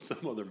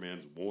some other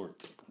man's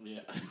warmth.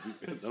 Yeah.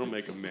 That'll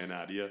make a man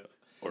out of you,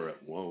 or it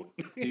won't.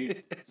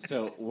 Dude,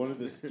 so one of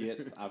the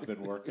skits I've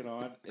been working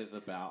on is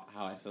about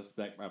how I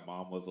suspect my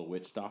mom was a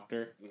witch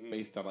doctor,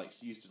 based on like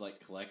she used to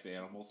like collect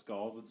animal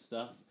skulls and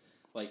stuff.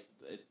 Like,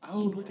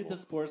 look at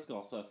this poor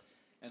skull. So,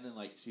 and then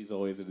like she's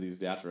always into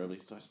these natural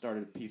remedies. So I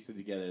started piecing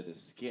together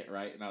this skit,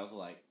 right? And I was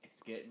like,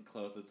 it's getting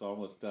close. It's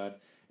almost done.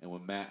 And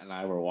when Matt and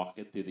I were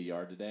walking through the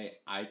yard today,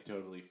 I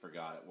totally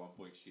forgot at one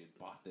point she had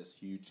bought this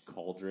huge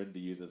cauldron to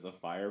use as a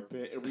fire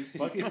pit, and we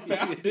fucking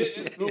found it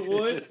in the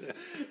woods. And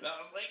I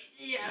was like,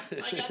 yes,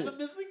 I got the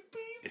missing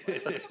piece. I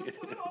just gotta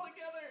put it all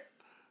together.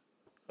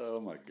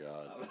 Oh my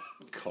God.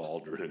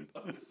 Cauldron.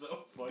 That was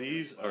so funny.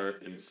 These are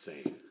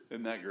insane.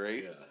 Isn't that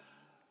great? Yeah.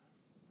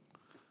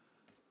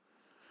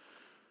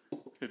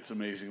 It's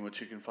amazing what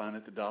you can find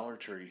at the Dollar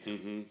Tree.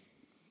 Mm-hmm.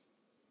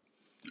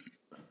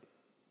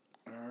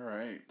 All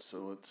right, so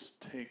let's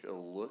take a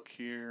look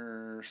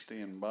here.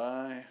 Stand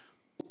by.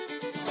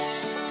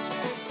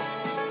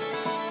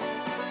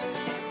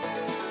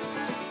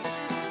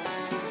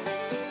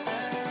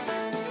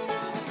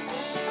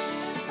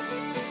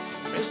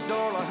 Miss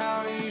Darla,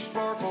 how do you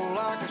sparkle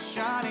like a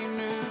shiny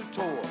new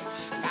toy?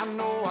 I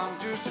know I'm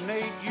just an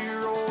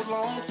 8-year-old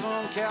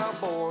lonesome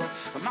cowboy.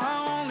 But my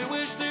only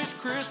wish this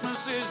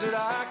Christmas is that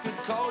I could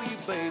call you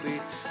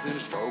baby. Then a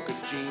stroke of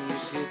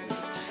genius hit me.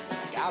 And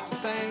I got to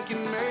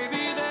thinking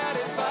maybe that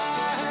if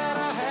I had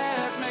a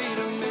hat made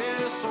of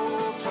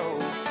mistletoe,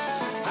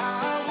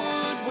 I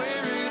would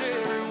wear it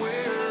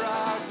everywhere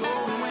I go.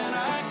 And when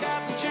I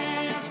got the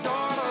chance,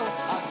 Darla,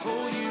 I'd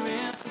pull you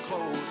in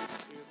close.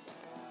 If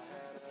I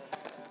had a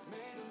hat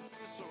made of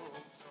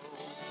mistletoe.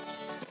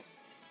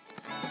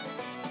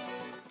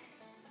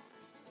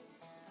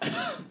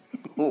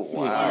 Oh,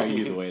 Why wow. are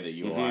you the way that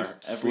you are?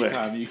 Every Slick.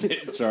 time you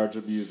get in charge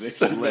of music,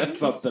 you mess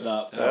something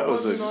up. That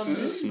was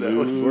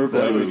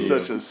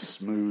such a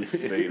smooth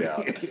fade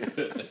out.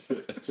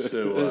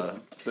 So,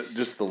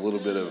 just a little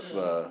bit of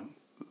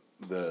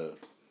the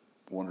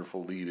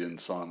wonderful lead-in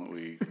song that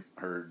we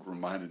heard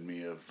reminded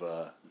me of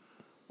a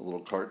little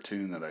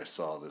cartoon that I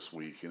saw this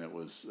week, and it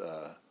was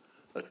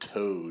a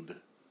toad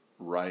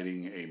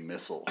riding a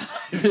missile. I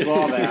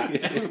saw that.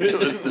 It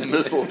was the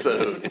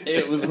mistletoe.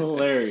 It was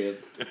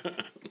hilarious.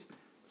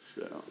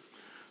 So,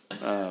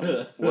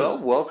 well,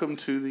 welcome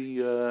to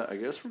the, I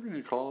guess we're going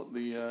to call it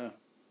the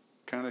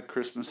kind of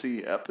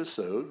Christmassy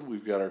episode.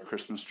 We've got our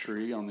Christmas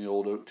tree on the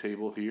old oak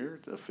table here.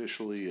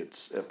 Officially,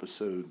 it's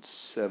episode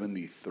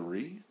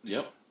 73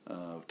 Yep.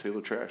 of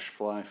Taylor Trash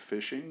Fly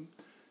Fishing,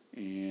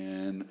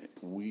 and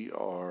we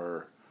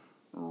are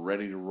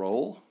ready to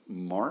roll.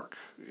 Mark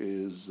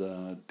is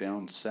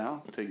down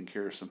south taking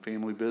care of some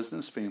family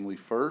business, family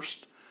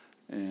first,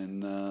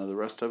 and the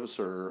rest of us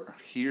are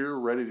here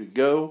ready to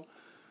go.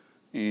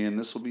 And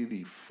this will be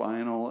the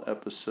final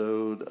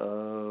episode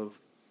of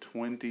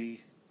 21.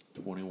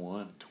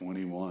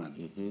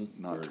 2021,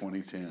 not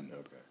 2010.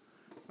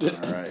 Okay.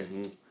 All right.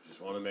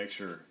 Just want to make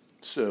sure.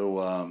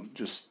 So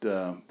just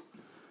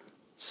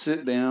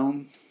sit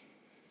down,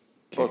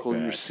 buckle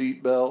your back.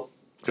 seatbelt,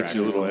 Get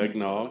your little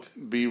eggnog.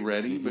 be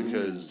ready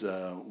because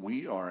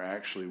we are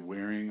actually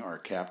wearing our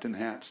captain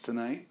hats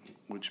tonight,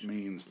 which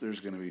means there's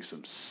going to be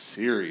some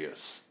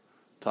serious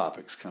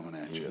topics coming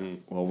at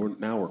you. Well,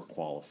 we're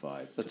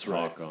qualified. That's to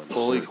right. Talk on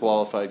Fully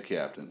qualified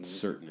captains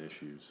certain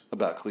issues.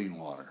 about clean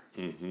water.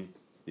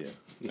 Yeah.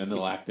 And the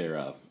lack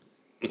thereof.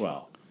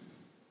 Well,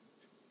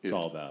 If,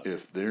 all about-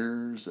 if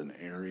there's an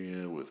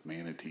area with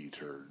manatee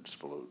turds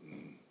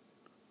floating,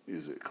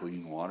 is it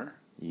clean water?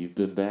 You've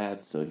been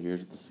bad, so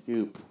here's the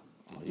scoop.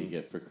 All you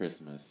get for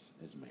Christmas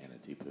is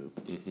manatee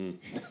poop.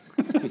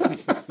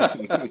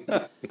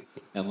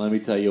 And let me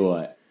tell you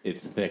what,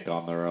 it's thick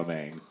on the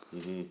romaine.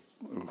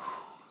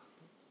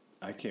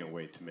 I can't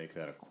wait to make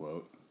that a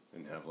quote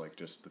and have like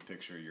just the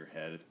picture of your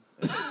head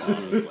at the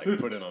bottom, and, like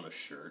put it on a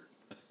shirt.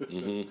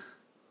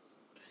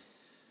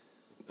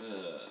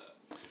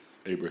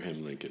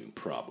 Abraham Lincoln,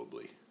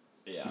 probably.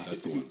 Yeah.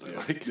 That's the ones I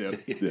like.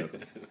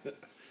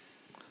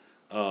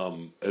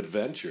 Yep.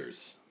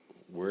 Adventures.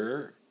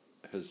 Where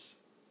has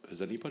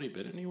anybody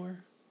been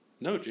anywhere?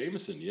 No,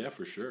 Jameson. Yeah,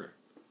 for sure.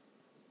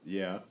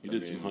 Yeah. You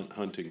did some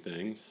hunting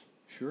things.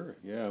 Sure.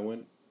 Yeah, I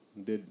went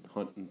and did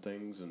hunting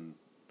things and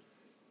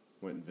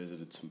went and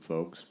visited some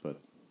folks, but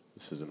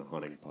this isn't a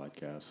hunting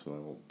podcast, so I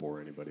won't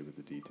bore anybody with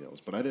the details.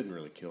 But I didn't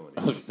really kill I was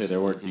anything. going to say,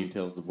 there weren't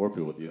details to bore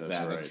people with. You That's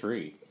sat in a right.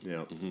 tree.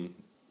 Yeah.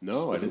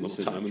 No, I Spend a didn't little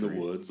sit time in a the tree.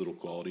 woods, little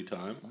quality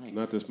time. Nice.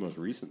 Not this most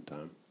recent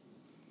time.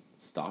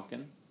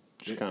 Stalking.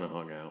 Just kind of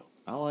hung out.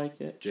 I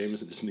like it.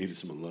 Jameson just needed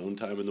some alone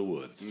time in the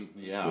woods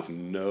Yeah. with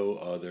no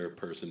other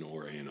person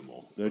or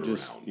animal They're around.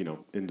 just,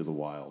 into the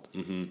wild.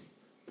 Mm-hmm.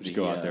 Just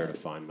go out there to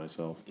find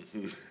myself.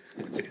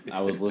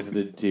 I was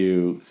listening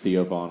to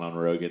Theo Vaughn on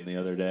Rogan the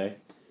other day,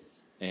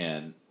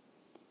 and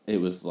it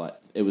was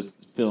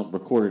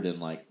recorded in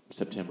like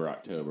September,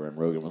 October, and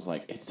Rogan was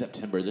like, "It's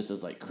September. This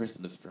is like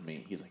Christmas for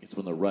me." He's like, "It's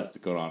when the rut's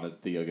going on." And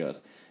Theo goes,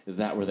 "Is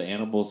that where the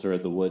animals are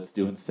in the woods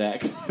doing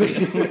sex?"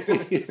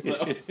 It was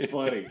so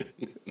funny.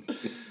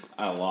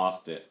 I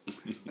lost it.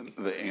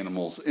 The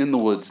animals in the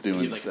woods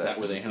doing He's like, sex. is that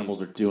where the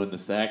animals are doing the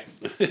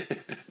sex?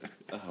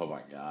 Oh my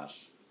gosh.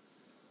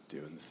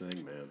 Doing the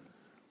thing, man.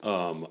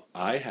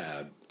 I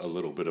had a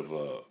little bit of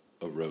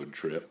a road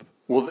trip.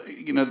 Well,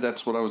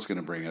 that's what I was going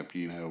to bring up.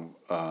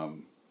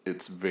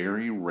 It's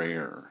very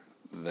rare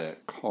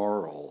that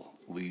Carl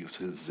leaves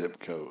his zip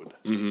code.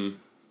 Leaves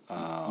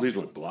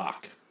my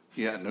block.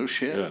 Yeah, no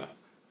shit.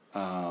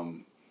 Yeah.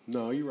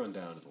 No, you run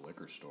down to the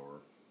liquor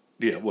store.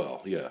 Yeah,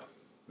 well, yeah.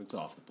 It's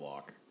off the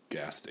block.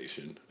 Gas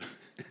station.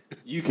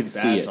 You can see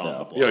That's it on the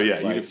though. block. Yeah, yeah,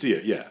 you Like- can see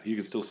it. Yeah, you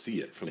can still see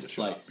it from the It's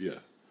shop. like- Yeah.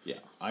 Yeah.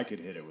 I could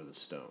hit it with a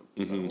stone.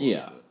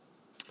 Yeah.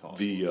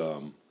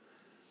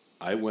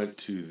 I went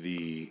to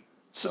the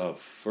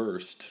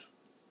first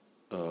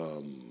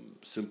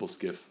Simple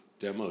Skiff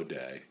demo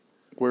day,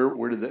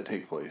 Where did that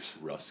take place?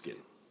 Ruskin.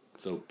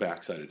 So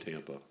backside of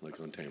Tampa, like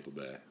on Tampa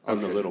Bay, on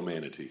the Okay. Little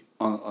Manatee.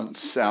 On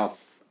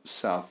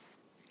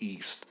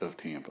southeast of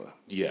Tampa,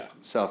 Yeah.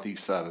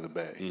 southeast side of the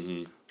bay.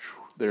 Mm-hmm.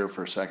 There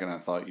for a second, I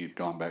thought you'd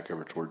gone back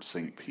over towards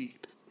St.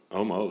 Pete.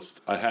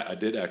 Almost. I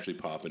did actually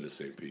pop into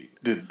St. Pete.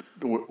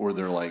 Were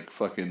there like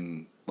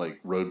fucking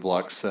like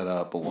roadblocks set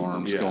up,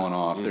 alarms Yeah. going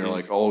off? They're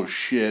like, oh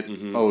shit,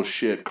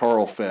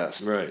 Carl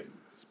Fest. Right.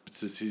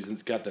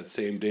 He's got that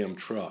same damn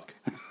truck.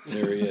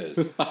 There he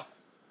is.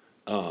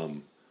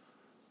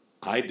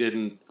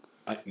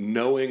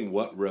 Knowing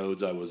what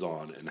roads I was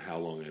on and how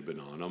long I've been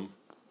on them,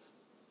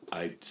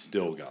 I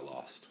still got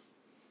lost.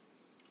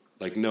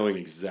 Like knowing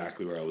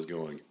exactly where I was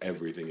going,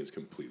 everything is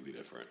completely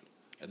different.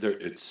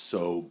 It's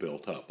so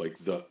built up. Like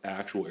the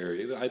actual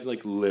area, I'd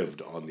like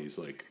lived on these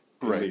like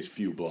Right. these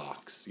few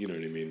blocks. You know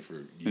what I mean? For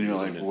years And you're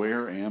like, on end.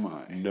 where am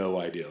I? No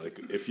idea. Like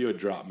if you had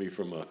dropped me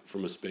from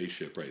a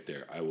spaceship right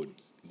there, I would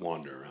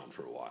wander around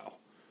for a while,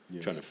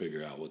 trying to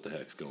figure out what the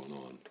heck's going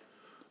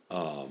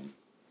on.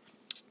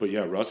 But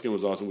yeah, Ruskin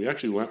was awesome. We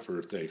actually went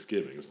for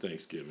Thanksgiving. It was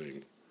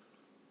Thanksgiving.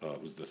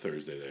 It was the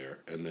Thursday there,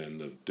 and then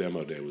the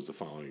demo day was the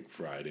following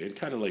Friday, and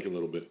kind of like a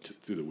little bit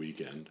through the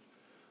weekend.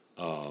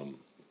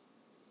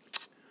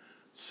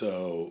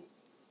 So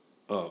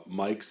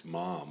Mike's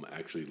mom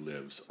actually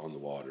lives on the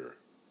water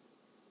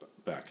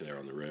back there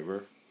on the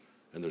river,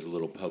 and there's a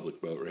little public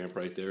boat ramp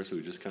right there. So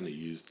we just kind of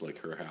used like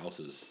her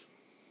house as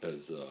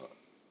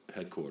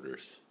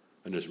headquarters,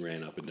 and just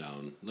ran up and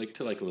down like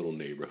to like a little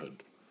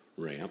neighborhood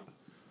ramp.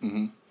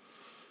 Mm-hmm.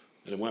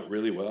 And it went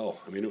really well.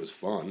 I mean, it was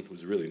fun. It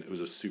was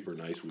a super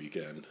nice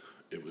weekend.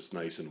 It was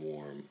nice and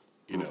warm.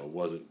 You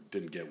know,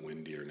 didn't get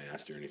windy or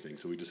nasty or anything.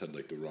 So we just had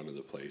like the run of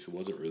the place. It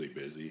wasn't really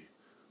busy.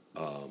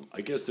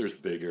 I guess there's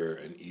bigger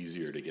and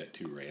easier to get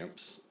to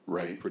ramps.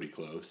 Right. Pretty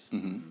close.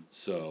 Mm-hmm.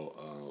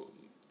 So,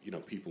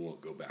 people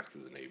won't go back to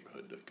the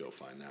neighborhood to go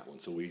find that one.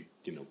 So we,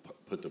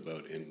 put the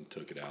boat in and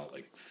took it out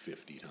like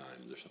 50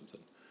 times or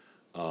something.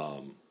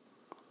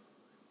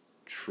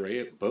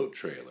 Boat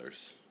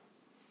trailers,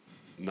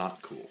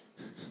 not cool.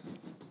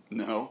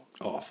 No.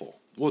 Awful.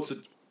 Well,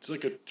 it's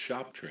like a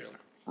shop trailer.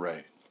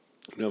 Right.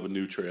 We don't have a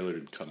new trailer to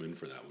come in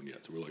for that one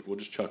yet. So we're like, we'll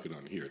just chuck it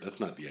on here. That's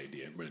not the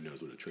idea. Everybody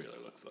knows what a trailer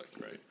looks like,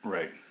 right?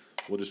 Right.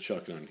 We'll just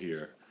chuck it on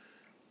here.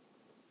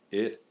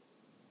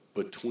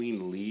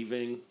 Between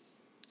leaving,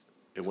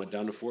 it went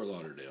down to Fort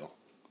Lauderdale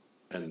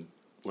and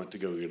went to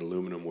go get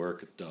aluminum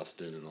work at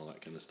Dustin and all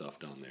that kind of stuff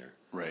down there.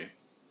 Right.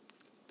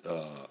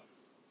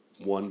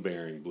 One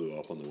bearing blew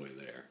up on the way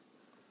there.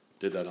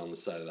 Did that on the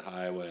side of the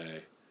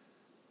highway.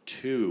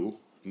 2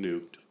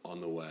 nuked on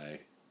the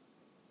way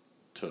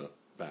to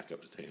back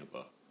up to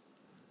Tampa.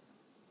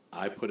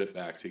 I put it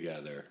back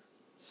together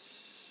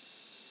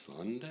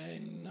Monday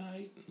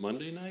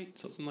night,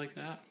 something like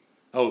that.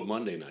 Oh,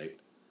 Monday night.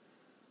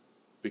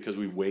 Because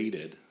I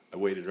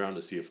waited around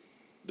to see if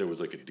there was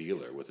like a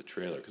dealer with a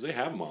trailer. Because they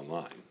have them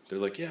online. They're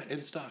like, yeah,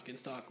 in stock,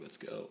 let's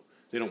go.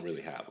 They don't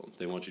really have them.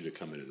 They want you to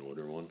come in and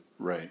order one.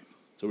 Right.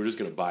 So we're just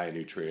going to buy a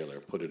new trailer,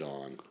 put it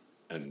on,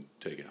 and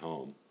take it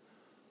home.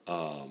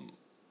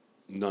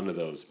 None of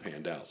those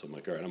panned out. So I'm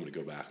like, all right, I'm going to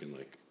go back and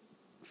like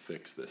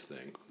fix this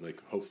thing.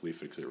 Like hopefully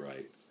fix it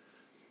right.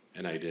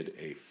 And I did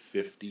a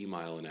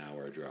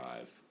 50-mile-an-hour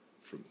drive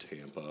from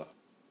Tampa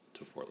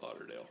to Fort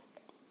Lauderdale.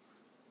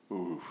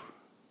 Oof.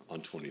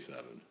 On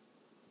 27.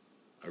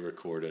 I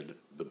recorded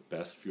the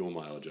best fuel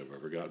mileage I've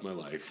ever got in my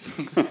life.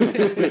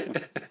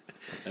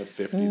 At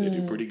 50, they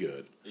do pretty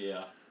good.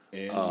 Yeah.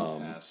 And you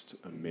passed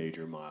a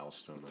major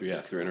milestone.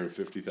 Yeah,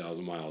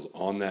 350,000 miles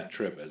on that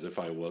trip as if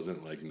I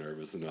wasn't, like,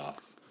 nervous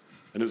enough.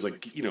 And it was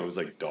like, it was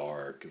like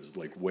dark. It was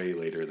like way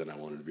later than I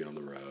wanted to be on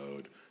the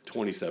road.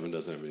 27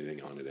 doesn't have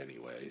anything on it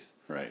anyways.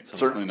 Right. So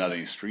Certainly not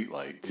any street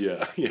lights.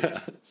 Yeah, yeah.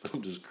 So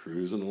I'm just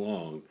cruising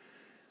along.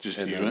 Just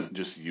And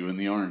you and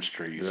the orange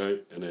trees.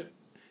 Right.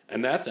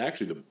 And that's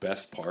actually the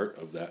best part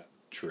of that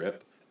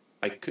trip.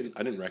 I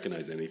didn't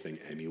recognize anything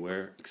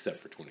anywhere except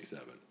for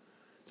 27.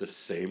 The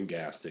same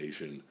gas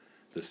station,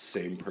 the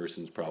same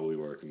person's probably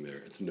working there.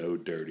 It's no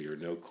dirtier,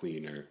 no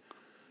cleaner,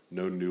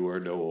 no newer,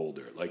 no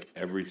older. Like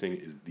everything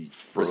is the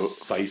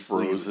precisely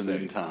frozen the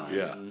same. in time.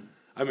 Yeah.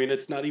 I mean,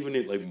 it's not even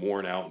like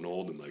worn out and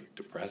old and like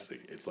depressing.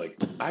 It's like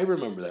I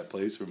remember that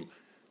place from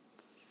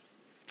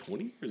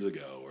 20 years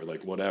ago or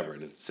like whatever,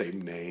 and it's the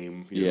same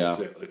name. You Yeah.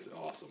 know, it's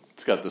awesome.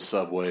 It's got the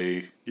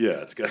Subway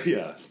Yeah, it's got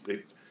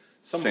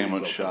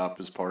sandwich shop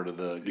as part of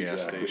the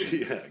gas exactly.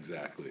 station. Yeah,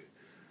 exactly.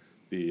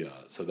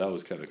 So that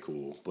was kind of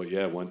cool. But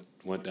yeah,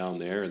 went down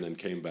there and then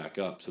came back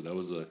up. So that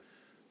was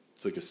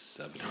it's like a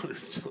 700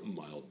 something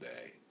mile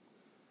day.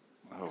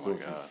 Oh So my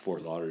from God.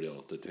 Fort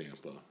Lauderdale to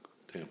Tampa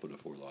to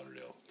Fort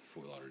Lauderdale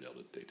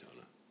to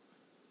Daytona.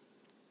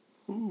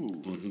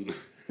 Ooh.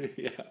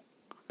 Yeah,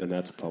 And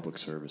that's a public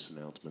service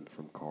announcement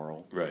from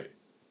Carl. right.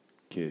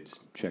 Kids,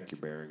 check your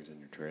bearings in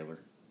your trailer.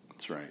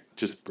 That's right.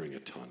 Just bring a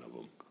ton of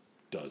them,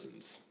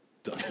 dozens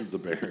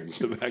of bearings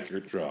in the back of your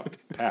truck,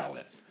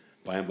 pallet.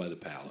 Buy them by the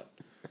pallet.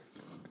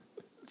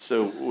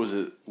 So was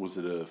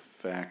it a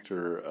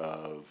factor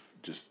of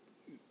just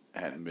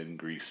hadn't been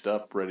greased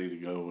up, ready to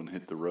go and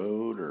hit the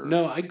road, or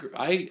No,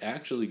 I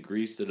actually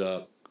greased it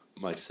up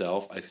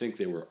myself. I think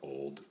they were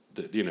old.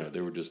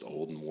 They were just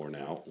old and worn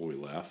out when we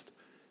left.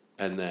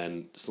 And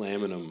then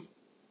slamming them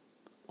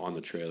on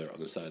the trailer on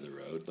the side of the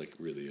road, like,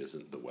 really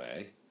isn't the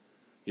way.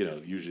 You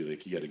know, usually,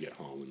 like, you got to get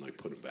home and, like,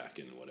 put them back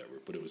in and whatever.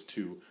 But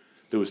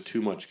there was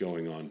too much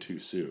going on too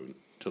soon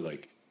to,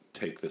 like,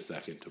 take the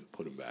second to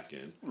put them back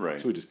in. Right.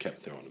 So we just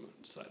kept throwing them on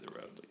the side of the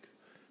road, like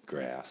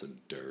grass and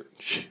dirt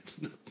and shit.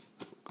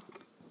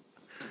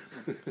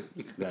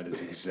 That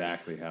is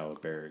exactly how a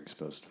bearing's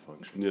supposed to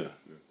function. Yeah.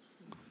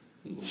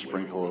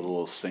 sprinkle a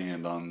little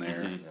sand on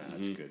there? Yeah,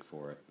 that's good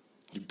for it.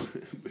 You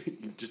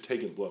just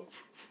take and blow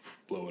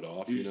it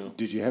off, you know?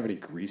 Did you have any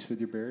grease with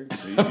your bearings?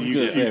 I was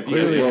gonna say, if you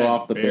clearly blow had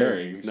off the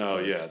bearings. No,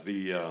 yeah.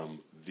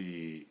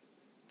 The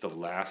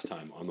last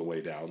time on the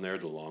way down there,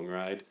 the long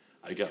ride,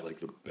 I got like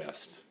the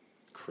best,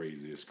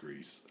 craziest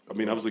grease. I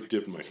mean, I was like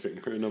dipping my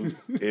finger in them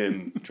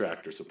in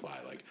Tractor Supply,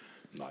 like,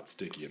 not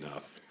sticky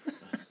enough,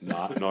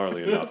 not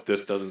gnarly enough.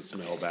 This doesn't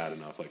smell bad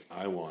enough. Like,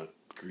 I want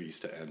grease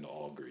to end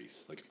all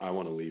grease. Like, I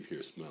want to leave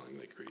here smelling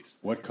like grease.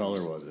 What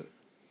color was it?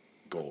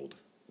 Gold.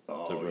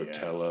 Oh, it's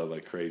a Rotella,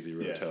 like crazy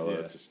Rotella.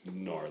 yeah. It's just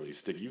gnarly,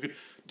 sticky. You could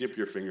dip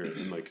your finger in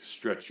and like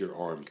stretch your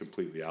arm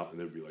completely out, and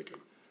there'd be like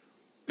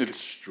a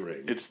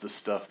string. It's the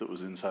stuff that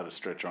was inside of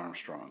Stretch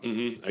Armstrong.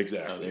 Mm-hmm,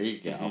 exactly. Oh, there you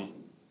go.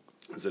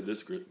 I said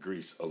this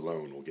grease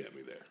alone will get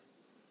me there.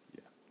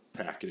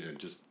 Yeah, pack it in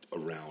just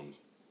around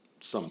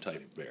some type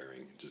of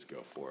bearing. Just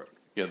go for it.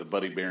 Yeah, the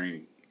Buddy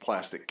Bearing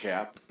plastic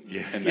cap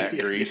Yeah. and that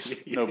Yeah.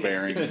 grease, no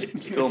bearings,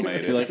 still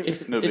made You're it. like,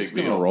 it's, no it's big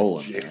gonna deal. roll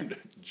in there.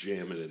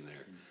 Jam it in there.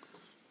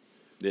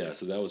 Yeah,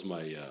 so that was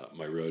my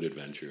my road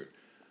adventure.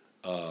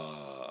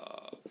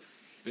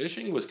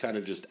 Fishing was kind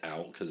of just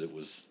out because it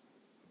was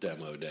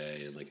demo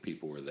day and like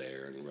people were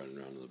there and running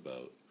around in the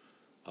boat.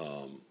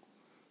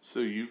 So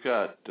you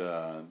got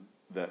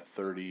that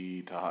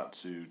 30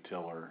 Tohatsu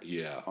tiller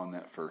Yeah. on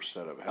that first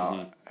setup.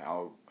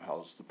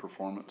 How's the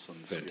performance on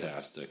the Skiff?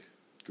 Fantastic,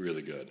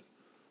 really good.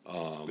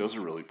 Those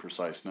are really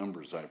precise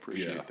numbers. I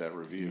appreciate Yeah. that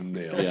review.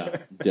 Nailed it. Yeah,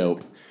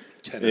 dope.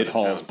 10 It out of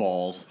hauls 10.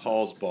 balls.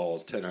 Hauls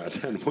balls. 10 out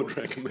of 10 would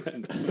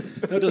recommend.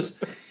 No, just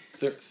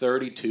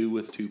 32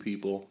 with 2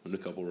 people and a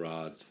couple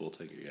rods, full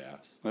tank of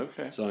gas.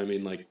 Okay. So I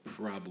mean, like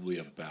probably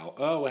about.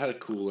 Oh, it had a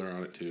cooler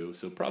on it too.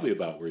 So probably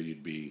about where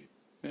you'd be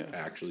Yeah.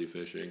 actually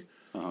fishing.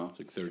 It's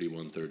like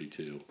 31,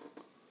 32.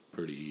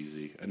 Pretty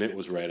easy, and it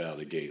was right out of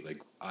the gate.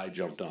 Like I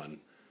jumped on,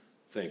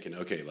 thinking,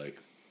 okay,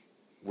 like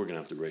we're gonna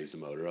have to raise the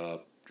motor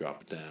up,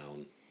 drop it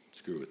down,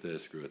 screw with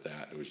this, screw with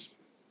that. It was just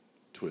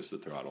twist the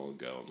throttle and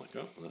go. I'm like,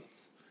 oh,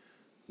 that's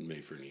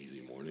made for an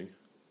easy morning.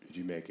 Did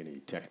you make any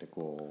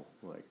technical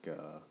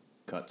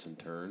cuts and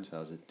turns?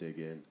 How's it dig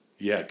in?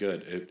 Yeah,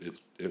 good.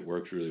 It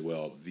works really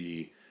well.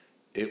 The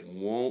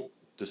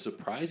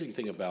surprising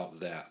thing about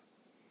that,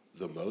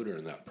 the motor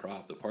and that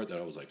prop, the part that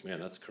I was like, man,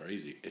 that's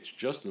crazy. It's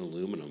just an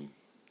aluminum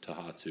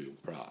Tohatsu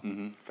prop.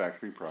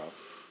 Factory prop.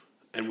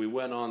 And we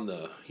went on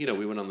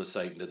the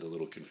site and did the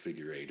little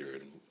configurator,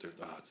 and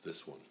it's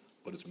this one.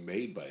 But it's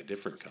made by a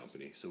different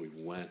company. So we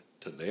went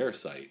to their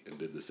site and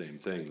did the same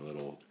thing, the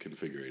little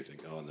configurator thing.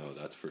 Oh, no,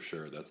 that's for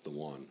sure. That's the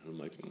one. And I'm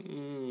like,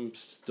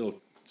 still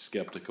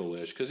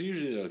skeptical-ish. Because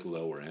usually they're like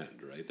lower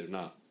end, right? They're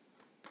not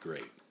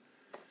great.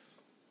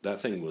 That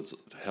thing was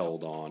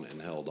held on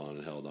and held on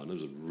and held on. It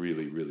was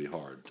really, really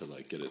hard to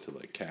like get it to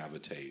like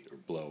cavitate or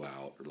blow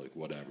out or like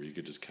whatever. You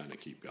could just kind of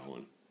keep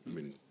going. I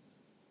mean,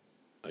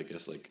 I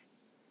guess like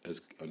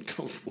as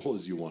uncomfortable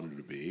as you wanted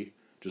to be,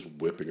 just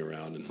whipping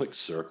around in like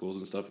circles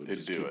and stuff, and It'd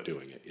just do keep it.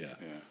 doing it. Yeah.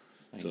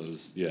 Yeah. So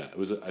it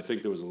was. I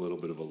think there was a little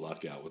bit of a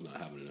luck out with not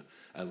having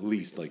at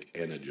least like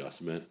an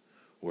adjustment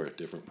or a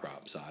different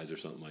prop size or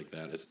something like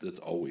that. It's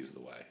always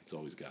the way. It's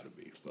always got to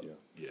be. But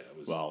yeah, it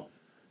was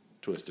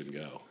twist and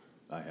go.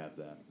 I had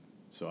that.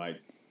 So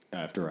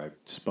after I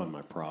spun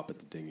my prop at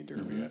the Dinghy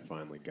Derby, I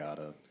finally got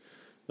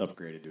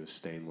upgraded to a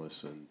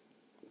stainless and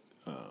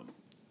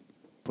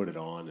put it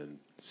on and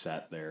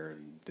sat there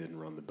and didn't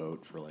run the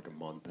boat for like a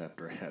month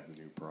after I had the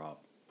new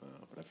prop.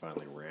 But I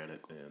finally ran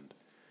it, and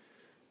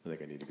I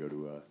think I need to go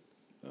to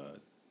a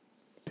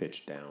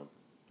pitch down.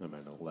 I'm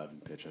at an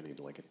 11 pitch. I need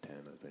like a 10,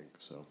 I think.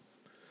 So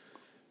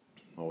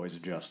always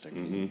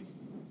adjusting.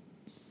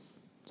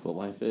 That's what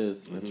life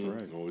is. That's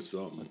right. Always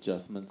something.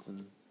 Adjustments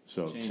and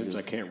So changes. since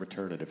I can't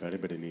return it, if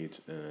anybody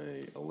needs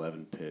a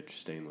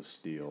 11-pitch stainless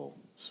steel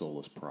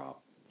soulless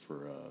prop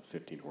for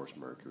 15 horse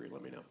Mercury,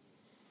 let me know.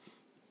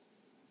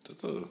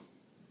 That's a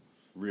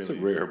Really, it's a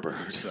rare bird.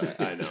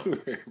 I It's know. a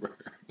rare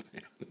bird.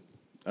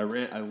 I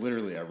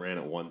ran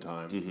it one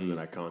time, and then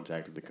I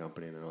contacted the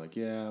company, and they're like,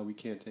 "Yeah, we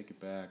can't take it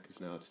back because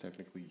now it's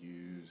technically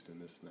used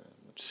and this and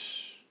that."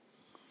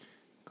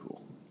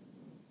 Cool.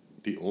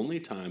 The only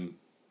time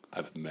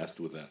I've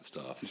messed with that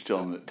stuff. Just tell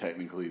them that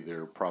technically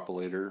their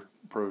propulator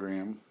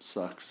program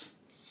sucks.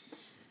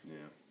 Yeah,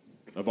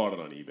 I bought it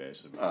on eBay,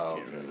 so Oh,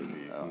 it can't okay. really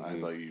be. I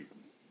thought you.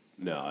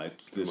 No,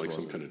 This this like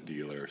some wasn't. kind of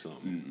dealer or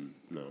something.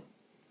 No.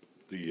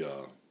 The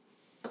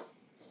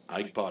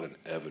I bought an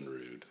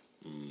Evinrude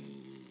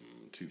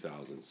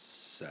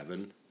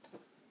 2007,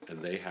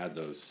 and they had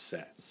those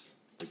sets,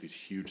 like these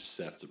huge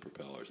sets of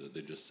propellers that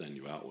they just send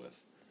you out with.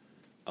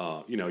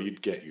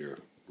 You'd get your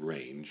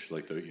range,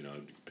 like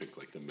you'd pick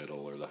like the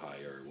middle or the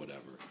higher or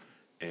whatever,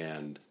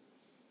 and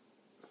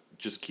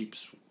just keep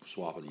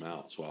swapping them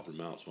out.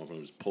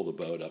 Just pull the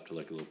boat up to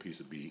like a little piece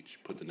of beach,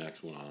 put the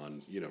next one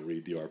on,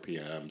 read the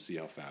RPM, see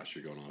how fast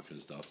you're going on, kind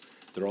of stuff.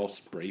 They're all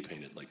spray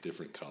painted like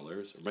different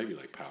colors, or maybe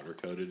like powder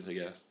coated, I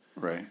guess.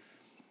 Right.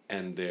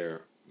 And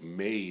they're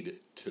made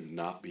to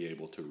not be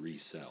able to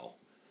resell.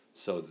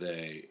 So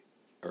they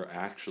are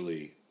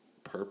actually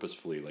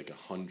purposefully like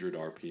 100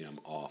 RPM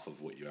off of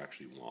what you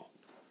actually want.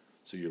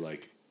 So you're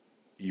like,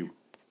 you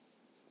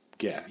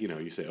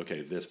say,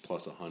 okay, this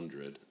plus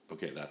 100,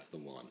 okay, that's the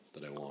one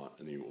that I want,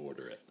 and you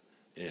order it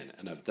in.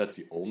 And that's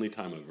the only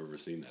time I've ever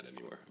seen that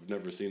anywhere. I've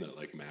never seen that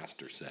like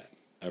master set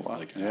ever. Wow.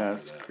 Like Yeah, after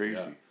that's that. crazy.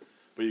 Yeah.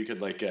 But you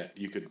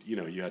could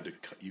you had to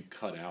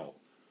cut out,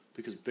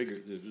 because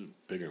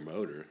bigger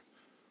motor,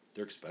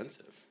 they're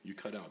expensive. You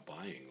cut out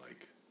buying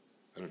like,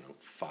 I don't know,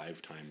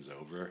 5 times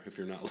over if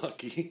you're not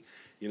lucky.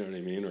 You know what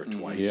I mean? Or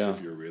twice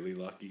if you're really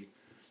lucky.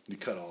 You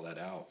cut all that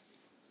out.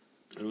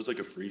 And it was like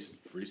a free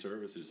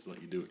service. It just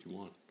let you do what you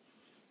want.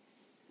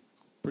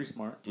 Pretty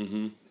smart.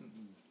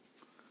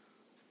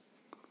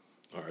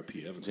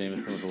 R.I.P. Evan.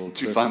 Jameson with a little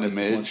Did you find a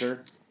Christmas midge?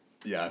 splinter.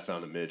 Yeah, I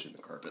found a midge in the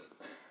carpet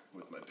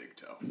with my big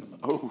toe.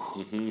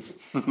 Oh,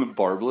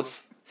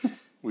 barbless.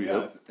 We Yeah,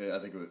 hope. I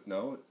think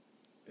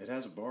it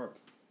has a barb.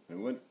 It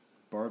went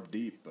barb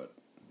deep, but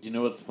You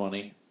know what's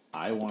funny?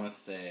 I want to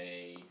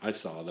say I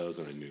saw those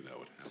and I knew that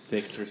would happen.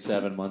 6 or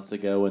 7 months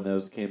ago when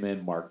those came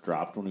in, Mark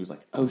dropped one. He was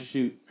like, "Oh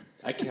shoot,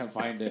 I can't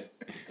find it."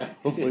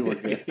 Hopefully we're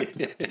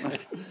good.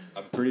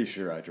 I'm pretty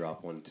sure I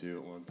dropped one too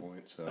at one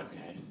point. So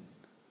Okay.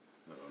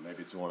 I don't know,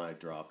 maybe it's the one I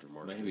dropped or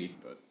Mark. Maybe. did,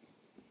 but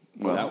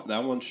Well,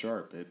 that one's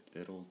sharp.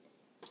 It'll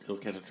He'll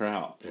catch a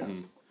trout. yeah,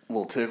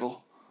 little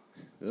tickle.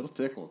 it'll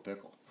tickle a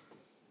pickle.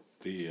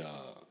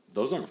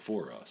 Those aren't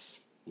for us.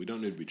 We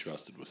don't need to be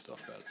trusted with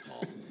stuff that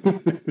small.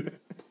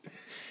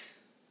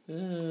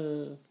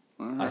 All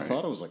I right.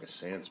 thought it was like a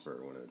sand spur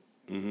when it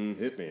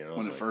hit me. And I was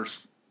When it like,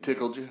 first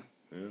tickled you.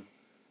 yeah.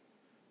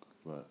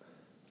 But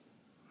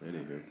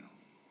anywho,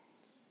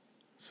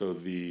 So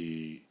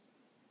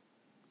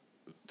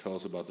tell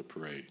us about the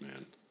parade,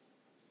 man.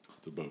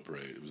 The boat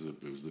parade. It was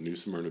the New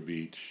Smyrna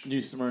Beach.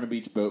 New Smyrna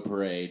Beach Boat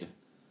Parade.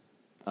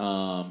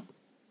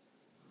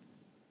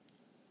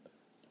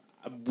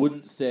 I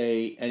wouldn't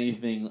say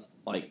anything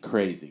like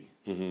crazy.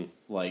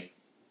 Like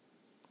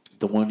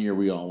the one year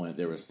we all went,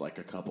 there was like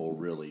a couple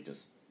really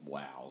just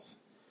wows.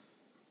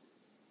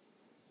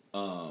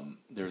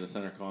 There was a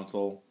center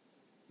console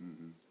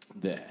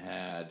that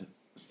had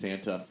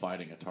Santa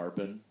fighting a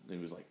tarpon. He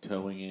was like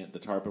towing it. The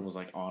tarpon was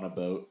like on a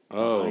boat.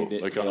 Oh, behind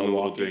it, like on a little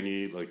tail-walking.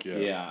 dinghy, like yeah.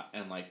 Yeah,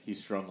 and like he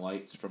strung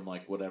lights from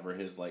like whatever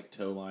his like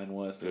tow line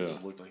was, so it Yeah.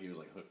 just looked like he was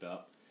like hooked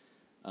up.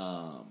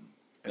 And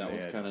That they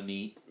was had- kind of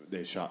neat.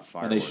 they shot And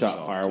fireworks. they shot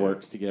off,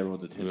 fireworks to get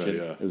everyone's attention.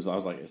 Yeah, yeah. It was. I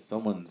was like,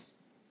 someone's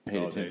paid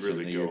Oh, they attention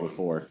really the year going.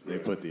 before. Too. They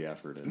put the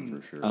effort in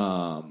for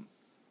sure.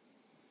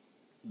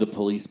 The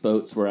police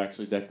boats were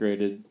actually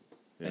decorated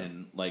Yeah.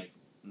 and like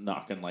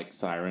knocking like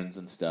sirens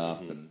and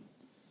stuff, Mm-hmm. and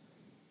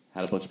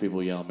had a bunch of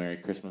people yell "Merry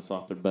Christmas"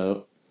 off their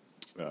boat.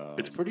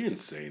 It's pretty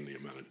insane the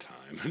amount of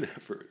time and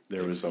effort.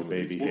 There that was some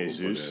the of these baby people put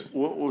Jesus. in.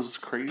 What was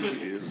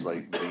crazy is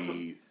like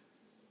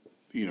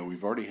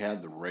we've already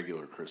had the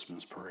regular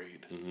Christmas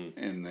parade,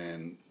 and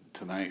then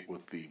tonight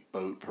with the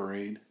boat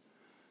parade,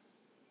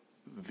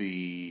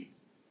 the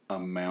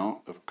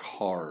amount of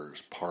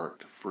cars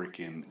parked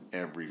freaking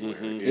everywhere.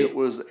 It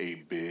was a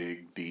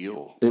big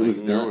deal. It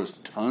was there nuts. was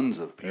tons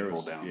of There people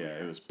was, down yeah,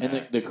 there. it was. And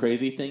Packed. the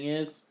crazy thing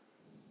is,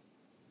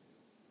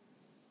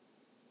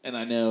 and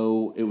I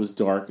know it was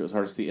dark, it was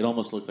hard to see. It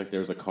almost looked like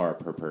there was a car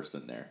per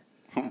person there.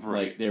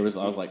 Like there was,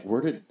 I was like,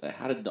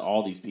 how did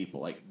all these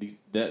people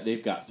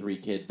they've got 3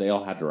 kids, they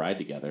all had to ride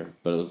together,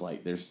 but it was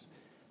like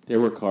there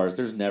were cars.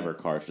 There's never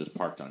cars just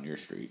parked on your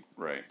street,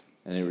 Right.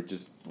 and they were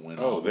just went.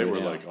 Oh, all the they way were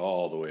down. like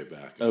all the way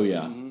back. Oh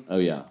yeah, oh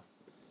yeah.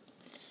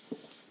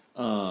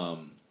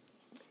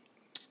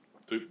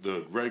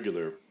 The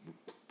regular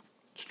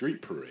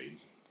street parade,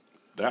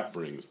 that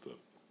brings the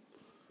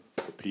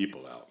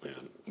people out,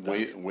 man.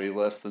 Way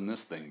less than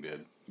this thing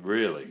did.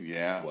 Really?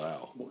 Yeah.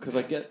 Wow. Because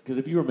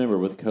if you remember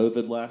with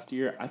COVID last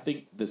year, I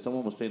think that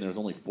someone was saying there was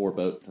only 4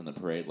 boats in the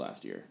parade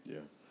last year, Yeah.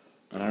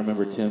 and I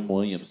remember Tim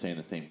Williams saying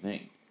the same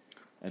thing.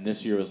 And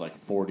this year was like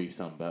 40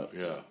 some boats.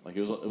 Yeah. Like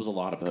it was a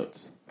lot of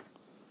boats.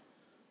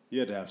 You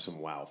had to have some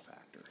wow factor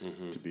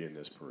to be in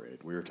this parade.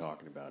 We were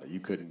talking about it. You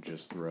couldn't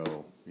just throw,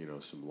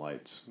 some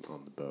lights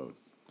on the boat.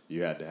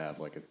 You had to have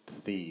like a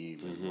theme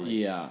and like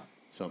Yeah.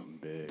 something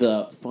big.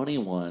 The funny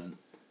one,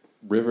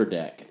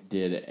 Riverdeck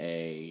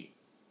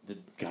the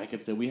guy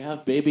kept saying, "We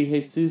have baby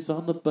Jesus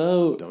on the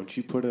boat." Don't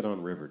you put it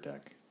on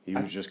Riverdeck. He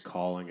was just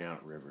calling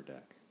out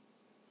Riverdeck.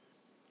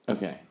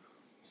 Okay.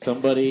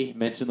 Somebody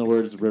mentioned the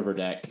words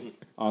Riverdeck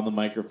on the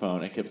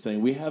microphone and kept saying,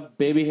 "We have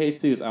baby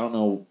Jesus." I don't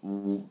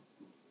know.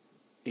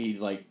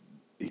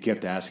 He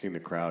kept asking the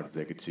crowd if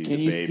they could see Can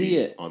the you baby see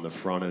it? on the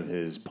front of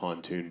his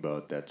pontoon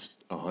boat that's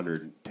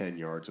 110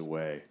 yards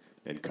away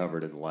and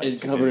covered in lights. and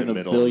covered in the a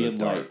middle of billion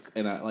the dark. lights.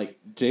 And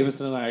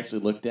Jameson and I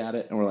actually looked at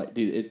it and we're like,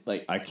 dude,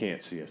 I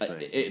can't see a thing.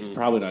 it's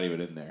probably not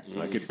even in there.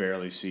 I could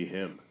barely see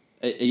him.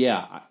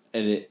 Yeah,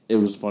 and it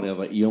was funny. I was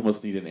like, you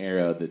almost need an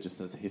arrow that just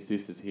says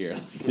Jesus is here.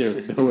 Like,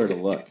 there's nowhere to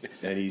look.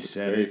 And he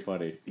said Very it.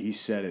 funny. He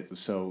said it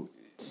so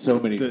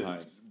Many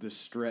times. The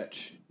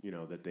stretch,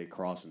 that they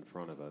cross in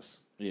front of us.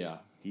 Yeah.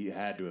 He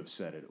had to have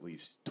said it at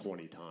least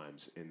 20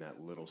 times in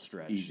that little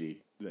stretch.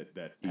 Easy. That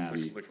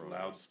passed in Like a front of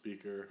us.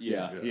 loudspeaker.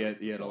 Yeah. He had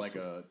That's like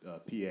awesome. a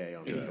PA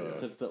on his boat.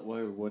 Since that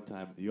one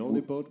time. The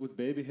only boat with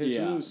baby Jesus.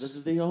 Yeah, this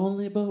is the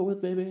only boat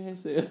with baby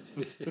Jesus.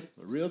 A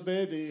real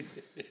baby.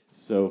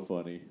 So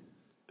funny.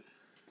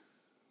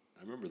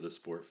 I remember the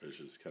sport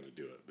fishes kind of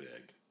do it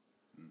big.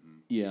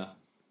 Yeah.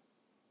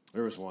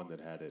 There was one that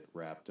had it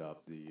wrapped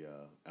up, the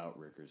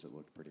outriggers that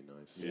looked pretty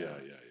nice. Yeah.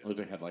 It looked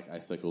like it had like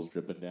icicles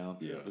dripping down.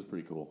 Yeah. It was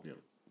pretty cool. Yeah.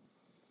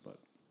 But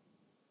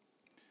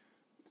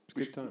it's a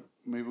good time.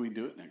 Maybe we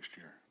do it next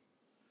year.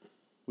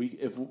 We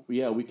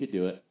could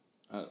do it.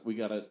 We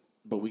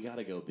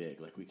gotta go big.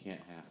 Like we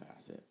can't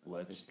half-ass it.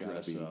 Let's It's gotta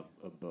dress be- up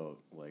a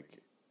boat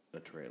like a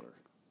trailer.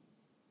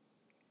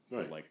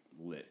 Right. But like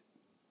lit,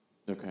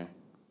 Okay.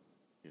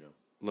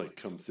 Like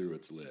come through,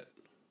 it's lit.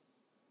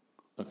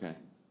 Okay.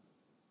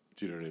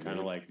 Do you know what I mean? Kind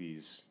of like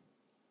these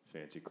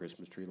fancy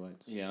Christmas tree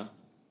lights. Yeah.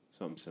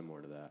 Something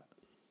similar to that.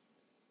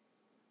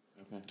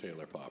 Okay.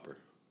 Taylor Popper.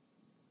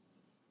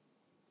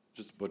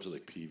 Just a bunch of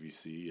like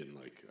PVC and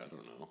like, I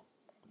don't know.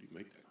 What do you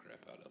make that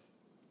crap out of?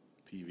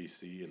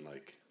 PVC and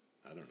like,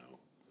 I don't know.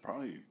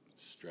 Probably,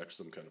 Stretch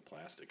some kind of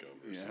plastic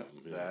over or yeah,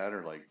 something. that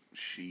or like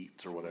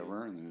sheets or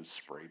whatever, and then just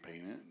spray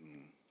paint it,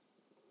 and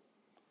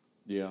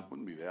Yeah.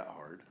 wouldn't be that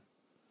hard.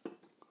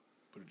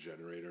 Put a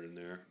generator in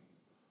there.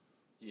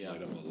 Yeah.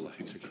 Light up all the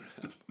lights and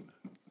crap.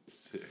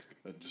 Sick.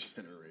 A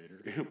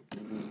generator. You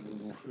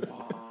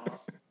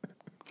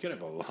could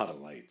have a lot of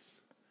lights.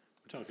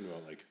 We're talking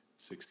about like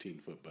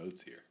 16-foot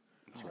boats here.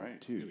 That's right.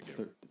 Dude, Gotta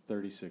get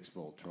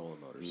 36-volt trolling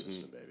motor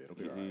system, baby. It'll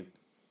be all right.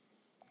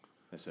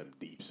 That's some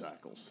deep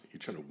cycles. You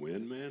trying to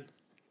win, man?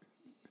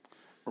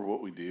 Or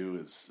what we do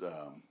is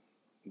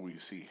we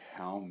see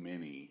how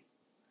many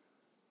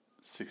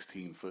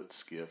 16-foot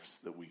skiffs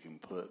that we can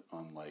put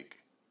on,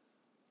 like,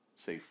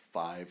 say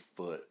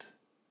 5-foot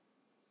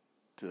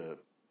to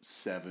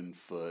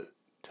 7-foot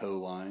tow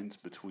lines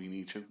between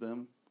each of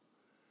them,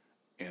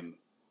 and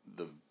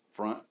the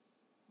front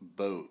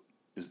boat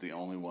is the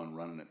only one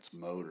running its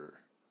motor.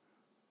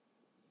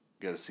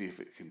 Got to see if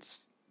it can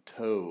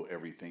tow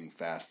everything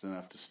fast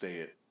enough to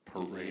stay at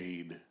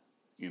parade,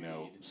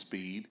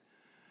 speed.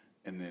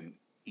 And then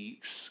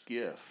each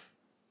skiff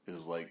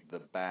is like the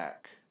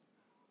back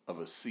of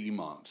a sea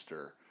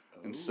monster.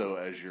 And so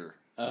as you're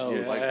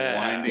winding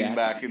That's-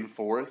 back and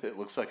forth, it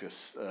looks like a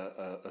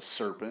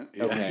serpent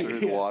Okay. through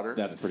the water.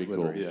 That's pretty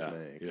cool. Slippery. Yeah.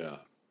 Snake. Yeah.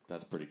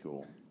 That's pretty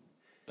cool.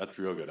 That's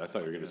real good. I thought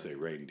you were going to say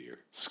reindeer.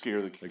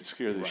 scare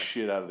the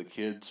shit out of the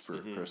kids for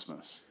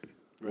Christmas.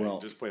 Right?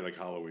 Well- Just play like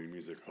Halloween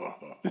music.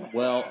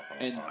 Well,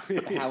 and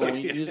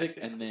Halloween music,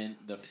 and then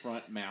the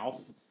front mouth,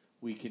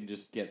 we can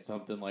just get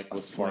something like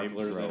with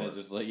sparklers in it.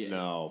 Just like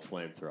No,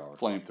 flamethrower.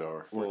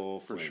 Flamethrower, for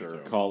Flamethrower. sure.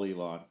 call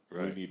Elon.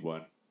 Right. We need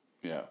one.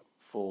 Yeah,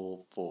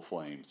 full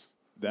flames.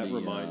 That The,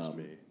 reminds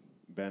me,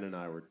 Ben and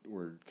I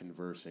were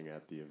conversing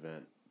at the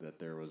event that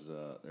there was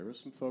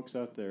some folks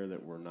out there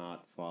that were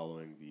not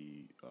following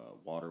the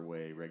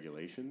waterway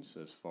regulations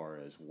as far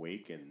as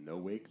wake and no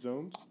wake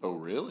zones Oh,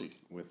 really?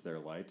 with their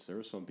lights. There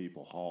were some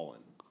people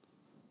hauling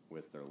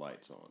with their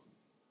lights on.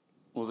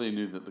 Well, they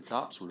knew that the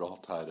cops were all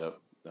tied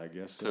up. I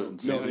guess so. Toting No,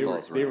 Santa they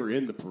Claus were around.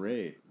 in the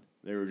parade.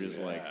 They were just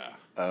like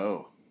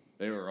Oh,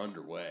 they were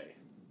underway,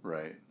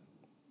 right.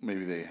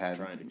 Maybe they had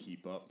trying to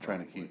keep up. trying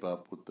to probably. keep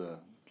up with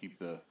keep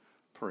the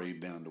parade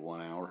down to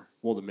 1 hour.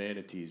 Well, the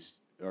manatees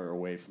are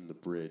away from the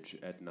bridge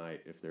at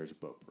night if there's a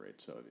boat parade.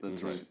 So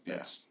That's right.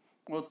 Yeah.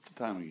 Well, it's the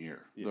time of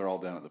year. They're all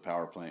down at the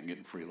power plant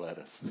getting free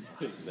lettuce,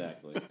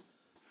 Exactly.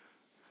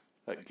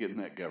 getting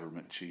that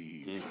government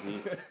cheese.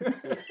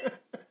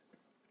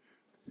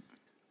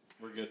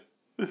 We're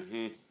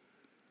good.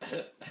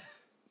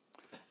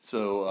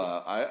 So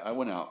I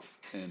went out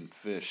and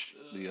fished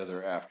the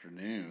other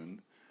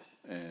afternoon,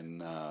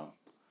 and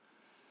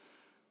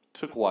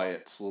took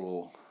Wyatt's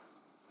little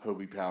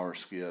Hobie Power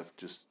skiff,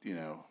 just,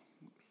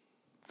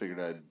 figured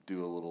I'd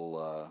do a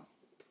little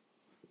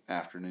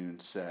afternoon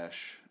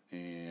sesh.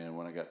 And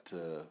when I got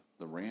to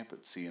the ramp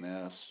at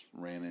CNS,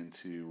 ran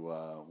into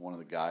one of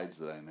the guides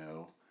that I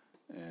know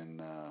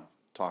and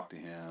talked to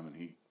him, and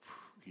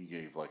he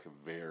gave like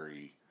a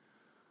very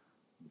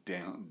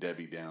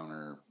Debbie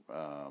Downer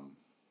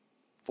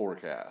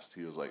forecast.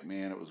 He was like,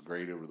 man, it was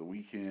great over the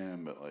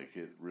weekend, but like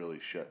it really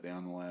shut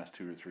down the last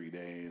 2 or 3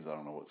 days. I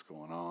don't know what's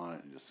going on.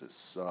 It just has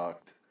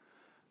sucked.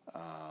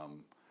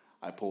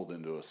 I pulled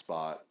into a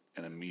spot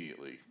and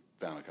immediately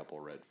found a couple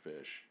of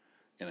redfish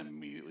and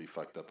immediately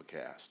fucked up a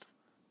cast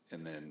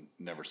and then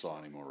never saw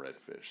any more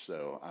redfish.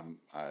 So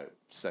I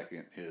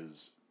second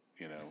his,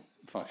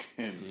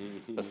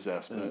 fucking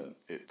assessment.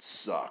 It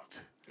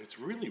sucked. It's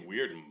really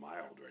weird and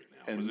mild right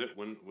now.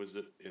 And was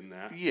it in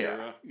that Yeah,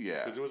 era? yeah.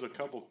 Because there was a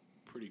couple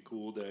pretty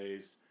cool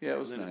days. Yeah, it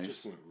was and then nice. It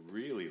just went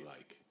really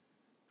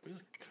it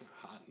was kind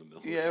of hot in the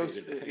middle Yeah, of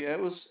the day today. it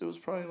was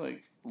probably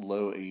like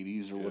low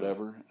 80s or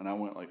whatever, and I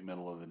went like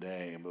middle of the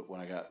day. But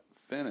when I got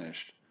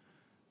finished,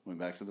 went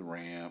back to the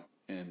ramp,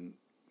 and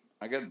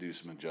I got to do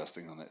some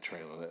adjusting on that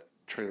trailer. That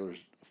trailer's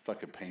a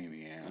fucking pain in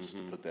the ass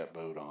to put that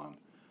boat on.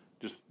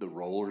 Just the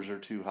rollers are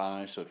too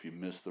high, so if you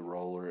miss the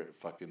roller, it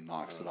fucking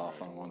knocks it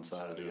off on one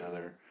side or the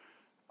other.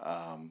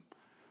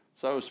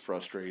 So I was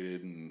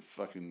frustrated and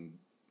fucking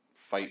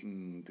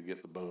fighting to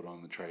get the boat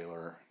on the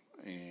trailer,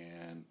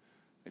 and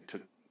I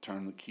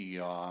turned the key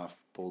off,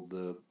 pulled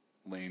the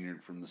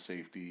lanyard from the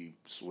safety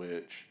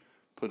switch,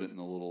 put it in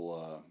the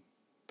little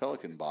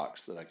Pelican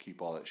box that I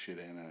keep all that shit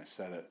in, and I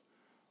set it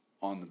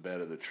on the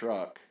bed of the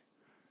truck,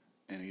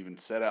 and even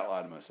said out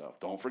loud to myself,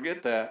 don't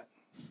forget that.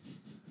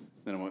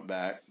 Then I went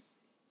back,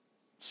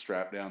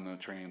 strapped down the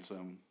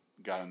transom,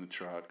 got in the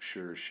truck,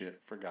 sure as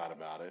shit, forgot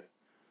about it,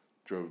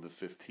 drove the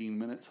 15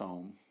 minutes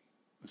home.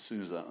 As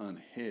soon as I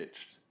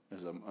unhitched,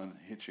 as I'm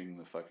unhitching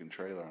the fucking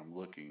trailer, I'm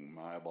looking,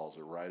 my eyeballs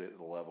are right at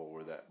the level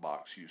where that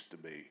box used to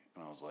be.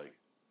 And I was like,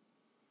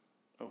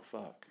 oh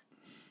fuck.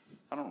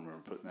 I don't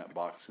remember putting that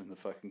box in the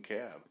fucking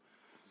cab.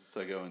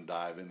 So I go and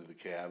dive into the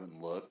cab and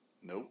look.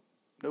 Nope.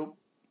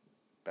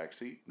 Back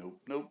seat. Nope.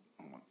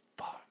 I'm like,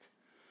 fuck.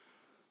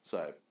 So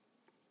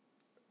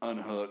I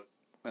unhook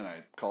and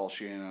I call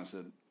Shannon. I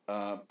said,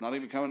 not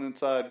even coming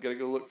inside. Got to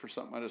go look for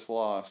something I just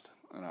lost.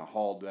 And I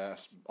hauled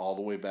ass all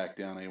the way back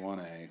down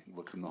A1A,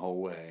 looking the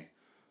whole way.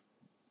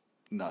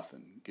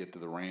 Nothing. Get to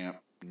the ramp,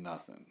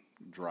 nothing.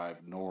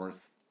 Drive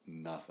north,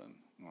 nothing.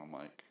 And I'm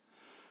like,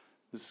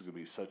 this is going to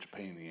be such a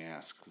pain in the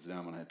ass because now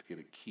I'm going to have to get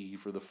a key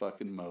for the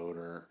fucking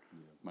motor. Yeah.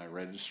 My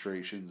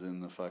registration's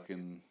in the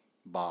fucking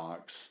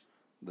box.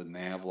 The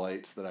nav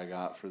lights that I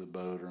got for the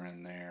boat are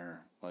in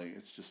there. Like,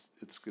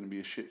 it's going to be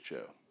a shit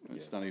show.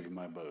 It's not even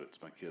my boat.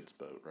 It's my kid's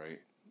boat, right?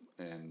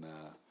 And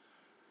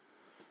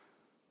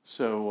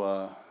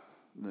so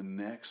the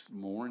next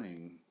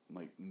morning,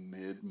 like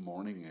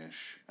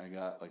mid-morning-ish, I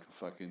got like a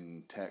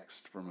fucking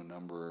text from a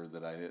number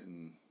that I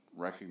didn't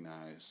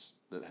recognize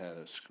that had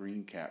a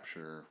screen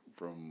capture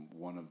from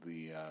one of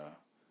the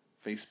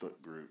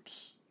Facebook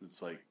groups.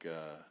 It's like,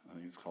 I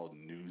think it's called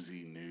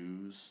Newsy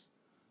News,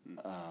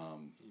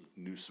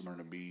 New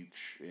Smyrna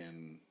Beach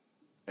in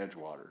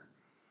Edgewater.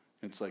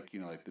 It's like,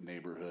 like the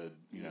neighborhood,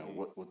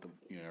 what the,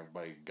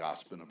 everybody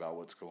gossiping about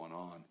what's going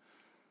on.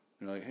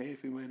 They're like, hey,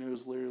 if anybody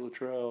knows Larry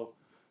Luttrell,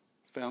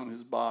 found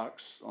his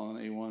box on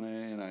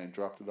A1A, and I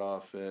dropped it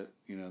off at,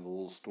 the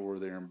little store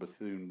there in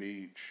Bethune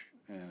Beach.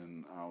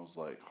 And I was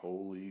like,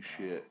 holy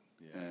shit.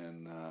 Yeah.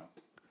 And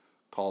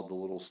called the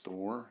little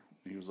store.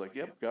 He was like,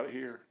 yep, got it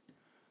here.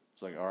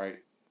 It's like, all right,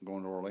 I'm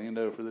going to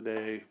Orlando for the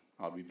day.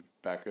 I'll be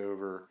back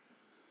over.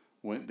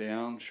 Went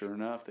down. Sure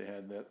enough, they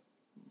had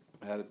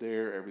it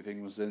there.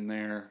 Everything was in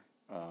there.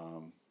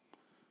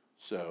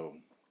 So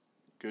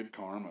good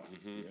karma.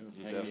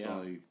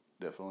 Mm-hmm.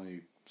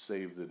 Definitely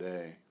saved the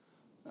day.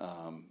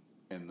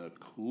 And the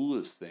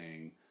coolest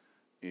thing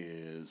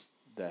is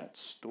that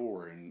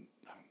store, and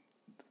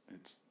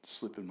it's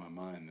slipping my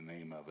mind the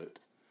name of it.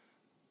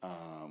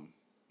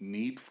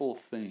 Needful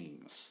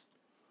Things.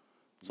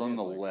 It's on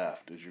the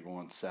left as you're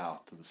going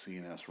south to the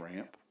CNS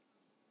ramp.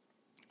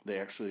 They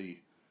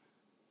actually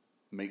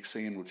make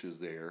sandwiches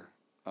there,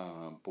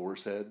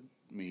 boar's head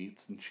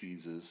meats and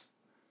cheeses,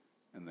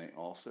 and they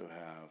also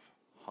have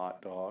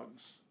hot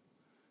dogs.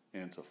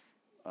 And it's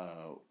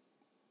a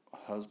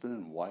husband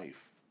and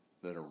wife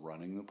that are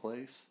running the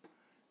place,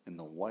 and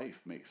the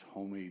wife makes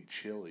homemade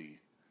chili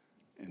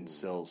and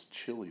sells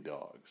chili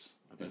dogs.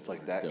 And it's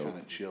like that kind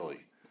of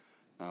chili.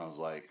 And I was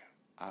like,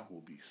 I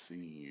will be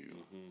seeing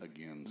you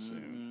again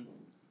soon.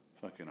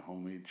 Fucking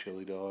homemade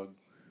chili dog.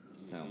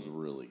 Sounds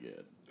really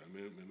good.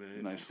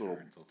 Nice little,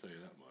 I'll tell you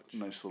that much.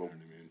 Nice little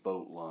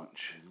boat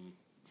lunch.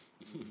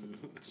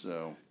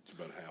 So it's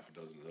about half a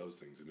dozen of those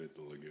things in the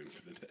lagoon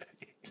for the day.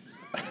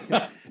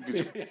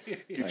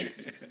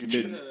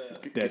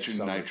 get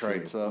your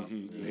nitrites up.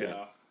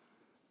 Yeah.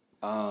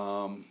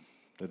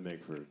 That'd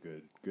make for a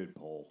good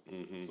pole.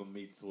 Some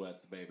meat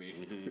sweats, baby.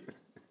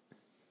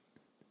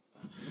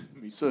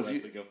 Meat So if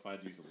sweats you- to go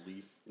find you some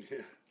leaf.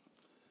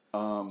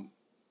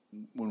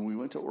 When we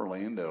went to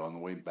Orlando on the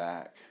way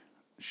back,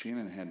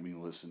 Shannon had me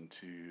listen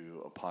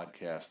to a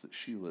podcast that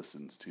she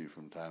listens to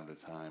from time to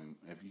time.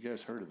 Have you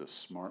guys heard of the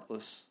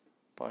Smartless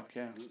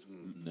podcast?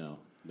 No.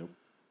 Nope.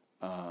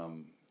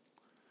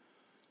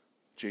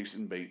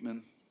 Jason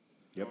Bateman,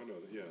 Yep. I know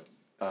that, yeah.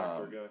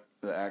 Actor guy.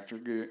 the actor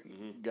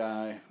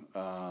guy.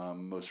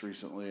 Most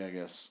recently, I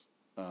guess,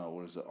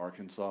 what is it,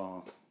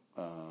 Arkansas?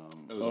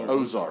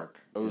 Ozark.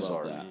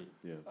 Love that.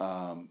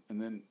 Yeah.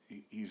 And then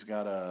he's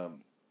got a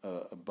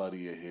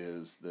buddy of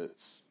his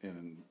that's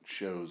in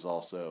shows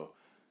also,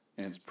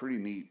 and it's pretty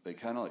neat. They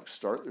kind of like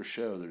start their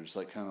show. They're just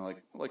like kind of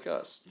like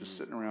us, just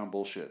sitting around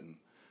bullshitting,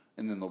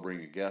 and then they'll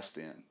bring a guest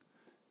in,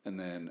 and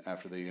then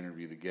after they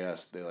interview the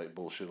guest, they like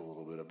bullshit a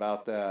little bit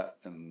about that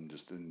and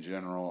just in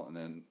general, and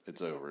then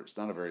it's over. It's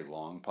not a very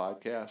long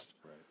podcast.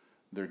 Right.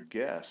 Their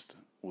guest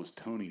was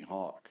Tony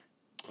Hawk.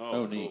 Oh,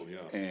 cool, neat.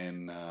 yeah.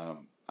 And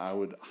I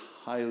would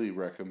highly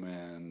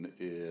recommend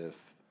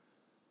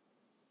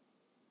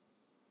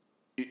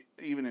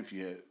even if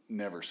you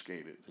never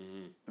skated,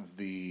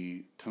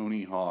 the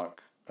Tony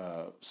Hawk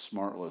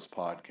Smartless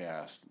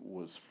podcast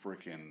was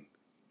freaking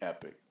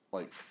epic.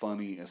 Like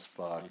funny as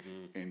fuck,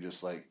 and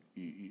just like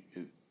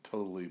it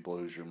totally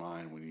blows your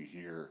mind when you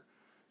hear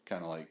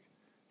kind of like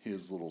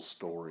his little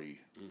story.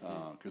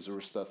 Because there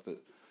was stuff that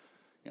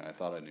I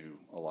thought I knew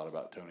a lot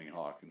about Tony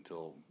Hawk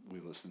until we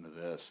listened to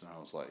this, and I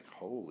was like,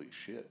 holy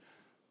shit.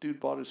 Dude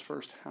bought his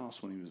first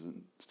house when he was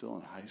still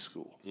in high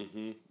school.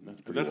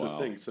 That's But pretty that's wild.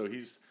 the thing. So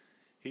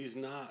he's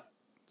not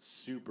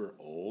super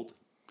old,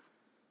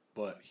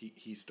 but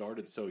he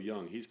started so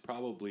young. He's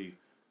probably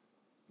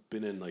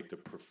been in like the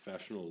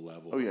professional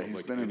level. Oh, yeah, of, he's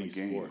like, been in any the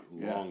game. sport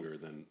Yeah. longer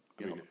than.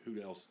 I Yeah. mean, who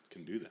else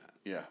can do that?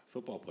 Yeah.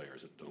 Football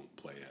players that don't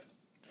play at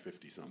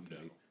 50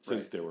 something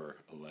since they were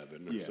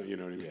 11 or Yeah. so. You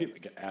know what I mean?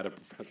 Like at a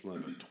professional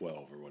level at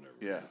 12 or whatever.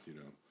 Yeah. It is, you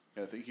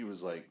know. I think he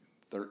was like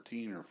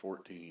 13 or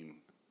 14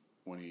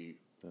 when he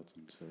That's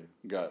insane.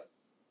 got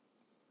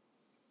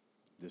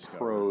Discovery.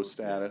 pro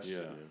status.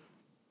 Yeah.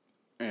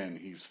 And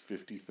he's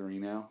 53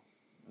 now.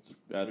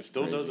 That's He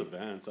still does crazy.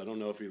 events. I don't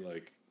know if he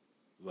like.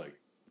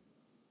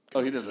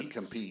 Oh, he doesn't competes,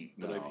 compete.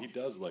 But No. he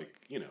does like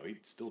he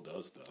still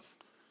does stuff.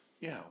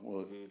 Yeah,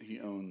 well,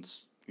 he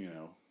owns,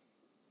 a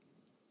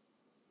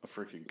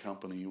freaking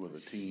company with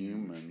a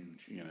team, and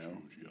huge. Oh,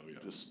 yeah.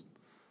 just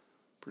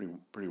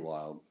pretty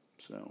wild.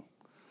 So,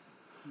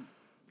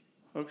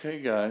 okay,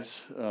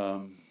 guys.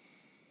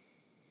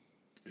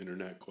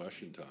 Internet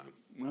question time.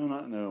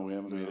 No, we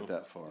haven't made No, it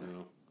that far.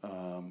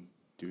 No.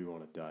 Do we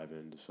want to dive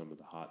into some of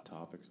the hot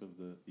topics of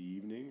the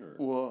evening, or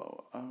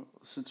Well,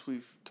 since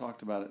we've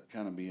talked about it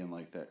kind of being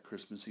like that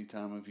Christmassy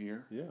time of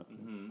year, yeah?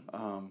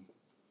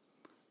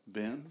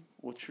 Ben,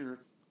 what's your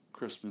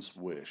Christmas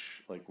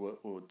wish? Like, what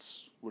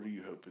are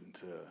you hoping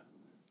to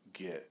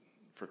get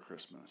for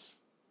Christmas?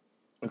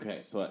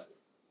 Okay, so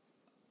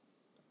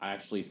I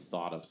actually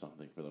thought of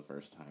something for the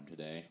first time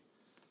today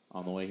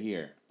on the way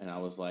here. And I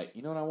was like,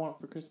 you know what I want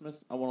for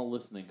Christmas? I want a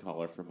listening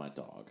collar for my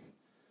dog.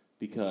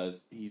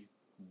 Because he's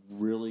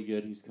really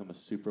good. He's come a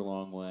super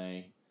long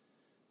way.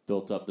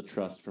 Built up the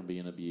trust from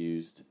being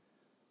abused.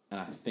 And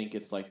I think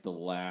it's like the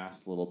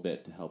last little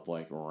bit to help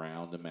like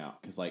round him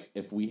out. Because like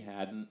if we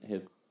hadn't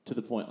have, to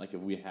the point, like if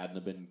we hadn't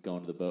have been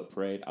going to the boat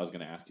parade, I was going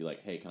to ask you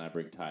like, hey, can I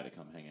bring Ty to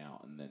come hang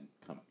out? And then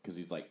come, because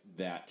he's like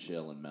that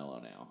chill and mellow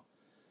now.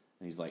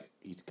 And he's like,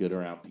 he's good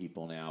around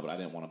people now, but I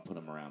didn't want to put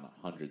him around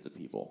hundreds of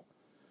people.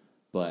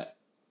 But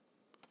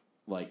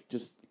like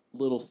just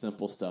little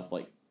simple stuff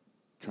like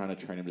trying to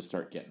train him to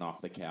start getting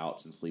off the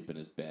couch and sleep in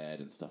his bed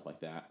and stuff like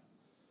that.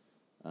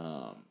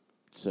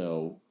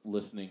 So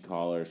listening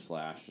collar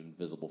 /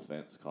 invisible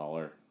fence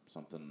collar,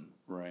 something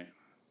Right.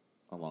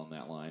 along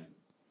that line.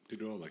 They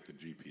do all like the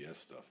GPS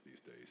stuff these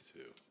days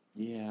too.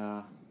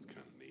 Yeah, It's kind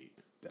of neat.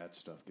 That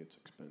stuff gets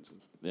expensive.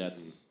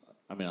 that's.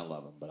 I mean, I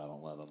love them, but I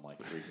don't love them like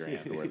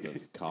 $3,000 worth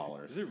of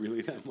collars. Is it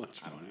really that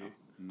much I don't money?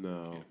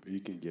 know. No, you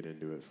can get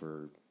into it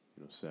for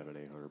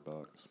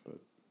 $700-800, but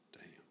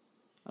Damn.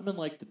 I'm in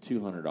like the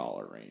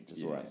 $200 range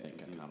is where I Yeah.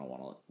 think I kind of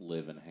want to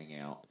live and hang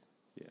out.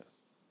 yeah,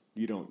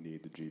 you don't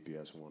need the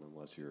GPS one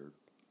unless you're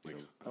Like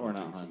Or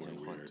not hunting hunting.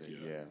 somewhere weird.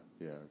 hunting.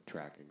 Yeah,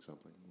 tracking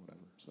something, whatever.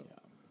 So Yeah.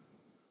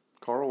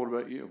 Carl, what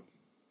about you?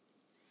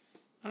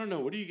 I don't know.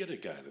 What do you get a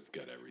guy that's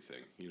got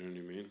everything? You know what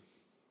I mean?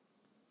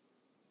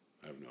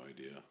 I have no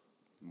idea.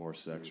 more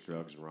sex,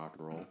 drugs, and rock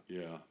and roll.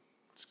 Yeah,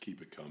 just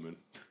keep it coming.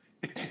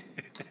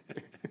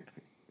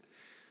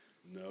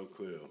 No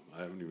clue.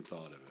 I haven't even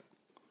thought of it.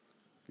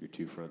 Your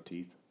 2 front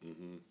teeth.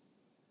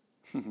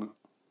 Yeah,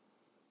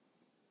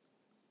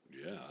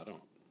 I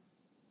don't.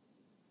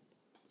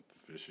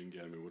 Fishing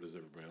gear. I mean, what does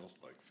everybody else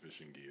like?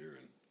 Fishing gear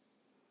and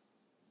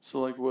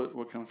So, like, what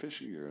kind of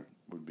fishing gear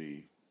would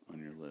be on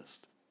your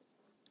list?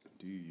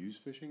 Do you use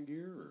fishing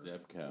gear or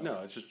Zebco.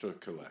 no, it's just a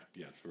collect.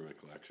 Yeah, it's for my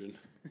collection,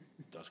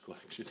 dust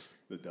collection.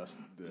 the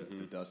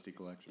Dusty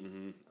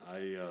collection?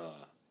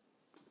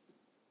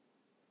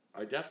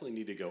 I definitely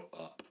need to go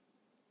up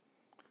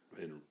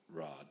in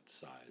rod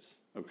size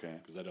Okay.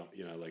 because I don't.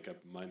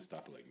 Mine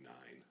stop at like 9.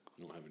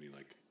 I don't have any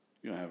like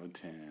You don't have a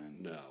 10.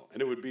 No,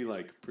 and it would be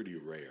like pretty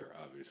rare,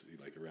 obviously.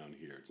 Like around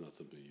here, it's not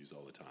something you use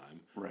all the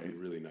time. Right. It'd be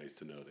really nice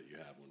to know that you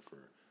have one for,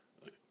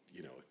 like,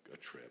 a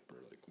trip or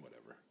like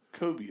whatever.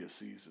 Cobia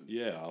season.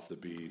 Yeah, off the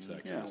beach,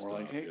 that kind of we're stuff.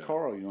 like, hey, yeah.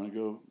 Carl, you want to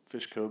go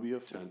fish cobia?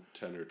 10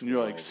 or 12. And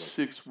you're like,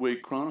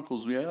 6-weight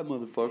Chronicles. Yeah,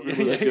 motherfucker,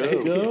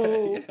 let's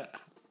go. Yeah.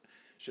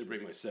 Should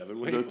bring my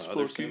 7-weight. Let's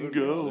Mother fucking 7,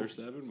 go.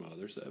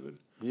 Mother 7.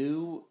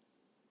 Who?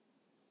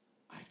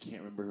 I can't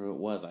remember who it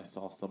was. I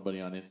saw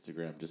somebody on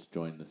Instagram just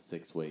join the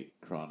 6-weight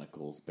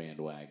Chronicles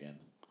bandwagon.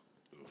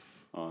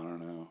 Oh, I don't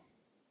know.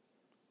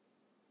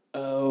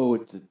 Oh,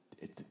 it's a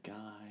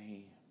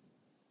guy.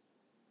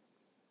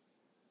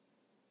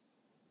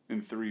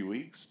 In 3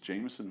 weeks,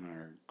 Jameson and I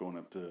are going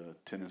up to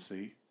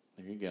Tennessee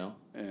There you go.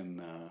 and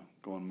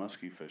going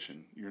muskie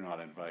fishing. You're not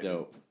invited.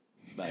 Dope.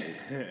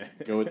 Nice.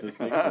 Go with the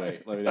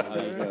 6-weight. Let me know how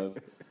that goes.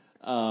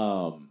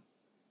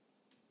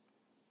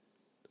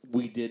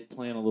 We did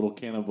plan a little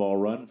cannonball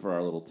run for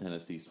our little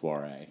Tennessee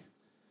soiree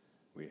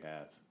We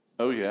have.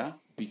 Oh, yeah?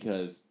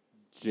 because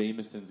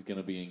Jameson's going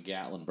to be in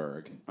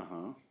Gatlinburg.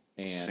 Uh-huh.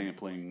 And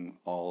Sampling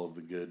all of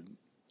the good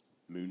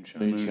Moonshine.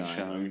 Moonshine.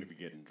 I'm going to be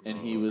getting drunk. And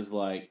he was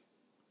like,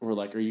 we're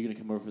like, are you going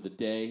to come over for the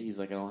day? He's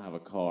like, I don't have a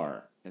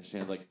car. And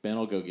Shannon's like, Ben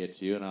will go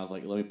get you. And I was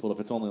like, let me pull up.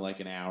 It's only like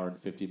an hour and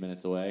 50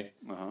 minutes away.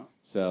 Uh-huh.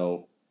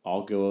 So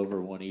I'll go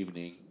over one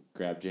evening,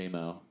 grab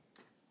J-Mo,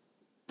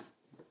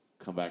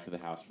 come back to the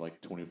house for like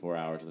 24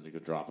 hours, and then go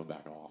drop him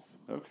back off.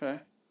 Okay.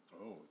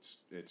 Oh,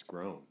 it's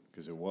grown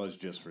because it was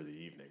just for the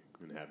evening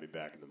and have me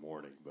back in the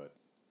morning. But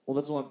Well,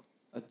 that's what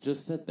I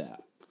just said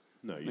that.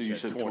 no, No, you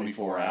said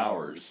 24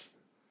 hours.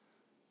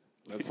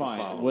 That's Fine,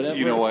 the follow-up. whatever.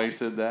 You know why he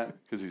said that?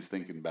 Because he's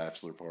thinking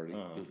bachelor party.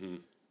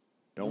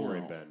 Don't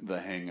worry, No. Ben. The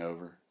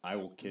hangover. I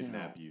will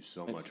kidnap No. you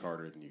so It's- much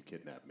harder than you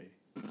kidnap me.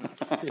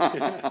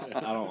 I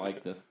don't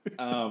like this.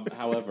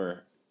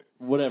 However,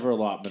 whatever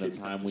allotment of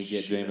time we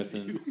get shit out of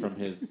Jameson from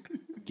his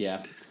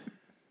guests,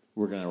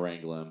 we're going to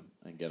wrangle him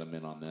and get him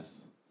in on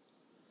this.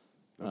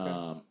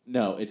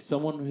 No, it's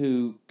someone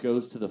who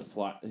goes to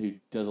who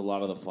does a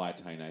lot of the fly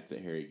tie nights at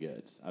Harry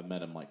Goods. I've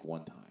met him like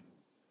one time.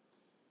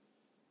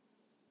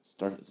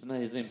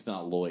 His name's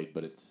not Lloyd,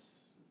 but it's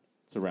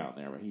around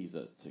there. But he's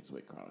a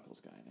 6-weight Chronicles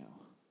guy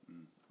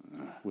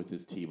now, with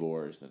his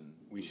T-bores and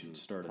We should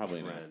start probably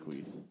a an trend.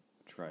 Asquith.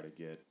 Try to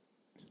get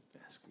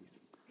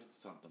It's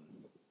something.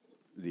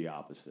 the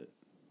opposite.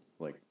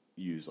 Like,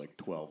 use like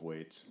 12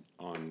 weights,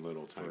 On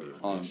little tiny.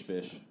 On,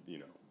 Fish. you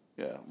know,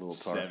 yeah, little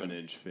tarpon.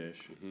 7-inch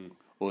fish.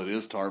 Well, it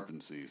is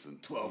tarpon season.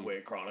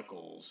 12-weight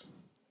Chronicles.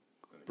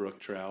 Brook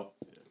trout.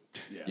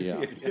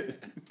 Yeah.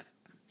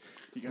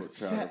 You Brook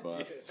trout or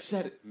bust.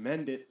 set it,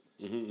 mend it.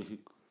 Mend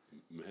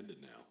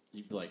it now.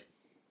 You'd like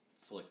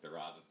flick the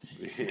rod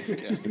and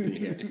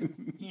things.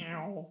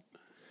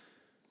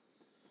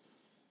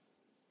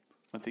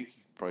 I think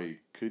you probably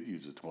could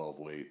use a 12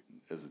 weight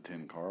as a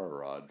 10 car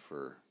rod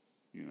for,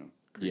 Yeah.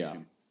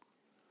 creeking.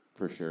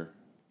 For sure.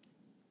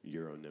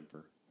 Euro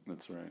nympher.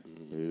 That's right.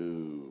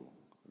 Ooh.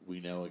 We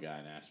know a guy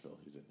in Nashville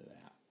who's into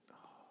that.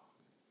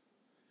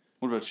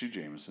 What about you,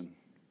 Jameson?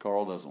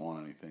 Carl doesn't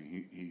want anything.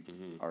 He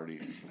already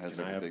has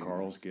Can I have everything.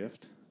 Carl's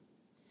gift?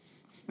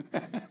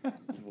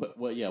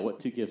 What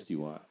 2 gifts do you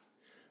want?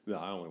 No,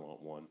 I only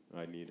want one.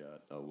 I need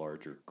a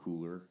larger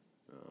cooler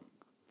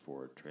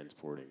for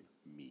transporting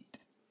meat.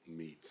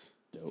 Meats.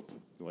 Dope.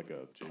 Like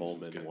a Jameson's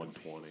Coleman got the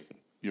 120.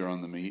 You're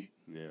on the meat.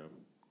 Yeah.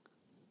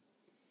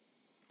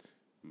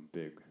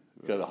 Big.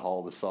 Got to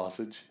haul the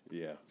sausage.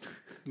 Yeah.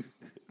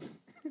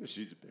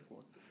 She's a big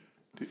one.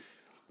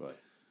 But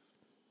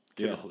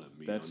Get yeah, all that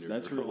meat that's on your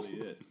girl. really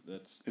it.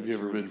 Have you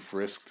ever been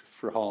frisked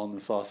for hauling the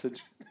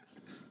sausage?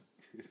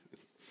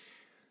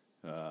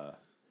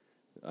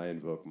 I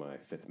invoke my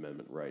Fifth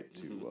Amendment right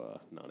to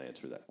not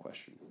answer that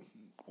question.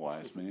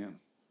 Wise man.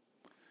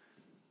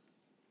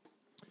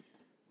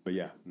 But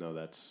yeah, no,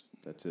 that's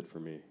it for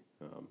me.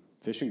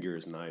 Fishing gear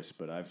is nice,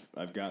 but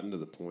I've gotten to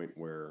the point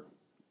where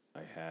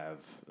I have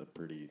a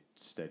pretty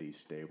steady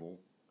stable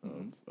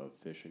of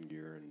fishing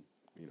gear, and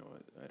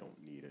I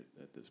don't need it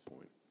at this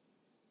point.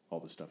 All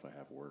the stuff I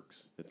have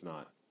works. It's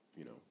not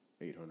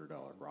 $800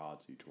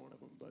 rods each one of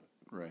them, but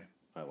Right.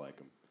 I like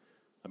them.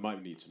 I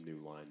might need some new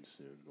lines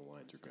soon. The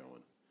lines are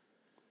going.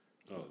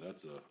 Oh,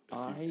 that's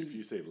if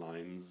you say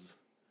lines,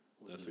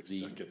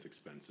 that gets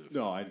expensive.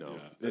 No, I know.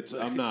 Yeah.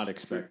 I'm not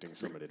expecting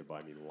somebody to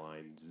buy me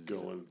lines.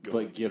 Going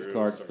But gift through,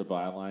 cards start- to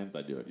buy lines,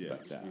 I do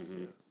expect Yes. that.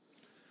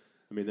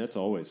 I mean, that's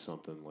always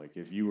something. Like,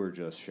 if you were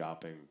just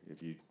shopping,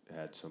 if you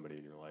had somebody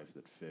in your life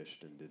that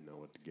fished and didn't know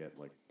what to get,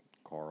 like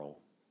Carl,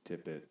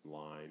 tippet,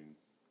 line,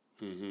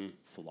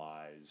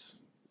 flies,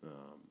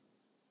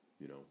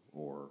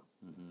 or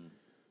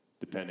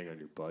depending on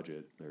your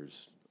budget,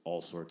 there's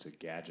all sorts of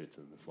gadgets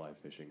in the fly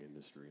fishing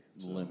industry.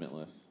 So,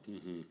 Limitless.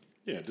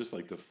 Yeah, just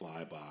like the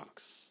fly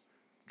box,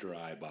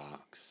 dry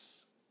box,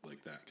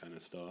 like that kind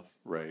of stuff.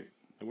 Right.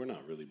 And we're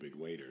not really big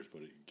waders,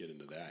 but you get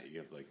into that, you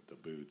have like the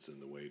boots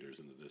and the waders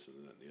and the this and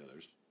that and the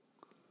others.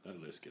 That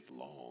list gets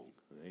long.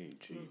 it ain't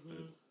cheap.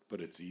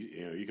 But it's easy,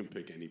 you can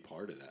pick any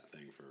part of that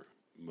thing for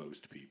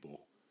most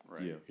people.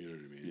 Right. Yeah. You know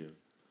what I mean? Yeah.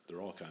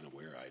 They're all kind of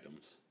wear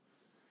items.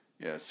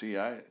 Yeah, see,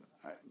 I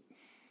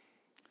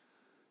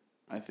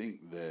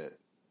think that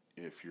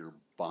if you're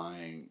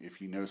buying, if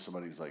you know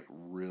somebody's like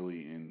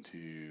really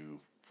into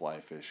fly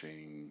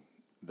fishing,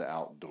 the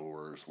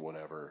outdoors,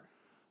 whatever,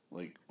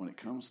 like when it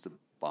comes to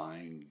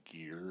buying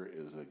gear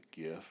as a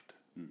gift,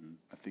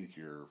 I think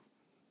you're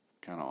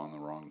kind of on the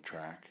wrong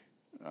track.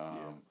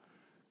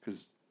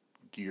 Because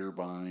gear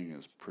buying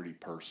is pretty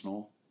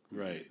personal.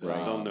 Right.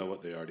 They'll know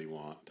what they already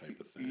want type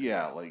of thing.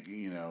 Yeah, like,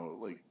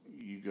 like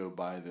you go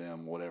buy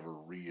them whatever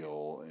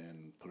reel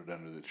and put it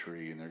under the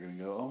tree and they're going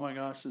to go, oh my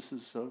gosh, this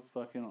is so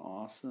fucking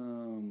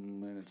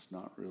awesome. And it's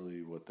not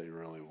really what they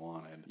really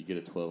wanted. You get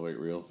a 12-weight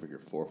reel for your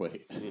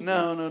 4-weight.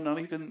 No, not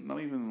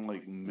even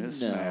like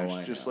mismatched.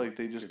 I just know. like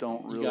they just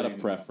don't You really. got a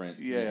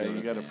preference. Yeah, It you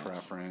doesn't got a match.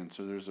 preference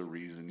or there's a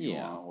reason you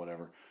Yeah. want,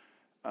 whatever.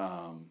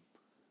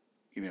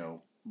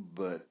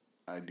 But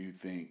I do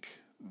think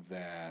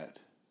that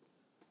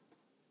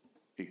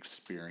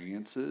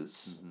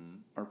experiences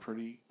are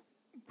pretty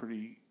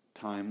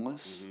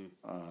timeless.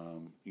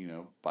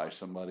 Buy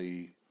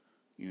somebody,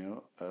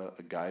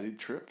 a guided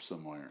trip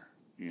somewhere.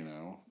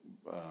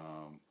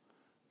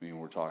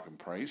 We're talking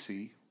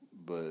pricey,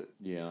 but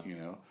Yeah.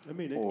 I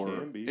mean, it or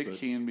can be. it but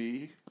can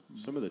be.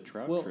 some of the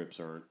trout Well- trips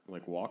aren't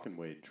like walk and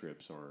wade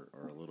trips are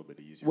a little bit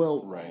easier.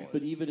 Well, Right.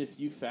 but even if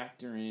you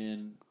factor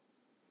in,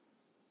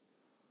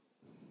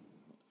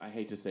 I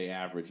hate to say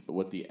average, but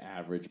what the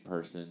average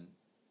person,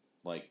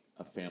 like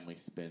a family,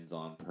 spends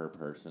on per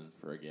person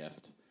for a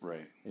gift.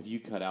 Right. If you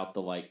cut out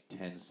the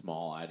 10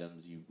 small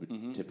items you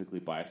would typically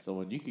buy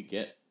someone, you could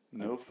get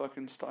No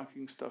fucking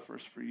stocking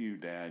stuffers for you,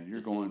 Dad.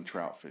 You're going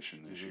trout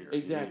fishing this year.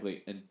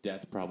 exactly, and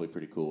Dad's probably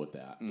pretty cool with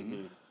that.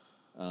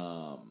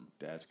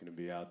 Dad's going to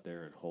be out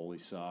there in holy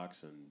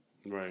socks and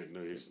Right.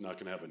 No, he's not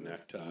going to have a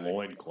necktie.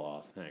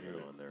 loincloth hanging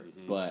on there.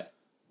 But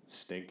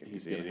Stinking.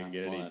 He's He gonna didn't have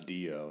get any fun.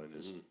 Dio in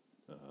his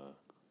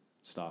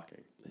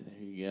stocking. there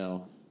you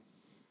go.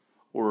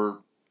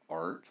 Or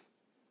art.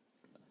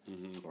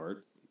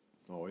 Art,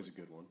 always a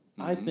good one.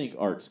 I think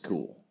art's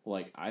cool.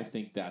 I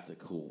think that's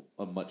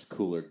a much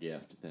cooler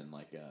gift than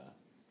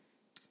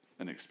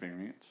An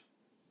experience.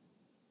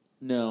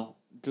 no,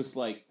 just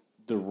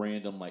the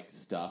random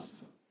stuff.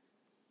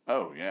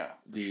 Oh, yeah,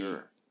 for The-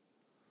 sure.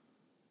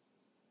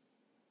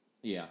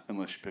 Yeah.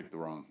 Unless you pick the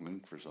wrong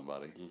link for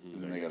somebody.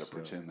 And then I they got to guess so.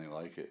 pretend they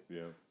like it.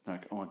 Yeah.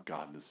 Like, oh my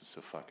God, this is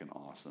so fucking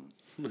awesome.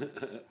 And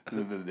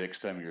then the next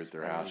time you're at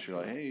their house, you're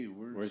like, hey,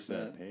 where's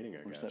that painting I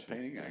Where's got that you?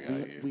 painting I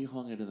got you? We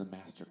hung it in the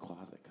master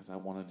closet because I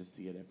wanted to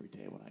see it every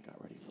day when I got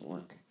ready for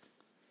work.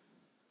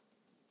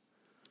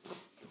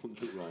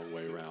 The wrong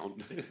way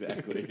around.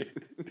 Exactly.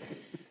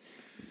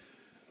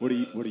 What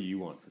do you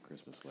want for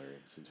Christmas, Larry?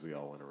 Since we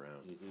all went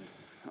around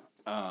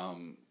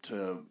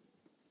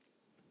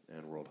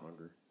and World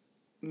Hunger.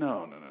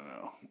 No.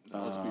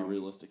 Let's be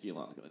realistic.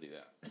 Elon's going to do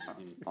that.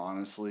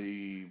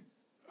 Honestly,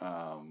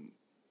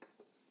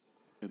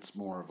 it's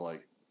more of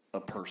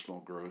a personal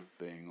growth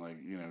thing.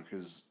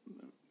 Because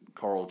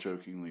Carl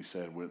jokingly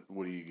said,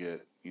 what do you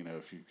get,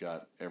 if you've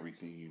got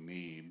everything you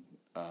need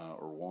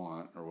or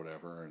want or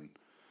whatever. And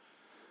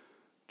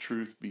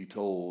truth be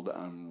told,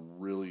 I'm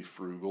really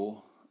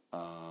frugal.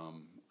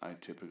 I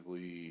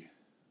typically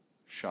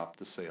shop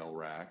the sale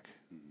rack.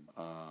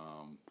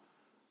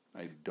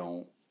 I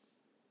don't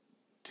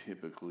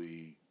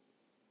typically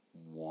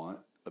want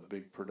a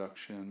big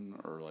production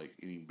or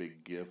any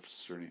big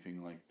gifts or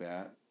anything like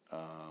that.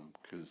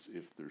 Because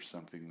if there's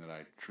something that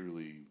I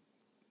truly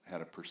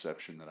had a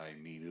perception that I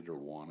needed or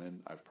wanted,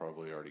 I've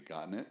probably already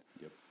gotten it.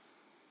 Yep.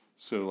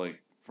 So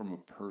from a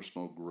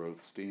personal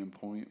growth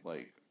standpoint,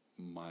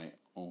 my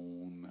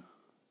own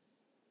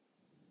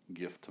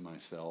gift to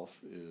myself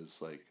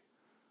is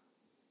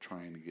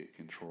trying to get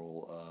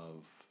control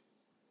of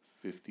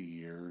 50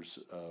 years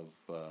of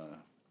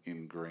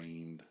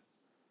ingrained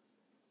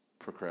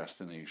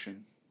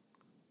procrastination.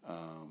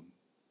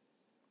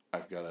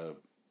 I've got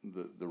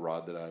the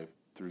rod that I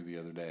threw the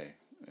other day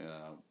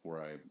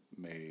where I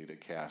made a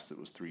cast that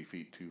was 3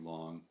 feet too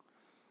long.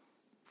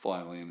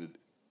 Fly landed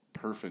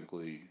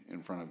perfectly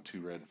in front of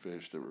 2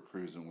 redfish that were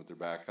cruising with their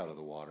back out of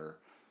the water,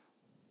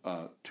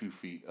 2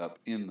 feet up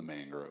in the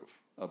mangrove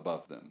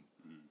above them.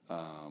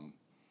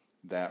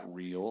 That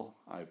reel,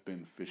 I've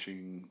been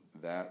fishing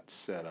that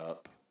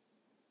setup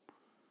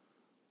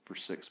for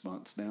 6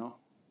 months now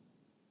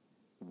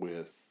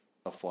with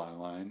a fly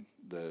line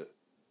that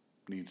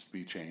needs to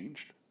be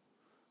changed.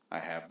 I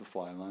have the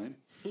fly line.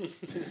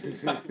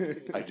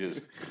 I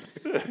just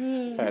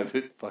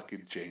haven't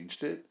fucking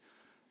changed it.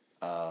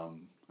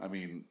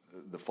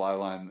 The fly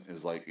line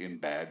is in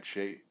bad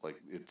shape.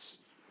 It's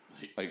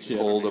chips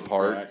pulled and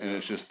apart cracks. and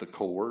it's just the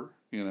core,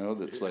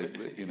 that's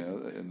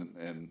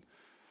and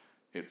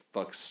it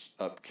fucks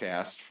up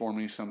casts for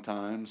me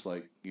sometimes,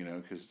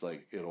 because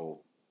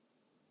it'll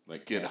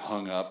get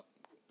hung up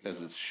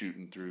as it's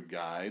shooting through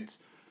guides.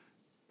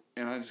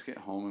 And I just get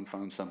home and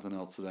find something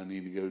else that I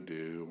need to go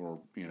do, or,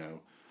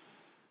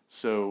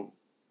 so,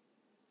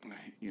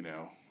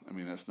 I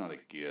mean, that's not a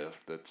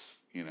gift. That's,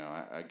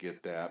 I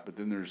get that. But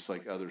then there's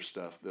like other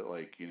stuff that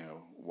like,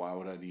 why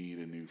would I need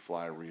a new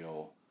fly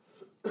reel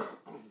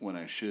when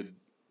I should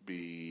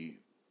be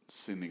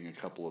sending a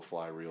couple of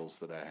fly reels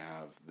that I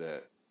have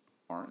that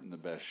aren't in the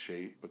best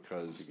shape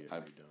because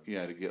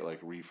to get like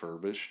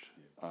refurbished,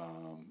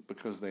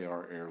 because they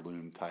are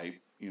heirloom type,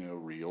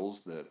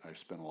 reels that I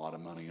spent a lot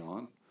of money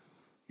on,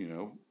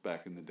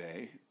 back in the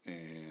day,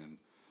 and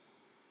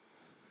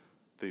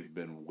they've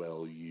been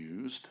well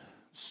used.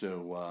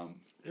 So,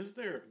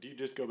 do you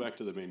just go back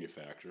to the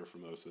manufacturer for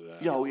most of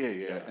that? yeah,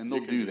 yeah. And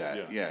they'll do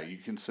that. Yeah. You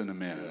can send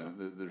them in.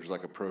 And there's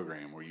like a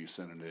program where you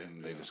send it in,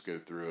 and they just go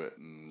through it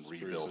and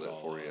rebuild it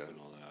for you.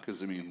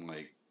 Because, I mean,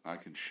 like, I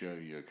can show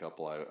you a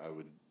couple. I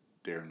would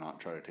dare not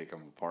try to take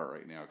them apart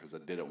right now because I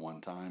did it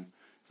one time.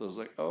 So I was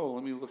like, oh,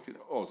 let me look at.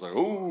 Oh, it's like,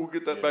 oh,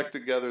 get that back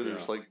together.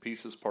 There's like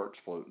pieces, parts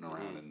floating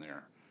around in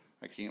there.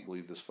 I can't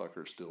believe this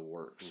fucker still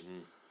works.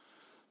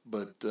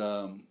 But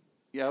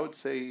I would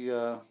say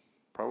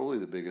probably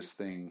the biggest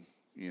thing,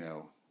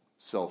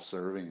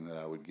 self-serving that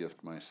I would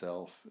gift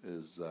myself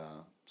is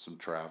some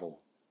travel.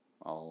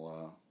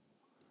 I'll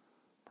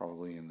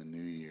probably in the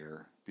new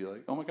year be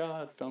like, oh my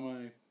God, found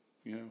my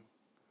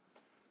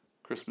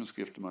Christmas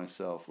gift to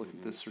myself. Look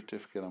at this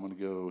certificate. I'm going to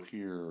go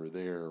here or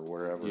there or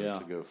wherever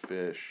to go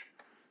fish.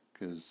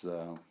 Because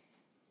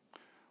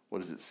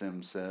what is it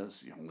Sim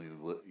says? You only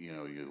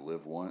you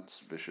live once,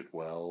 fish it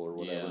well or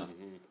whatever. Yeah.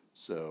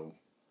 So,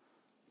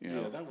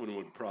 that one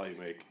would probably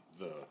make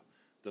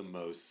the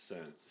most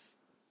sense.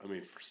 I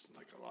mean, for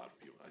like a lot of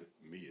people,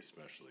 me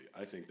especially,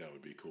 I think that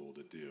would be cool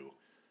to do.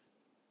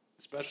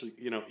 Especially,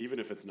 even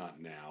if it's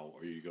not now,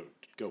 or you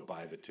go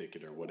buy the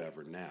ticket or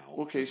whatever now.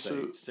 Okay,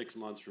 so 6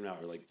 months from now,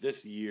 or like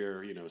this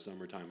year,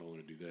 summertime, I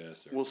want to do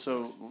this, or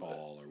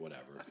fall or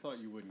whatever. I thought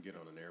you wouldn't get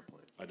on an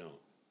airplane. I don't.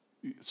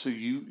 So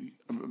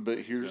but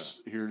here's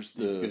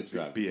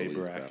the B.A.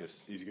 Baracus.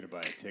 He's going to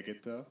buy a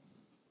ticket though.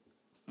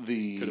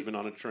 Could have been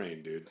on a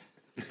train, dude.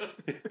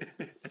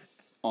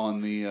 On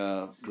the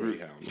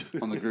Greyhound.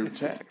 On the group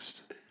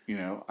text.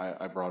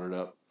 I brought it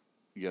up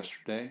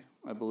yesterday,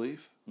 I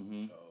believe.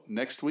 Mm-hmm.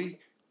 Next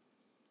week,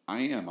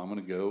 I'm going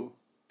to go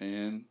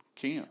and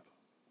camp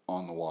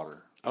on the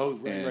water. Oh,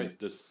 right.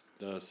 This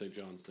St.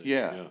 John's thing.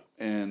 Yeah.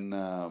 And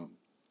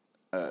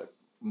I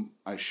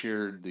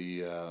shared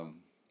the, how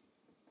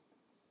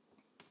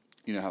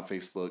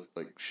Facebook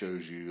like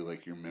shows you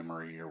like your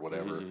memory or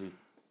whatever.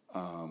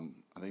 Mm-hmm.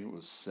 I think it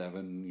was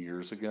 7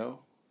 years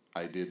ago.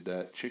 I did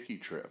that Chicky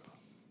trip.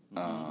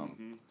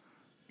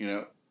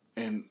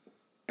 And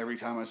every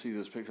time I see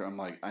this picture, I'm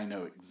like, I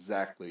know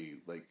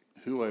exactly like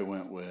who I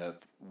went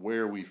with,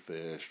 where we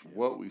fished,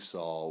 what we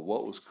saw,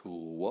 what was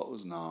cool, what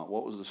was not,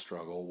 what was the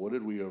struggle, what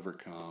did we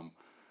overcome,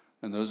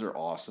 and those are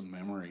awesome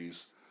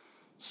memories.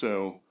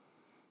 So,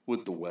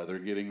 with the weather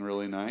getting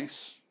really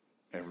nice,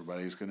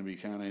 everybody's going to be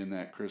kind of in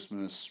that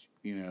Christmas,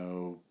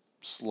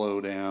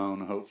 slow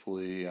down.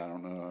 Hopefully, I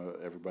don't know,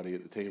 everybody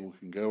at the table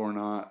can go or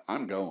not.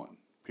 I'm going.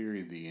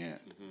 Period. The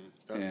end.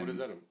 Mm-hmm. What is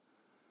that?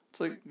 It's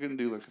like going to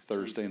do like a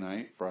Thursday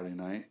night, Friday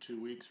night. 2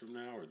 weeks from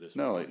now, or this?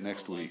 No, like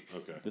next week.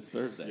 Okay. This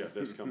Thursday. Yeah,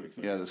 this coming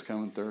Thursday. Yeah, this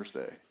coming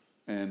Thursday.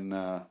 And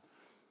I'm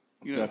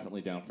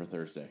definitely down for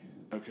Thursday.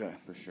 Okay.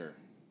 For sure.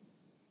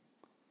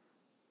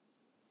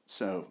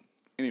 So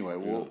anyway,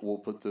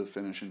 we'll put the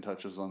finishing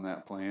touches on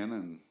that plan,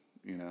 and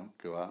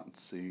go out and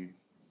see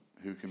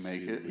who can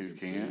make it, who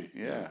can't.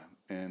 Yeah.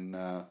 And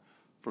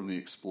from the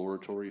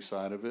exploratory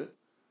side of it.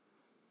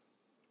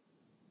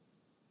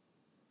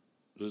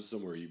 This is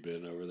somewhere you've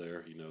been over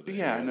there, I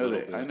know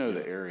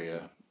the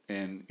area,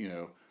 and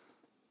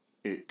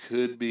it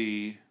could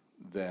be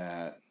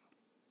that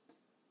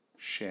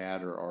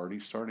shad are already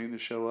starting to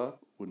show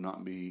up. Would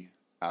not be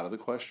out of the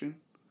question.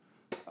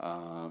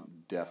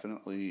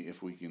 Definitely,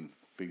 if we can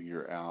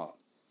figure out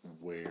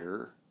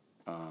where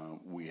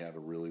we have a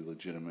really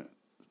legitimate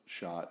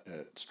shot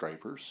at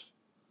stripers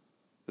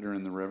that are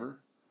in the river,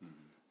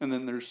 and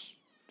then there's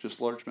just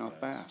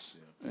largemouth bass,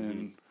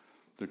 and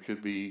there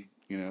could be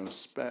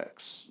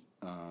specks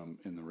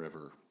in the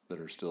river that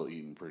are still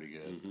eating pretty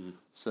good.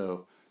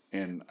 So,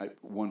 and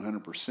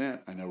 100%,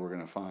 I know we're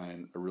going to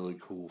find a really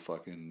cool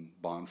fucking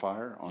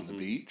bonfire on the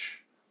beach,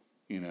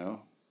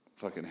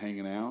 fucking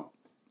hanging out,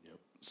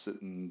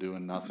 sitting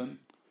doing nothing.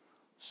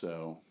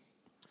 So,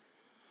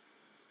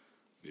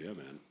 yeah,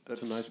 man,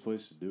 that's a nice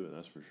place to do it.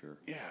 That's for sure.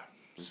 Yeah,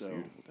 it's so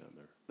beautiful down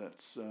there.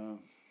 That's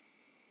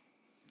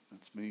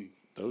me.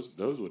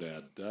 Those would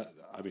add that.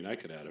 I mean, I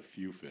could add a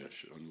few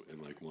fish in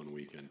like one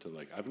weekend to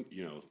like I've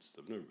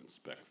never been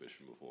speck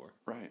fishing before,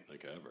 right?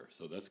 Like ever.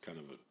 So that's kind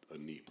of a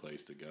neat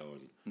place to go,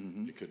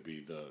 and it could be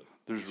the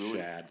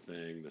shad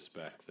thing, the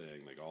speck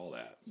thing, like all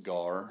that.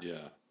 Gar, yeah.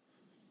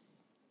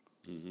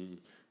 Mm-hmm.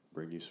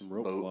 Bring you some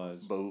rope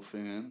flies,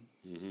 bowfin.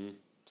 Mm-hmm.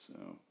 So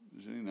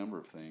there's any number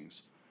of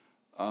things.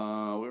 We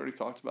already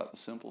talked about the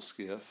simple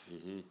skiff.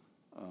 Mm-hmm.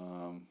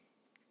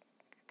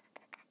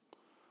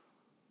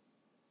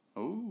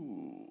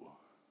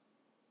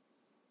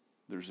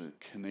 There's a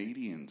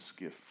Canadian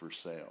skiff for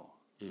sale.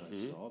 I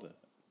saw that.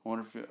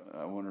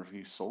 I wonder if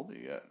he sold it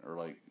yet, or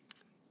like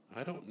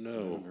I don't I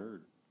know. haven't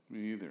heard.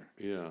 Me either.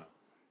 Yeah.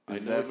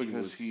 Is I know that he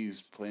because was-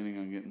 he's planning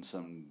on getting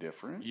something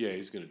different? Yeah,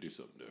 he's going to do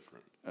something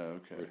different. Oh, We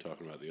okay. were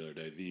talking about the other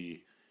day.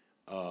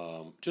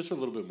 Just a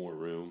little bit more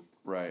room.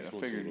 Right. Just I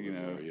wants a figured, little you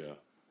bit know, more, yeah.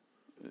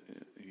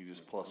 he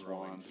just plus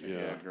Growing one. family.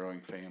 Yeah, Yeah. growing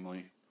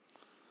family.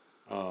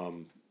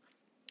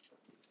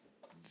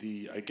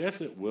 I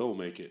guess it will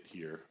make it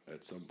here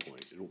at some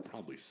point. It'll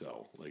probably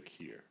sell like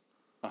here,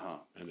 Uh-huh.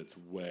 and it's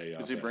way.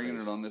 Is he bringing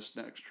it on this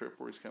next trip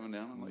where he's coming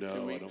down in like 2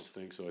 No, weeks? I don't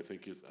think so. I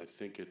think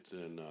it's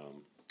in.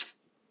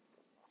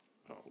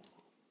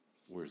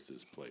 Where's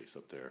this place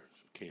up there?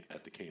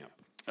 At the camp.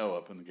 Oh,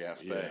 up in the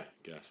Gas Bay.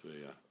 Yeah, Gas Bay.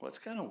 Yeah. Well, it's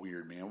kind of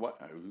weird, man.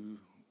 What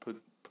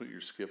put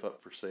your skiff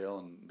up for sale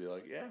and be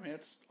like, yeah, man,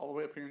 it's all the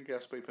way up here in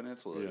Gas Bay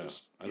Peninsula. Yeah.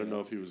 Just, I don't know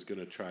if he was going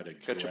to try to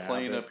catch a grab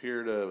plane it. up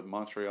here to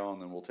Montreal,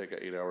 and then we'll take an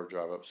 8-hour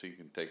drive up so you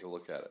can take a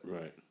look at it.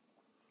 Right.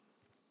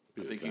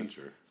 Be I an think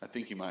adventure. I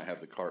think he might have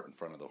the cart in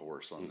front of the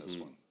horse on this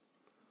one.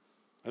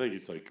 I think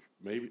it's like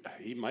maybe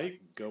he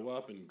might go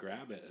up and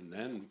grab it and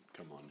then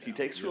come on down. He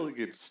takes Yeah. really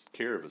good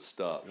care of his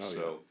stuff, Oh,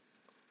 so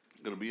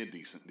it'll be a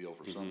decent deal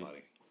for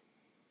somebody.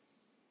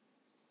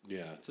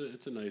 Yeah,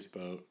 it's a nice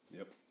boat.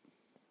 Yep.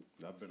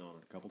 I've been on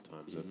it a couple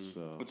times. That's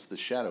It's the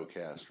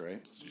Shadowcast,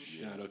 right?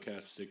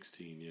 Shadowcast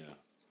 16. Yeah.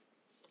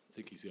 I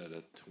think he's got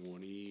a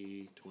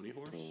 20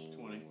 horse.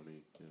 20.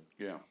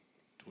 Yeah. Yeah.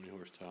 20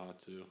 horse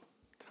Tahatsu.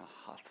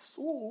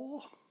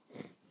 Tahatsu.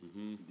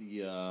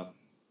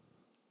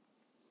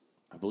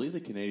 I believe the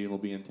Canadian will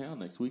be in town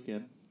next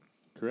weekend.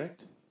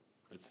 Correct?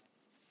 It's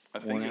I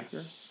think One it's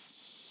after?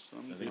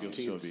 some I think it'll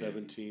still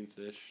 15th, be in.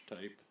 17th ish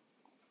type.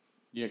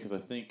 Yeah, because I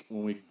think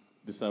when we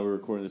decided we were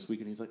recording this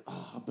weekend, he's like,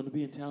 "Oh, I'm going to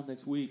be in town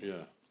next week."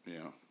 Yeah.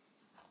 yeah.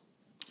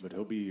 But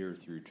he'll be here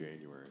through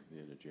January, the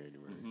end of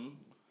January.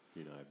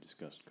 You know, I've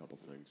discussed a couple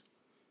things.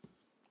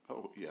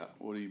 Oh yeah.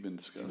 What have you been You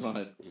discussing?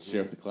 want to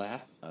share with the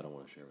class? I don't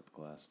want to share with the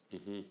class.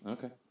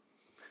 Okay.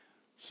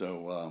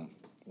 So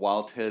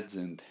while Ted's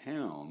in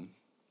town,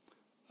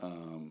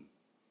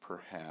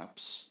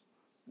 perhaps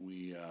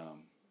we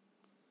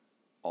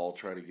all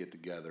try to get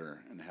together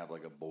and have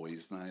like a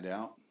boys' night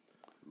out.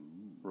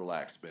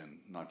 Relax, Ben.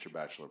 Not your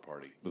bachelor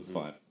party. That's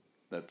fine.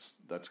 That's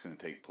going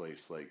to take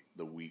place like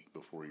the week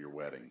before your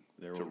wedding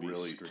There to will be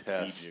really strategic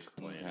test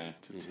planning. Okay.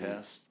 to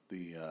test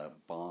the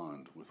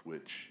bond with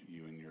which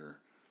you and your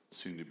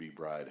soon-to-be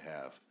bride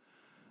have.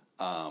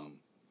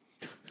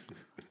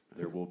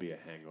 There will be a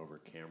hangover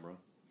camera.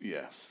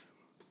 Yes.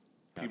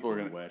 After People are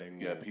the going wedding.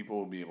 Yeah, people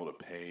will be able to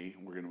pay.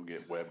 We're going to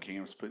get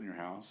webcams put in your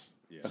house,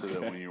 Yeah. so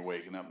that when you're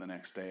waking up the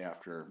next day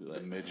after the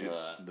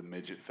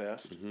midget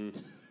fest,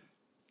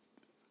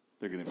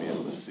 they're going to be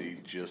able to see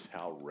just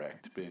how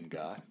wrecked Ben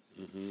got.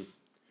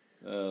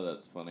 Oh,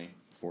 that's funny.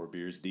 4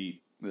 beers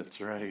deep. That's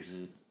right.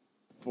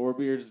 4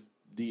 beers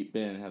deep,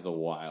 Ben has a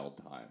wild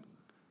time.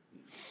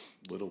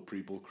 Little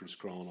people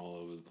crawling all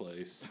over the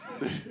place,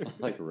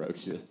 Like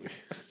roaches.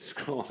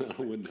 crawling out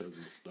of windows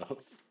and stuff.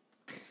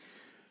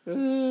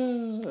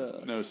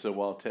 No, so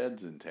while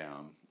Ted's in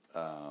town,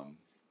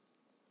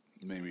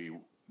 maybe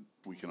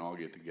we can all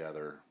get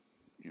together,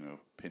 you know,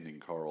 pending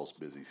Carl's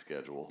busy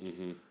schedule,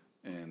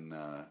 and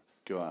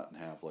go out and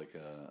have like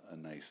a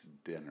nice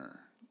dinner.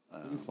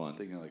 be fun. I'm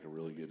thinking like a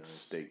really good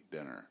steak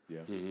dinner.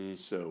 Yeah.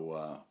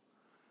 So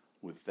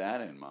with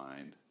that in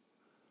mind,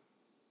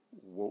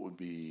 what would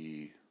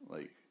be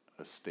like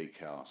a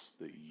steakhouse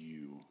that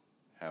you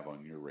have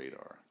on your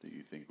radar that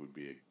you think would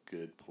be a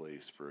good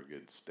place for a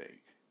good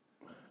steak?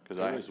 Because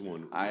There is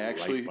one I right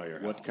actually, by your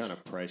What house. kind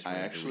of price I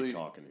range are actually we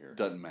talking here?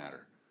 doesn't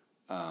matter.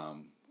 I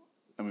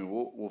mean,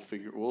 we'll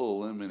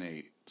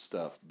eliminate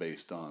stuff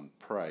based on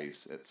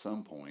price at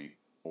some point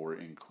or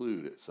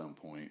include at some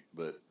point.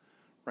 But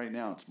right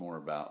now, it's more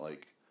about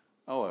like,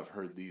 oh, I've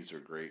heard these are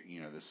great.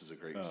 You know, this is a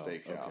great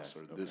steakhouse,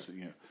 okay, or this.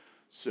 You know,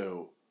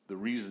 so the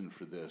reason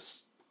for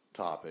this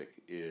topic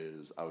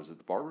is I was at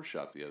the barber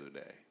shop the other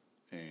day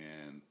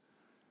and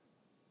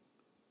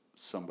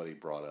somebody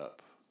brought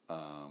up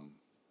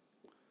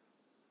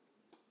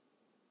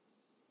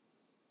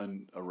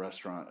a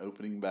restaurant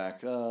opening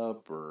back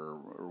up or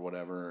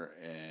whatever,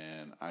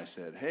 and I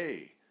said,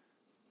 "Hey,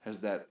 has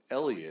that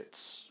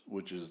Elliott's,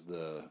 which is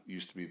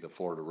used to be the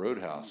Florida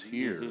Roadhouse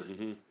here,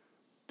 you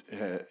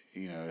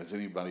know, has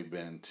anybody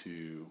been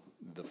to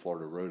the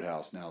Florida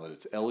Roadhouse now that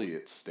it's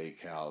Elliott's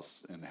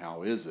Steakhouse, and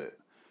how is it?"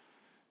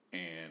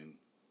 And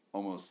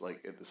almost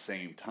like at the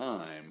same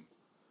time,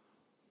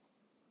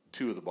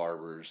 two of the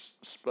barbers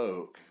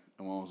spoke,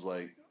 and one was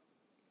like,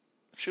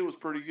 "Shit was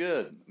pretty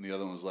good," and the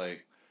other one was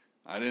like,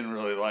 "I didn't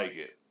really like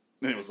it."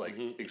 And it was like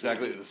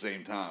exactly at the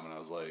same time, and I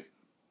was like,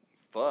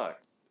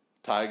 "Fuck,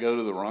 Ty go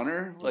to the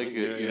runner? Like,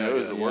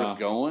 is it worth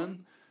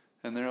going?"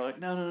 And they're like,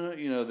 "No,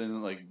 you know."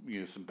 Then like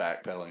some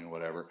backpedaling or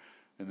whatever,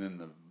 and then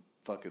the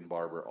fucking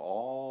barber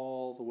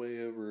all the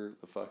way over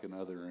the fucking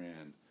other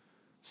end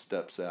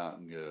steps out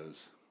and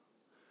goes,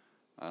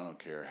 "I don't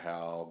care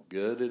how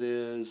good it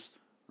is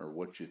or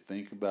what you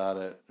think about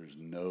it. There's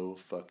no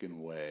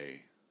fucking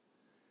way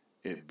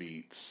it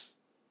beats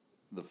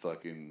the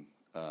fucking."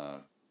 I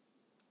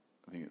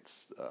think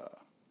it's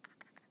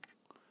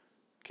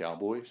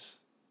Cowboys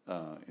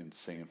in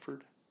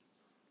Sanford.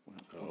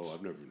 Oh,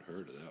 I've never even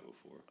heard of that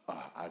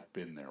before. I've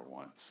been there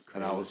once,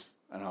 Crazy.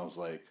 and I was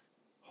like,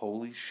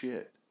 holy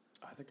shit!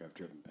 I think I've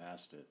driven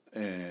past it.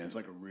 And It's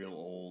like a real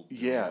old.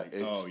 yeah, like,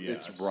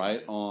 it's I've seen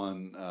right it.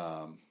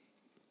 on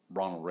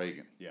Ronald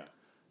Reagan. Yeah.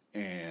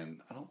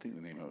 And I don't think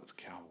the name of it was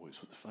Cowboys.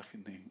 What the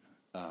fucking name?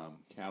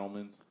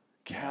 Cattlemen's.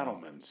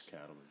 Cattlemen's.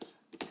 Cattlemen's.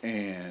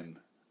 And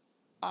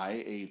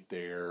I ate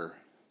there.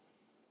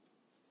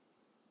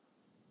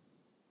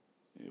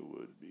 It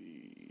would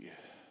be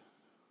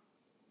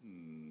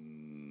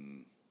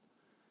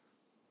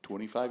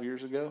 25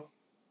 years ago.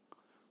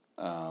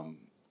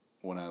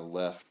 When I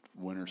left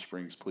Winter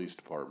Springs Police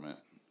Department,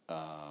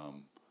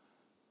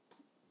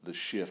 the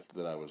shift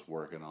that I was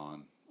working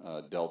on,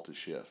 Delta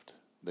shift,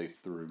 they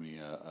threw me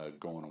a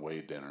going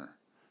away dinner,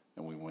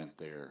 and we went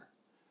there,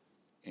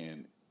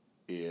 and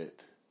the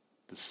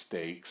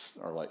steaks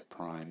are like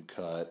prime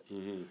cut,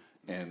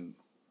 and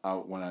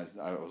when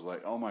I was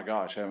like, oh my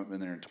gosh, I haven't been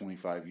there in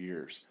 25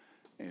 years,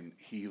 and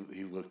he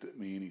looked at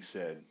me and he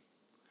said,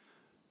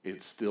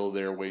 it's still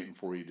there waiting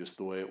for you just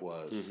the way it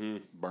was.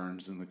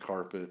 Burns in the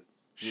carpet,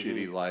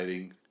 shitty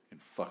lighting,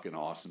 and fucking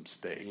awesome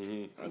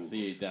steak. I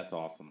see. That's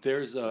awesome.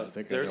 There's I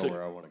think I know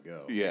where I want to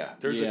go. Yeah.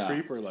 There's Yeah. a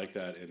creeper like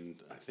that in,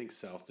 I think,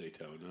 South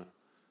Daytona.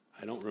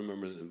 I don't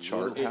remember the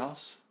Chart little-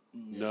 House?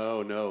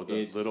 No, the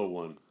It's- little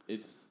one.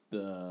 It's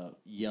the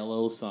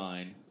yellow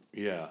sign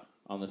Yeah,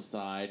 on the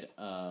side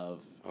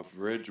of. of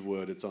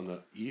Ridgewood. It's on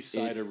the east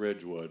side It's- of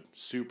Ridgewood.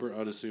 Super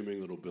unassuming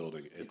little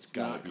building. It's It's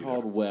gotta not be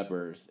called there.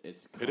 Weber's.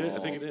 It's called. It is. I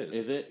think it is.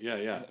 Is it?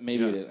 Yeah.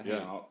 Maybe Yeah, it is. Hang yeah.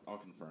 on, I'll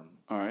confirm.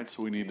 All right,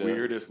 so we need to...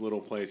 Weirdest little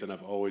place, and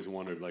I've always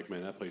wondered, like,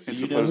 man, that place And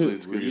is You know supposedly who,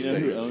 it's good you know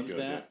who steak. owns Good,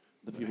 that?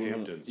 The people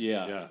Hamptons. Who,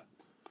 yeah. yeah.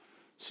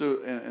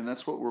 So, and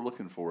that's what we're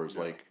looking for is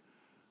like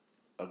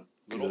a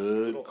Little-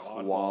 good little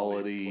oddball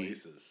quality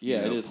places.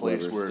 Yeah, it is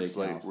place Weber's where it's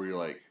like Steakhouse. where you're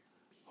like,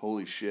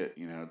 holy shit,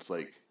 it's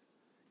like,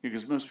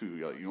 because most people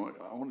go, you know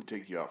what, I want to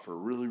take you out for a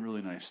really,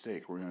 really nice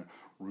steak. We're going to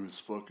Ruth's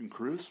fucking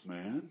Chris,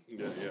 man.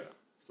 Yeah.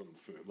 Some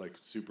like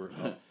super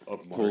up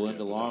market. Pull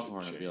into but that's a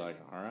Longhorn and be chain. like,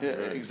 all right. Yeah,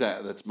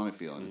 exactly. That's my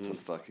feeling. It's a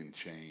fucking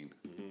chain.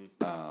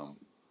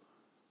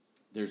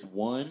 There's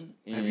one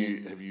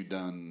in. Have you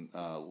done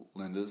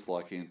Linda's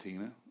La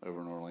Cantina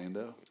over in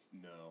Orlando?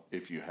 No.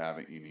 If you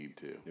haven't, you need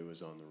to. It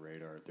was on the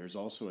radar. There's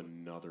also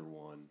another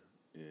one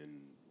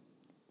in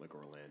like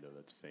Orlando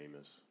that's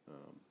famous.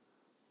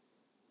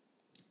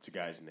 It's a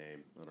guy's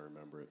name. I don't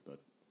remember it, but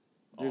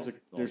There's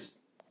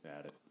I'll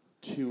add it.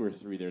 2 or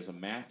 3. There's a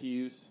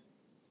Matthews,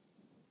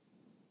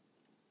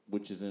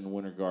 which is in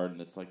Winter Garden.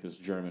 That's like this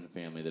German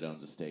family that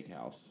owns a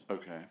steakhouse.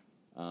 Okay.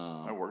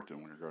 I worked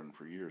in Winter Garden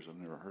for years. I've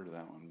never heard of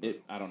that one. But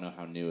I don't know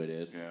how new it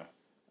is.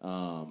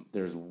 yeah.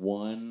 There's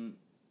one.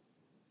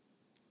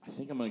 I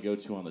think I'm going to go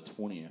to on the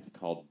 20th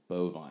called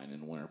Bovine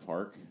in Winter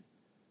Park.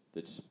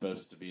 That's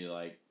supposed to be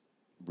like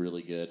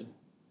really good.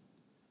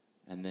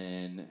 And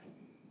then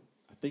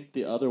I think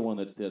the other one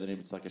that's the other name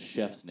is like a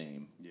chef's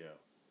name. Yeah.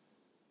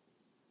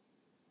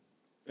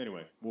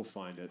 Anyway, we'll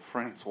find it.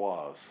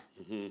 Francoise.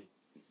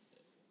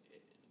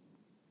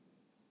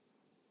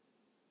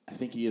 I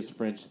think he is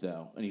French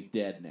though, and he's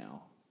dead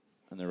now.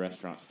 And the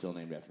restaurant's still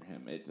named after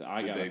him.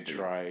 I Did got they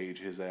dry age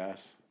his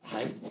ass?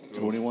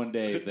 21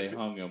 days they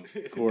hung him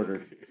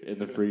quartered in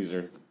the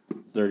freezer,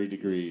 30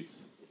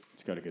 degrees.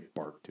 It's got to get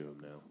bark to him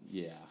now.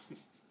 Yeah,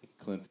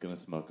 Clint's gonna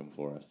smoke him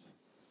for us.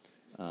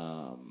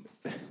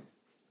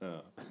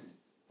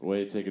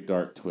 Way to take a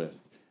dark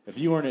twist. If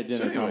you weren't at dinner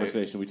So anyway,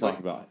 conversation, we talked like-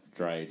 about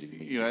dry aging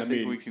meat. I think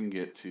mean- we can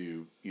get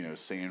to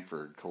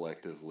Sanford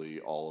collectively,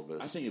 all of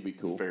us. I think it'd be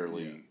cool.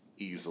 fairly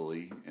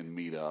easily and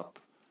meet up.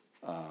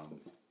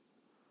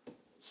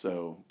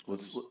 So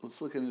let's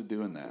look into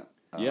doing that.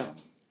 Yeah.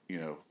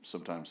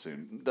 Sometime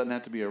soon. Doesn't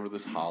have to be over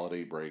this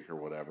holiday break or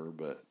whatever,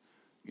 but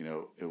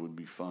it would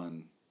be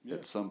fun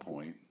at some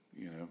point.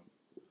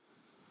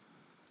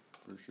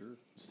 For sure.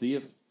 See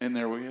if And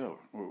there we go.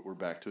 We're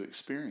back to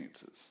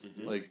experiences.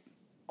 Like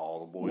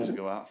all the boys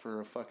go out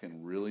for a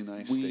fucking really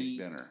nice steak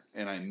dinner,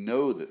 and I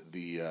know that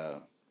the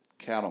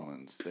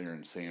Cattleman's there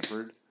in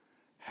Sanford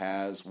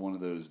has one of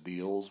those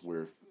deals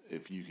where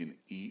if you can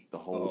eat the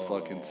whole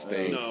fucking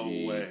steak, No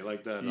Jeez. way,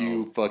 like that.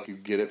 you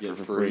fucking get it Get for it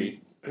for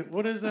free.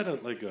 What is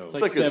that? Like a It's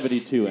like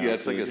 72 Yeah,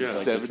 it's like a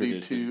ounces, like the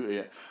 72.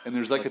 Yeah, and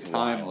there's like That's a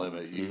time wild.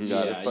 limit. You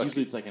got to yeah, fucking.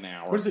 usually it's like an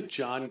hour. what is it?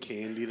 John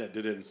Candy that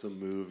did it in some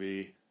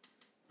movie.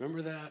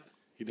 Remember that?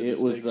 He did It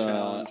the was steak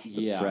challenge.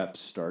 yeah. Prep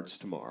starts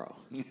tomorrow.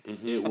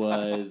 It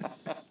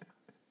was.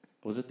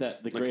 Was it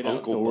that the Like Great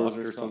Uncle Outdoors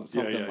Buck or or something,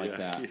 something. something like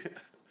that?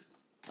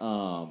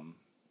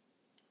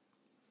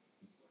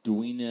 Do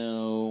we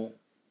know?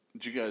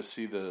 Did you guys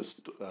see the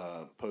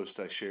post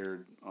I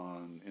shared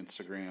on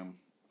Instagram?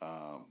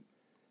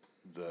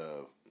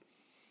 The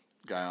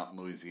guy out in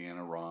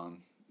Louisiana, Ron,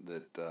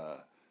 that I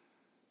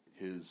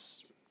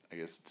guess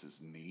it's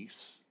his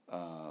niece,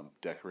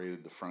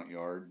 decorated the front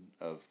yard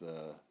of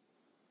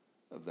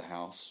the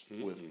house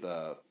with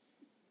the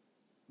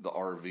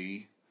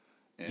RV,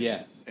 And,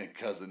 Yes. And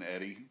cousin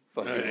Eddie.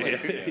 Fucking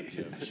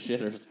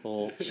Shitter's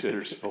full.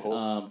 Shitter's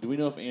full. Do we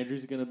know if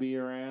Andrew's going to be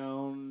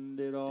around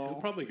at all? He'll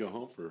probably go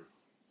home for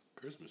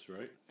Christmas,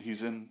 right?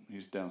 He's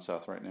down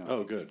south right now.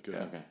 Oh, good.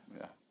 Okay.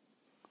 Yeah.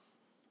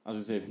 I was going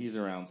to say, if he's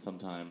around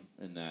sometime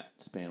in that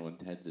span when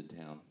Ted's in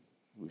town,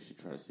 we should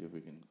try to see if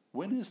we can...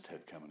 When is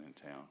Ted coming in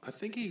town? I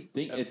think he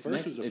Think at it's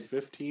first next- was the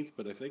 15th,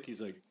 but I think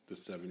he's like the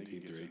 17th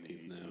gets or in the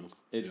 18th now. 18th.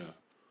 It's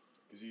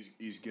Because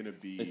he's going to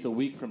be it's a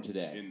week from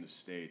today. in the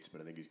States,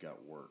 but I think he's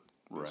got work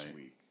this Right.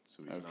 week.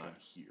 So he's not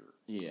here.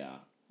 Yeah.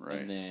 Right.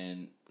 And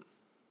then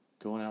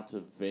going out to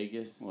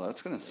Vegas Well,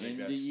 that's gonna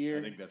end of the I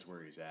year. think that's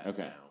where he's at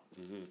Okay.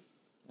 now.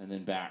 And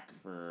then back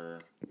for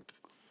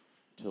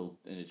till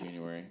end of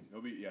January.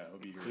 He'll be here.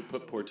 They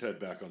put poor Ted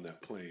back on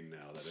that plane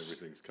now that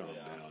everything's calmed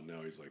down.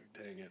 Now he's like,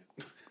 dang it.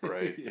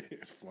 Right.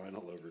 He's flying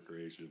all over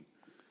creation.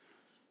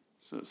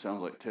 So it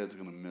sounds like Ted's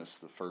going to miss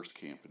the first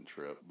camping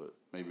trip, but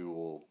maybe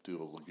we'll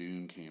do a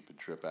lagoon camping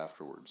trip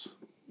afterwards.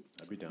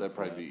 I'd be down. That'd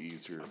for probably that. be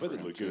easier I for bet the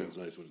him, lagoon's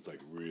too. nice when it's like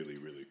really,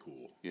 really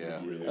cool. Yeah.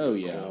 Really Oh,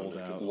 gets yeah. cold,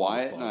 'cause all the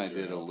Wyatt and I bugs are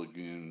did a out.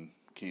 lagoon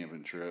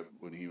camping trip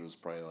when he was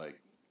probably like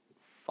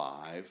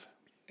 5,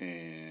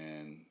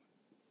 and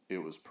it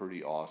was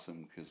pretty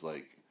awesome because,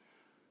 like,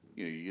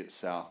 you know, you get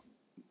south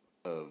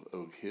of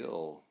Oak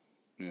Hill,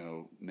 you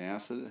know,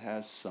 NASA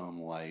has some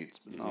lights,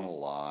 but not a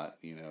lot,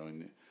 you know,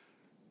 and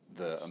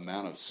the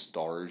amount of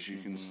stars you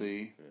can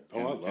see. Oh,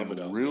 I love and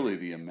it out really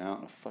the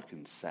amount of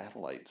fucking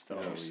satellites that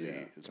you see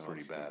yeah. is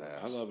pretty I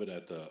badass. love it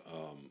at the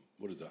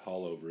what is it,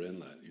 Hollover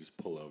Inlet? You just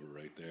pull over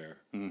right there,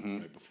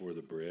 right before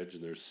the bridge,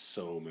 and there's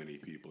so many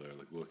people there,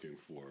 like looking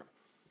for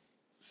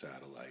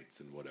satellites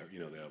and whatever. You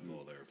know, they have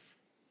all their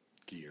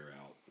gear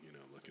out. You know,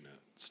 looking at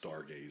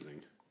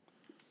stargazing.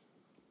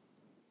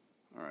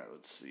 All right,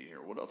 let's see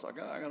here. What else? I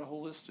got a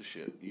whole list of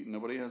shit.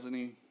 Nobody has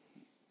any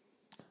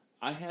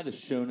I had a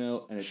show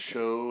note and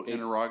show it's-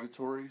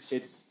 interrogatories?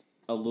 it's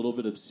a little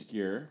bit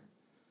obscure,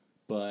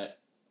 but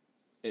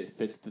it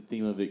fits the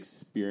theme of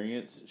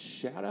experience.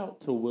 Shout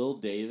out to Will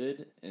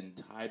David and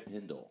Ty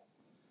Pendle.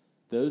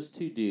 Those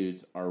two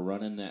dudes are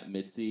running that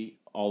Mitzi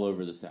all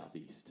over the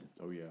Southeast.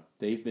 Oh yeah.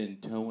 They've been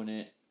towing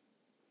it.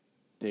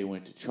 They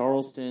went to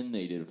Charleston.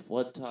 They did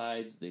flood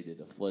tides. They did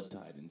a flood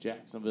tide in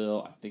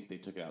Jacksonville. I think they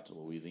took it out to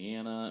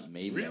Louisiana.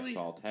 Maybe I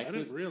saw I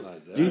Texas. didn't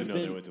realize that. I Dude, didn't know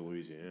they been- went to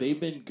Louisiana. They've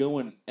been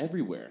going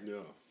everywhere.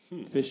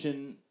 Yeah.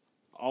 Fishing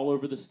all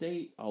over the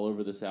state, all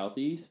over the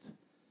Southeast.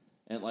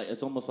 And like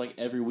it's almost like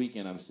every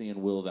weekend I'm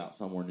seeing Will's out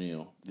somewhere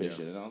new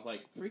fishing. And I was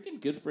like, freaking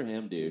good for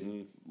him,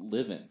 dude.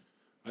 Living.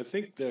 I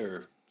think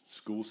their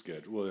school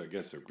schedule. Well, I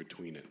guess they're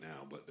between it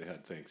now, but they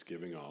had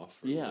Thanksgiving off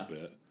for a Yeah. little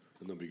bit,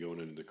 and they'll be going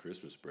into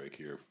Christmas break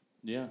here.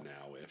 Yeah.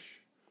 Now-ish.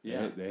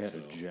 Yeah. They had So-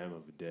 a gem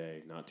of a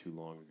day not too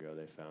long ago.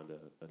 They found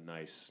a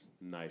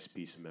nice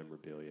piece of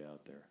memorabilia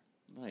out there.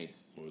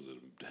 Nice. What was it?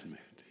 A dead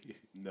manatee.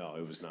 No,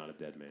 it was not a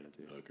dead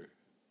manatee. Okay.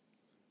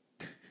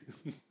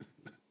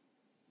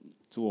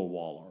 It's a little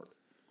wall art.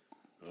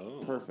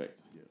 Oh, Perfect.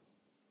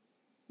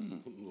 a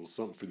little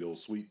something for the old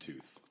sweet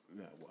tooth.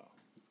 Yeah, wow.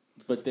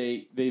 But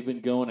they've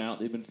been going out,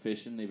 they've been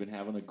fishing, they've been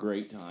having a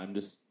great time,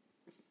 just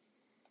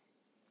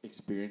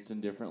experiencing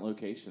different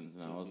locations.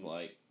 And I was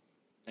like,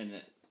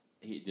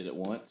 he did it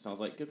once, and I was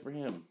like, good for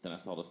him. Then I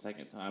saw it a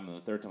second time, and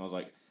the third time I was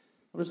like,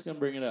 I'm just gonna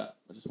bring it up.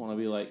 I just want to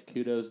be like,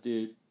 kudos,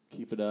 dude,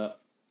 keep it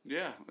up.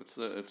 Yeah,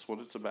 it's what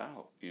it's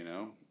about, you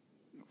know.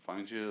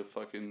 Find you a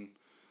fucking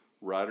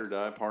ride or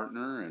die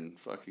partner and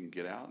fucking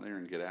get out there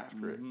and get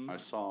after it. I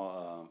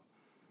saw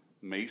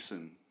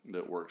Mason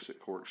that works at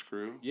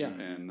Corkscrew, Yeah.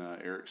 and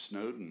Eric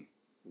Snowden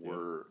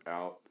were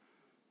out,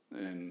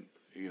 and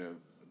you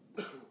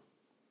know,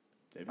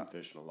 They've been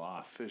fishing a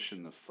lot.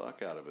 fishing the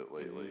fuck out of it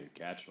lately. They've been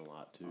catching a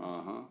lot too.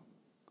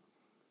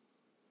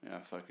 Yeah, I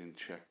fucking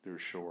check their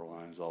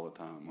shorelines all the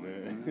time.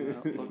 Like,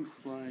 that looks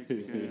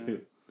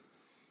like.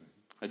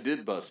 I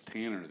did bust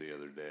Tanner the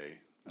other day.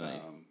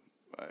 Nice.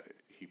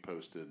 He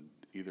posted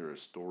either a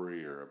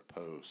story or a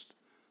post.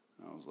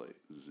 I was like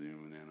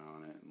zooming in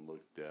on it and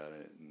looked at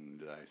it and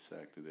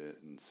dissected it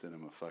and sent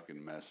him a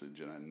fucking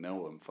message. And I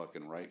know I'm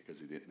fucking right because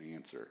he didn't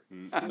answer.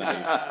 Nice.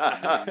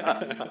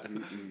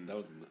 That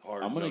was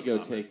hard. I'm gonna no go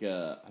comment. take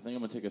a. I think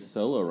I'm gonna take a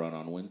solo run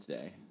on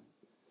Wednesday.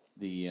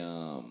 The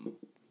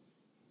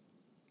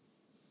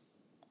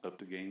Up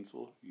to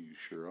Gainesville? You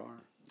sure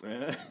are.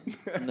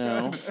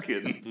 no. Just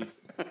kidding.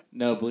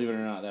 No, believe it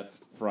or not, that's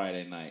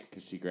Friday night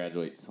because she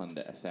graduates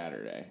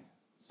Saturday.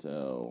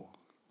 So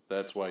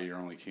That's why you're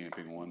only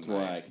camping one that's night.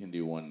 why I can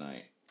do one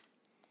night.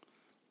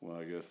 Well,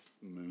 I guess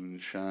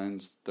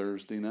moonshine's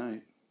Thursday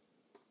night.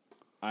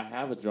 I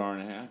have a jar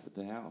and a half at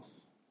the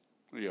house.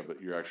 Yeah,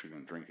 but you're actually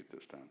going to drink it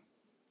this time.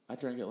 I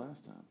drank it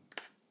last time.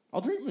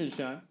 I'll drink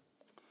moonshine.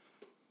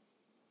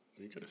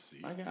 You gotta see.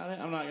 I got it.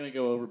 I'm not gonna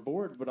go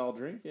overboard, but I'll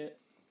drink it.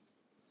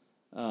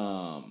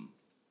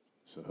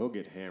 So he'll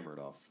get hammered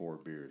off 4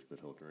 beers, but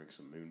he'll drink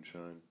some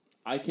moonshine.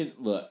 I can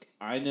look.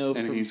 I know.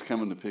 And from, he's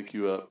coming to pick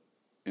you up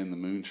in the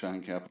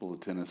moonshine capital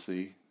of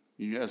Tennessee.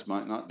 You guys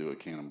might not do a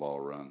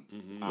cannonball run.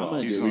 I'm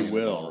gonna He's do gonna- it. we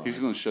will. He's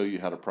going to show you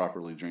how to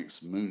properly drink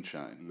some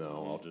moonshine.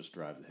 No, I'll just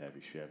drive the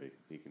heavy Chevy.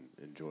 He can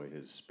enjoy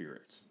his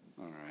spirits.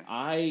 All right.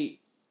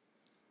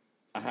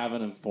 I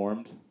haven't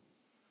informed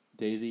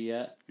Daisy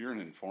yet You're an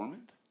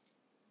informant?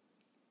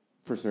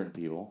 for certain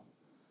people.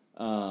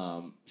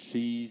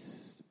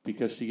 She's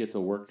because she gets a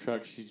work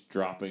truck. She's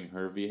dropping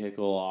her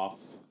vehicle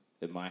off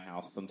at my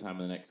house sometime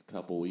in the next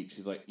couple weeks.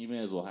 She's like, "You may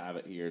as well have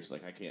it here." She's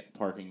like, "I can't.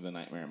 Parking's a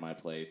nightmare at my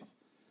place.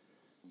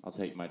 I'll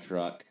take my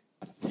truck."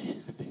 I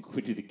think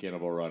we do the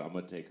Cannibal Run. I'm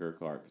gonna take her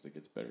car because it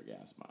gets better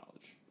gas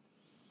mileage.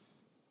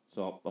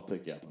 So I'll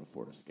pick you up in a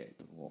Ford Escape,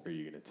 and Are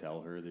you going to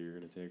tell her that you're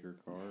going to take her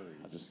car? Or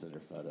I'll just send her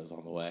photos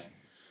on the way.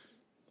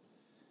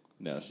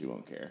 No, she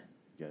won't care.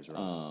 you guys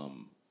are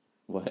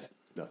What?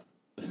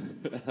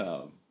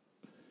 nothing.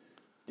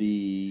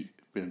 The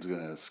Ben's going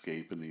to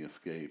escape in the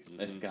escape.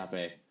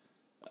 Escape.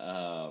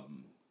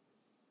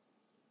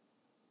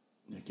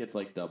 It gets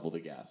like double the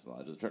gas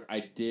mileage of the truck.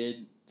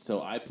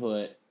 I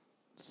put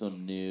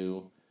some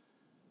new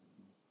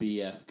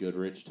BF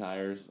Goodrich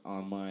tires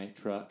on my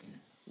truck,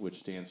 which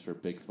stands for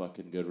Big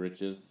Fucking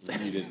Goodriches.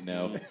 You didn't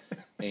know.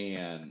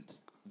 And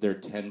they're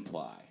 10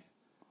 ply,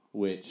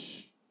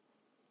 which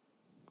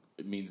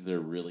it means they're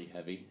really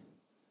heavy.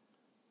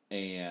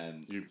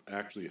 And You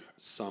actually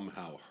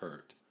somehow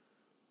hurt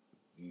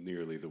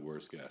nearly the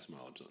worst gas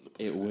mileage on the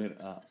planet. it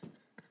went up.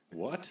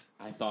 What?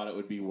 I thought it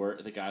would be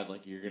worse. The guy's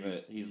like, "You're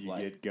gonna." He's You like,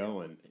 get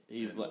going.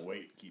 he's and like- the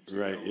weight keeps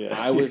Right, going. yeah.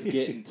 I was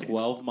getting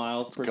 12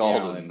 miles per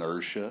Called gallon.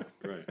 inertia.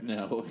 Right.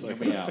 No, hear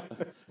me out.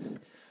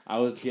 I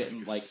was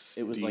getting like a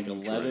it was like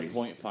steam train.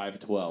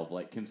 11.512,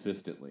 like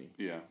consistently.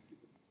 Yeah.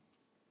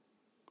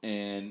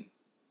 And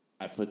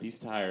I put these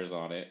tires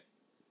on it,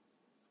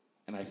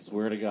 and I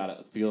swear to God,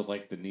 it feels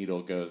like the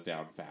needle goes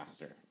down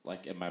faster.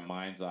 Like in my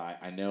mind's eye,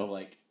 I know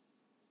like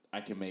I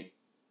can make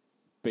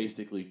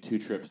basically 2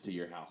 trips to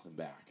your house and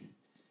back.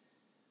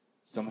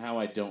 Somehow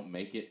I don't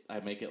make it. I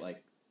make it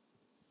like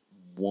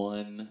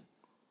 1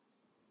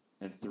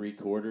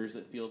 3/4.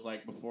 It feels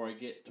like before I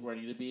get to where I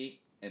need to be.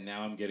 And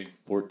now I'm getting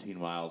 14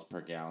 miles per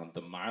gallon.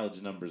 The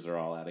mileage numbers are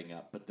all adding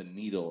up, but the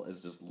needle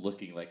is just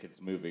looking like it's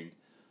moving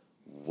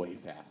way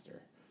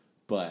faster.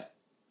 But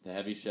the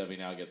heavy Chevy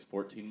now gets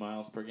 14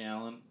 miles per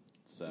gallon.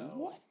 So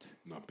What?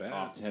 Not bad.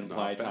 off 10 Not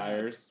ply bad.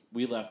 tires.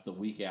 We left the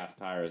weak ass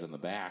tires in the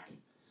back.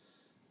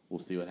 We'll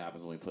see what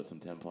happens when we put some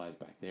 10 plies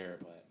back there.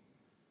 But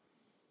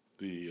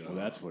The Well,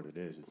 that's what it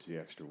is. It's the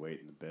extra weight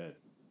in the bed.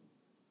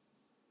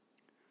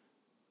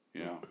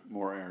 Yeah.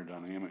 More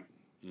aerodynamic.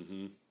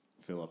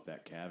 Fill up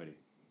that cavity.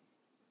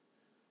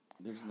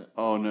 there's no.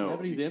 Oh, no.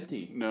 Cavity's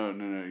empty. No.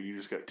 You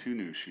just got 2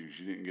 new shoes.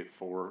 You didn't get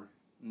 4.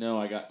 No,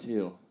 I got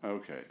 2.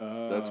 Okay.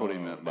 That's what he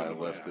meant by never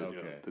left mind. the,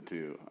 Okay. the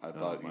 2. I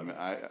thought you my meant.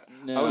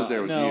 No, I was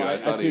there with no, you. I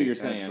thought see what he you're had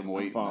saying. some I'm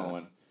weight. in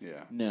following. that.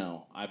 Yeah.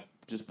 No, I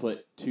just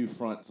put 2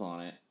 fronts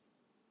on it,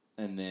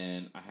 and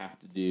then I have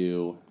to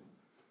do.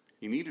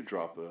 You need to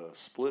drop a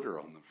splitter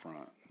on the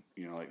front.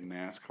 You know, like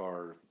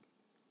NASCAR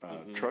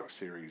truck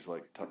series,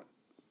 like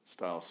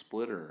style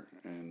splitter,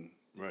 and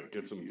right.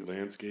 Get some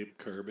landscape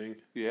curbing.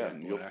 Yeah, That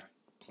and you'll- black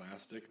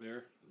plastic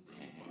there.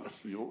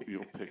 you'll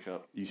pick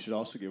up. You should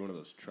also get one of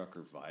those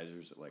trucker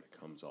visors that like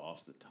comes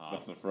off the top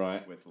Off the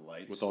front? with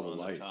lights With all the on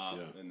lights, top,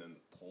 yeah. and then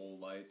the pole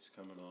lights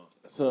coming off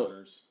the So-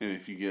 corners. And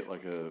if you get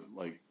like a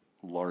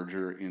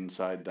larger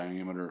inside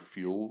diameter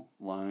fuel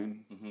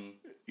line,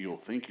 you'll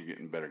think you're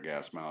getting better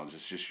gas mileage.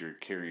 It's just you're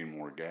carrying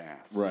more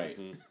gas. Right.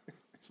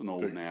 It's an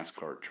old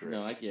NASCAR trick.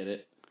 No, I get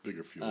it.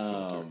 Bigger fuel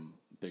filter.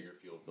 Bigger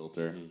fuel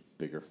filter,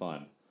 bigger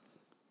fun.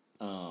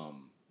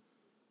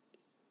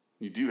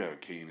 You do have a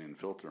K&N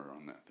filter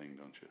on that thing,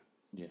 don't you?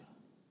 Yeah,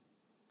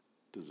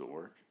 Does it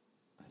work?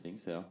 I think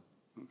so.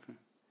 Okay.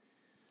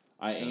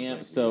 I Sounds am like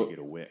you so. need to get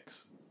a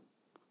Wix.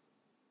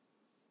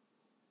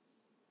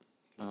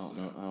 I don't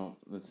know. I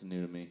don't. That's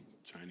new to me.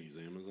 Chinese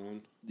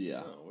Amazon.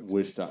 Yeah, Oh,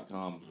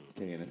 Wish.com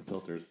K&N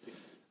filters.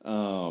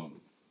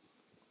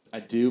 I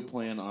do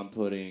plan on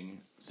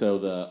putting. So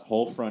the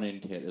whole front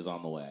end kit is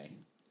on the way.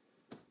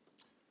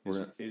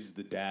 Is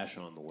the dash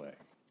on the way?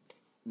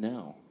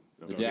 No.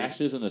 The Okay. dash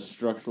isn't a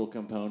structural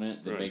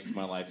component that Right. makes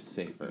my life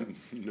safer.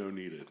 No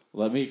needed.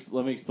 Let me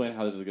explain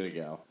how this is going to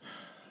go.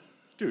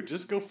 Dude,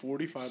 just go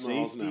 45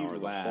 miles an Safety hour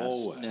last. the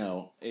whole way.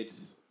 No,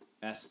 it's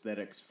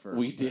Aesthetics first.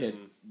 we did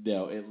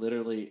no. It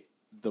literally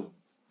the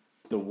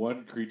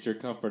one creature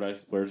comfort I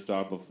splurged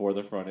on before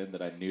the front end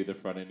that I knew the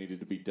front end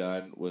needed to be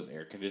done was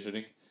air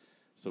conditioning.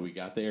 So we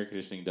got the air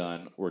conditioning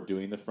done. We're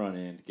doing the front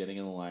end, getting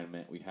in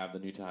alignment. We have the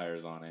new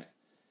tires on it,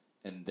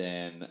 and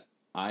then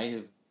I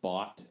have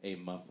bought a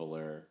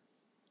muffler.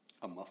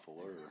 A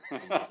muffler.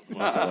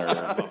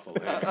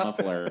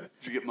 Muffler.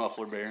 Did you get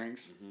muffler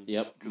bearings?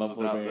 Yep, Because muffler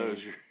without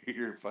bearings. those,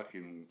 you're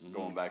fucking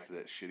going back to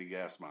that shitty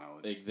gas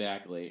mileage.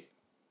 Exactly.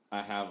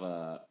 I have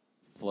a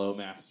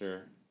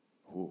Flowmaster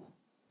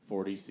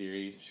 40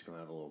 series. She's gonna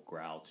have a little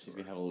growl. To She's her.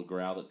 gonna have a little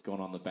growl that's going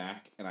on the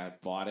back, and I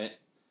bought it.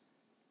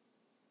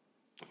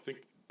 I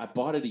think I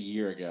bought it a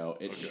year ago.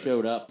 It Okay.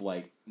 showed up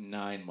like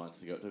 9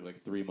 months ago. It took like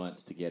 3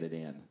 months to get it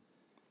in,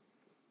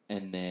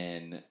 and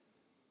then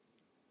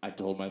I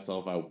told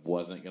myself I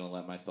wasn't going to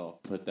let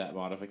myself put that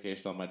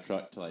modification on my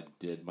truck till I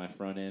did my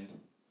front end.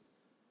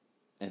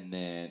 And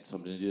then, so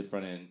I'm going to do the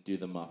front end, do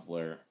the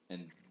muffler,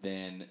 and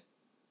then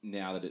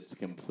now that it's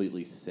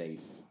completely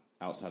safe,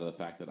 outside of the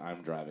fact that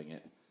I'm driving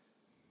it,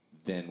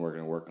 then we're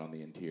going to work on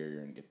the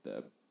interior and get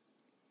the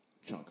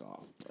chunk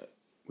off. But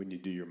When you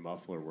do your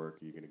muffler work,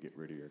 are you going to get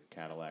rid of your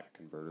Cadillac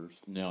converters?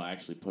 no, I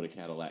actually put a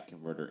Cadillac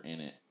converter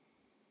in it.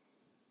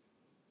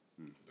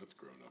 That's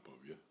grown up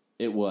of you.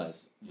 It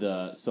was.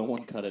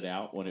 Someone cut it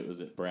out when it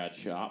was at Brad's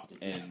shop,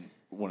 and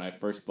when I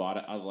first bought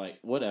it, I was like,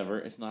 whatever,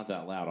 it's not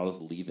that loud, I'll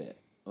just leave it.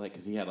 Like,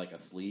 because he had, like, a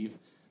sleeve.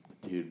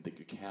 Dude, the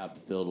cab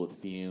filled with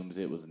fumes,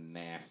 it was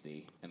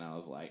nasty, and I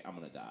was like, I'm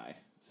going to die.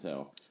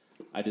 So,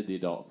 I did the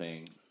adult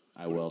thing.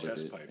 I Put a welded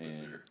test it, pipe in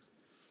and there.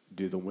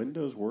 Do the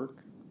windows work?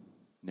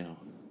 no.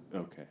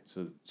 Okay,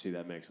 so see,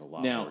 that makes a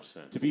lot Now, more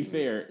sense. to be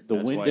fair, the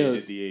That's why you windows...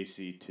 did the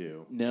AC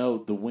too. No,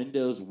 the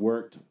windows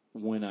worked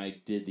when I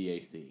did the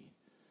AC.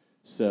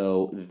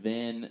 So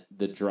then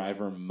the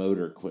driver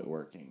motor quit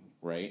working,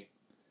 right?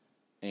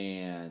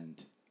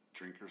 And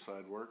Drinker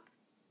side work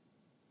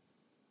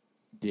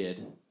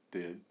did.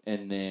 did.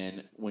 And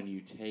then when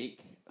you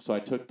so I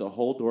took the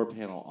whole door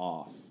panel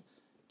off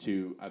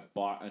I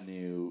bought a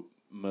new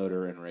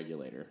motor and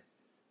regulator.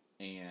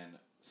 And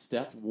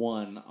step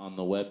 1 on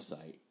the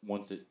website,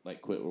 once it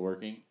quit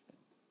working,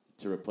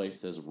 to replace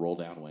says roll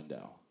down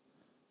window.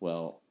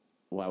 Well,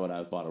 why would I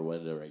have bought a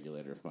window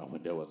regulator if my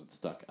window wasn't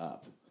stuck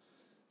up?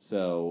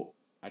 So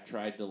I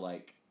tried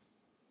to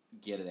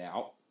get it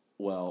out.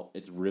 Well,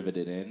 it's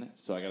riveted in,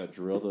 so I got to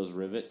drill those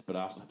rivets, but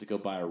I also have to go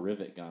buy a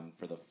rivet gun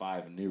for the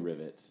 5 new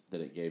rivets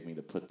that it gave me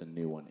to put the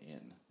new one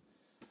in.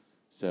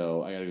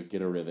 So I got to go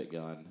get a rivet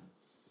gun.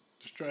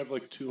 Just drive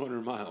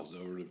 200 miles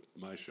over to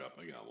my shop.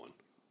 I got one.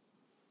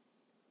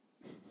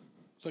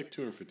 It's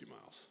 250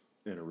 miles.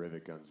 And a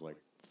rivet gun's like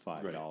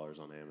 $5 Right.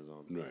 on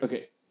Amazon. Right.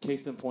 Okay,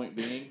 case in point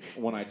being,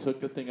 when I took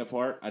the thing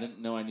apart, I didn't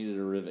know I needed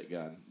a rivet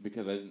gun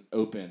because I didn't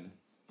open.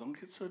 Don't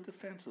get so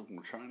defensive.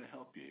 We're trying to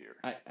help you here.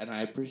 And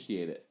I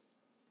appreciate it.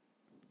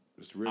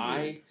 It's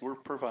riveting. We're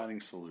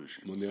providing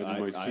solutions. When the other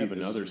might I see have this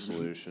another is-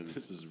 solution.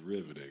 This is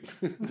riveting.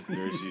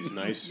 There's these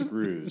nice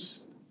screws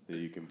that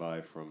you can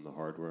buy from the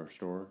hardware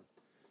store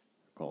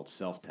called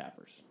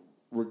self-tappers.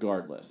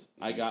 Regardless,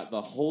 I got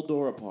the whole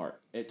door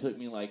apart. It took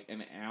me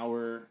an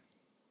hour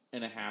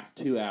and a half,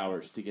 2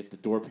 hours to get the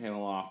door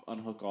panel off,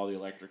 unhook all the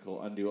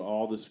electrical, undo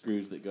all the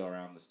screws that go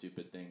around the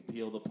stupid thing,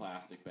 peel the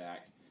plastic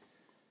back.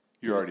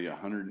 You're already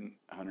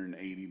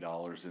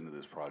 $180 into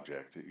this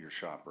project at your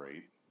shop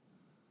rate.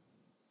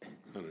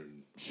 100.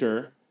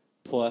 Sure,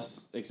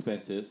 plus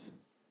expenses,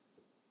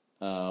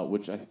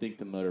 which I think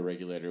the motor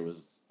regulator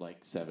was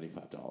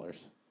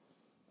 $75.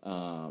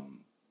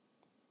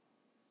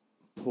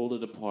 Pulled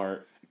it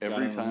apart. Every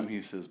got it on time the-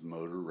 he says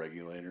motor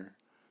regulator,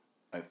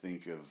 I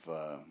think of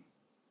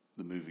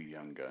the movie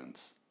Young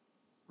Guns.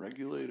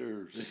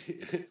 Regulators.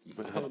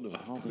 I don't know.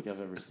 I don't think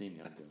I've ever seen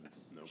Young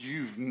Guns.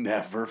 You've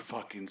never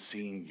fucking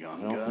seen I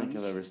Young don't think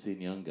Guns? I've ever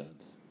seen Young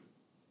Guns.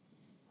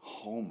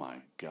 Oh my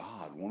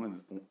God!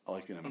 One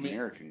of an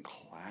American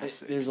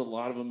classic. There's a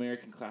lot of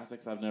American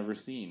classics I've never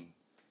seen.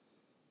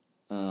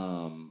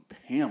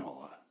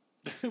 Pamela.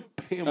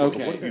 Pamela,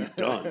 Okay. what have you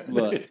done?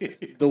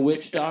 Look, The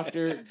Witch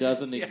Doctor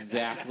doesn't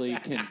exactly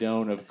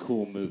condone of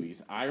cool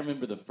movies. I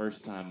remember the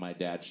first time my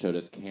dad showed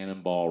us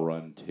Cannonball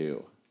Run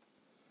 2.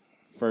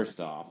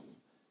 First off,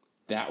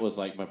 that was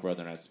my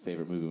brother and I's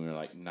favorite movie when we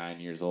were 9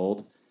 years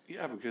old.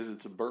 Yeah, because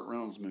it's a Burt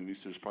Reynolds movie,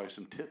 so there's probably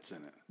some tits in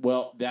it.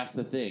 Well, that's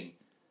the thing.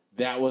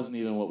 That wasn't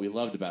even what we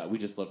loved about it. We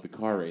just loved the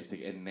car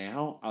racing. And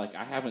now, I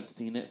haven't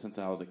seen it since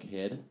I was a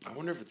kid. I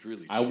wonder if it's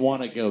really I cheap.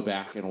 want to go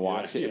back and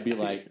watch it and be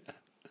like,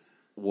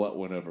 what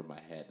went over my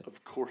head?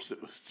 Of course,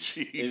 it was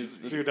cheese.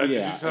 Dude, I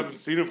just haven't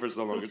seen it for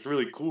so long. It's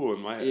really cool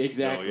in my head.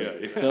 Exactly.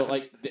 So,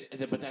 yeah.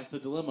 So but that's the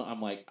dilemma.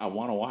 I'm I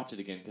want to watch it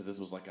again because this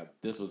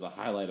was a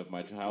highlight of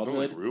my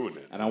childhood. ruin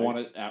it, and I right?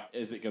 want to.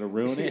 Is it going to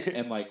ruin it?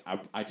 And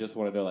I just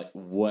want to know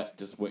what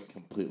just went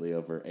completely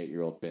over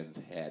 8-year-old Ben's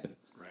head.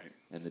 Right.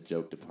 In the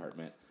joke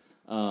department.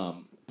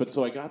 But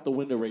so I got the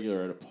window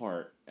regulator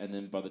apart, and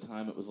then by the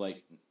time it was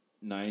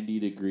 90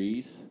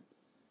 degrees,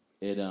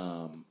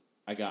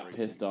 I got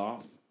pissed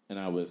off, and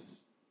I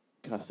was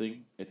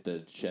cussing at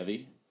the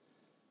Chevy,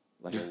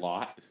 a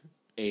lot,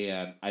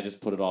 and I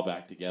just put it all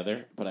back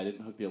together, but I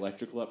didn't hook the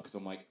electrical up because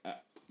I'm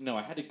no,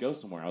 I had to go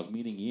somewhere. I was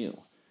meeting you,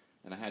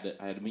 and I had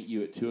to meet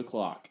you at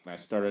 2:00, and I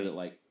started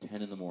at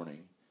 10 in the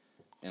morning,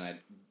 and I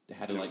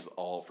had to It was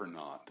all for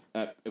naught.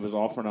 it was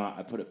all for naught.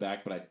 I put it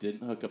back, but I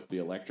didn't hook up the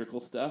electrical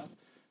stuff,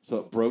 so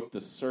it broke the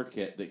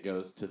circuit that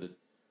goes to the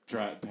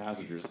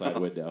passenger side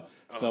window.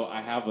 So I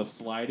have a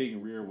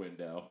sliding rear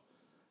window.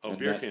 Oh, and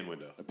beer that- can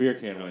window. A beer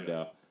can Oh,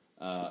 window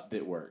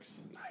that works.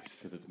 Nice.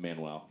 Because it's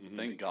Manuel.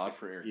 Thank God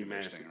for air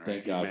Humanity. conditioning, right?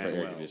 Thank God for air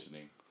Manuel.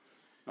 conditioning.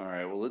 All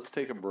right, well, let's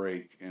take a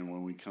break, and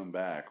when we come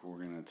back, we're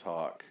going to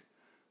talk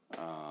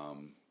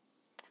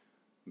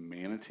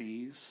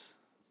manatees,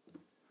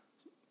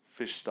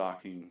 fish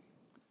stocking,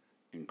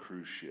 and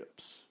cruise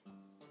ships.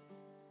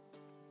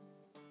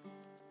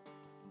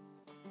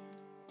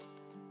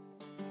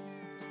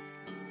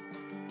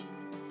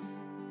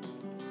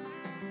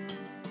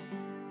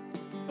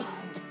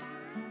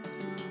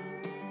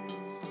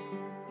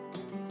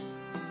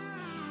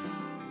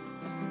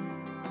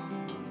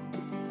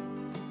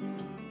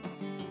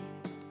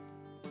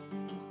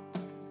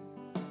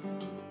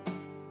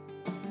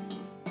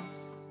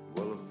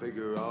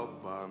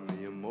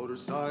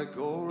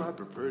 motorcycle, wrap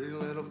her pretty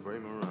little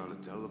frame around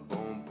a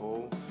telephone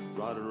pole,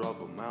 ride her up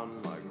a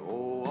mountain like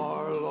old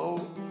Arlo.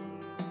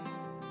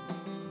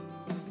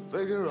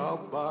 Figure I'll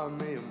buy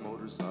me a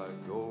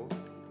motorcycle.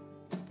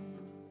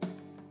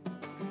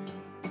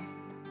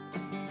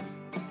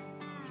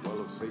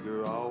 Well, I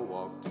figure I'll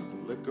walk to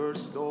the liquor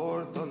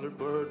store,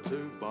 Thunderbird,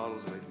 2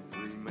 bottles, maybe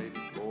 3, maybe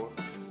 4.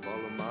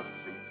 Follow my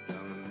feet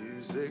down the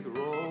music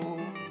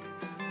road.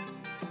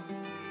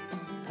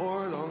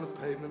 Pour it on the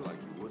pavement like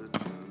you would a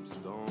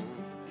tombstone.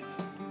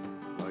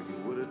 Like you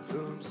would a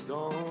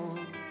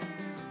tombstone.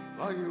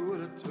 Like you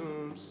would a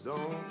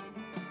tombstone.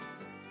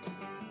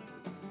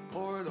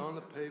 Pour it on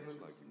the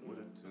pavement like you would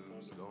a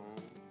tombstone.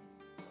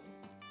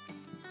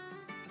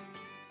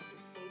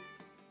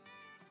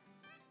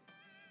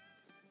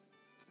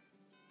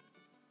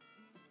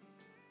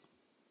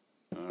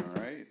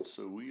 All right,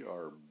 so we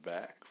are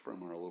back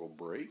from our little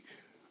break,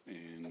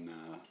 and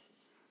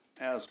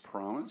as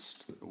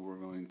promised, we're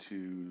going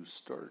to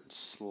start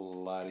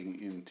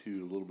sliding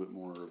into a little bit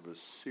more of a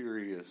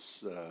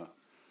serious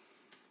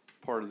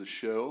part of the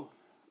show.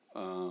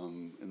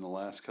 In the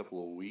last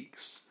couple of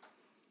weeks,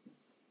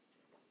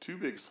 2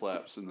 big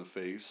slaps in the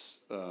face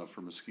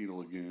for Mosquito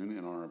Lagoon,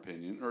 in our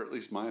opinion, or at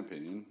least my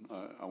opinion,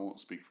 I won't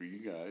speak for you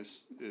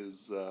guys,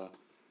 is the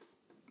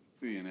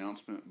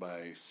announcement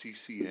by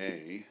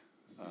CCA,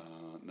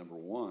 number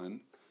 1,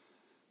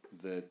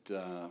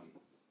 that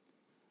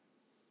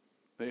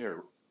they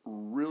are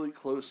really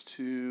close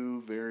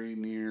to, very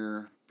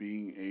near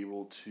being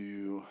able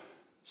to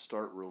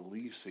start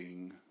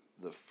releasing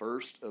the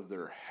first of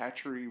their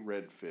hatchery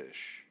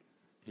redfish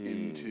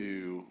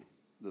into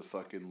the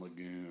fucking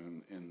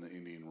lagoon in the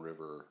Indian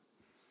River.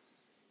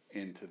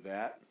 And to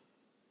that,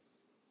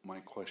 my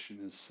question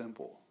is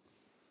simple.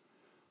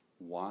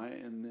 Why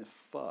in the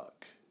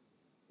fuck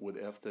would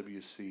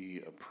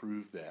FWC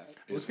approve that?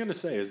 I was going to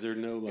say, is there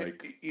no,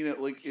 like,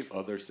 if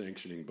other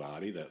sanctioning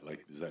body that,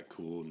 like, is that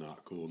cool,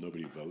 not cool?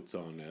 Nobody votes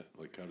on it.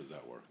 Like, how does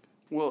that work?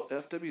 Well,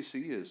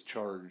 FWC is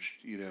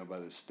charged, by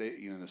the state.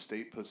 The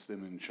state puts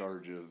them in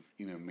charge of,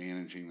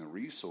 managing the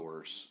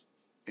resource.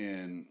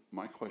 And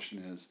my question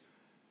is,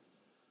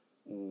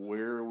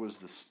 where was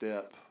the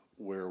step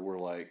where we're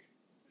like,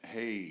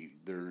 hey,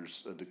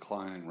 there's a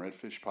decline in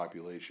redfish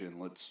population.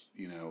 Let's,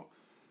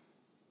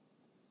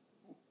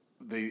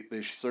 they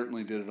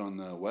certainly did it on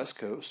the West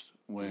Coast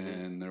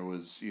when there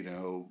was,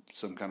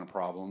 some kind of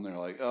problem. They're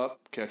like,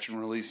 catch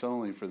and release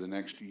only for the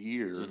next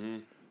year.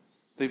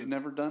 They've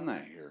never done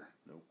that here.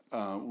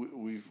 Nope.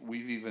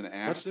 We've even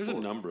asked. There's a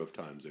number of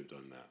times they've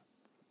done that.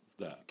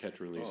 That catch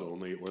and release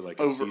only, or like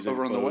over season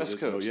on the closes. West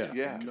Coast. Oh,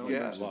 yeah.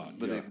 A lot,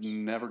 But yes. they've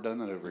never done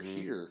that over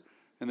here.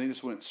 And they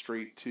just went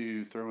straight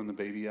to throwing the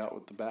baby out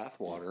with the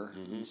bathwater,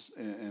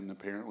 and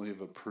apparently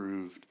have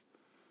approved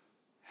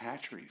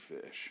hatchery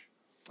fish.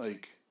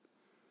 Like,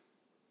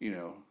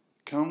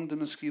 come to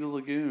Mosquito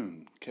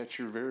Lagoon, catch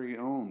your very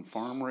own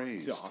farm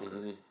raised.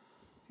 We're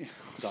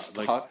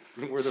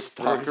the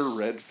Stalker first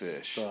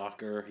redfish.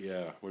 Stalker,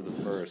 yeah, we're the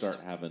first. Start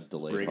having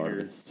delayed Bring your,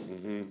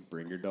 harvest.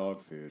 bring your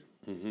dog food.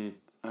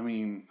 I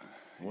mean,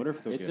 I wonder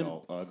if they'll It's get em-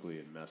 all ugly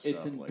and messed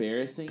It's up.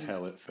 embarrassing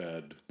Pellet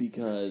fed.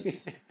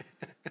 because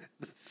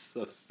It's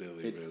so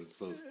silly, man. It's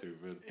so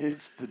stupid.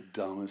 it's the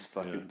dumbest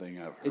fucking thing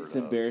I've heard it's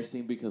of.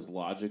 embarrassing because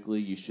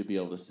logically you should be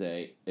able to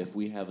say if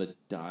we have a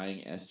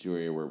dying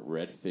estuary where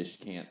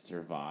redfish can't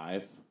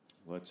survive,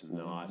 Let's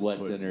not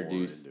let's put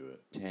introduce more into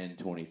it. 10,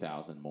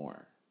 20,000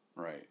 more.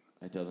 Right.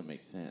 That doesn't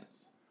make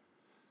sense.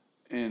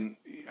 And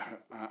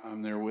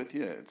I'm there with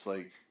you. It's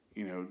like,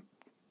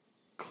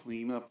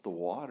 clean up the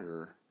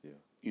water,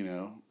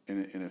 and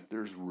if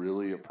there's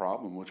really a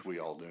problem, which we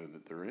all know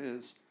that there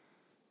is,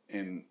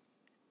 and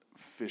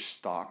fish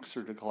stocks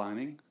are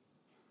declining,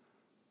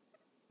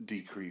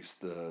 decrease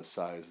the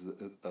size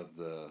of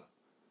the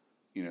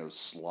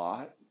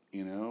slot,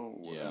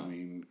 Yeah. I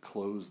mean,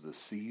 close the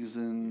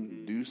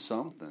season, do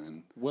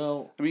something.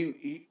 Well, I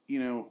mean,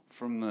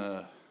 from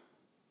the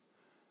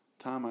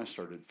time I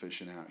started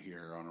fishing out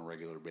here on a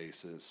regular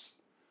basis,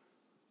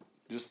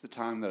 just the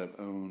time that I've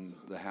owned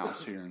the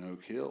house here in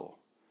Oak Hill,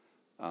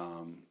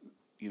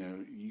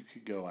 you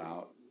could go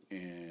out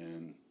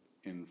and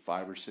in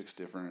 5 or 6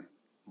 different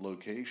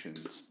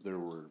locations, there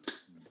were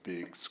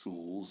big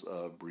schools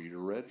of breeder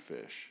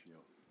redfish. Yep.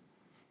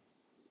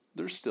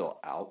 They're still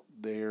out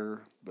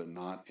there, but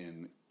not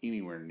in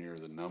anywhere near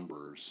the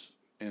numbers.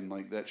 And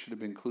like that should have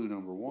been clue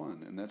number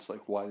 1. And that's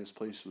like why this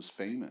place was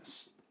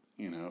famous,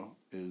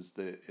 is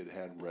that it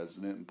had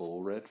resident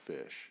bull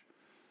redfish.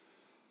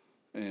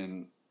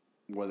 And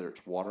whether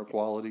it's water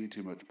quality,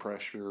 too much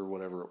pressure,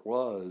 whatever it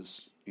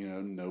was,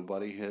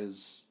 nobody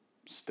has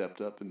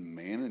stepped up and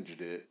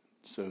managed it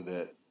so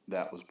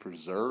that was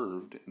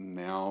preserved. And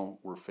now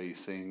we're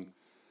facing,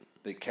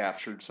 they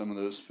captured some of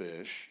those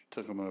fish,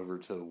 took them over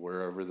to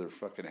wherever their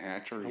fucking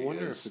hatchery I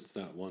wonder is. if it's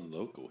not one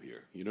local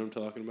here. You know what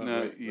I'm talking about?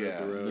 No, Right yeah. up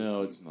the road?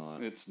 no, it's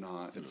not. It's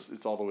not.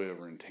 It's all the way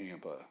over in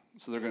Tampa.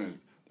 So they're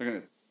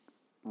gonna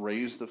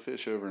raise the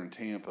fish over in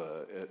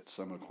Tampa at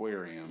some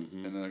aquarium,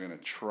 and then they're gonna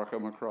truck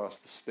them across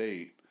the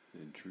state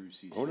in true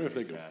CCA I wonder if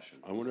they could. fashion.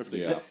 I wonder if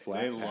they Yeah. could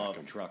flat They pack love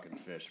 'em. trucking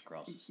fish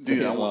across the state.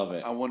 Dude, I love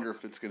it. I wonder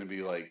if it's going to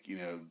be like,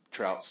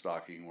 trout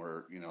stocking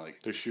where,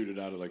 like, They shoot it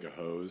out of like a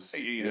hose.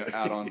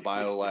 out on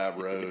Biolab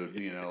Road,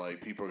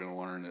 like people are going to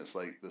learn it's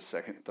like the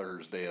second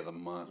Thursday of the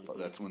month.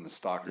 That's when the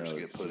stockers Oh,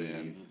 get put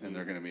in, jeez. and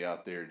they're going to be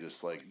out there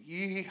just like,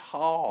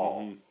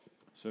 yeehaw.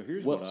 So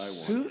here's What- what I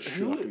want. Who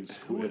Shucking would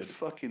squid.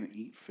 fucking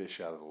eat fish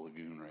out of the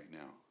lagoon right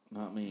now?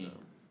 Not me.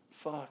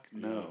 Fuck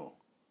no.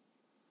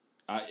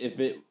 If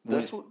it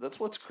That's went,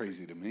 what's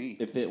crazy to me.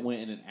 if it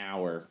went in an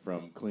hour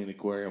from clean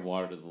aquarium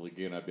water to the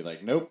lagoon, I'd be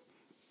like, nope,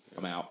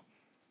 I'm out.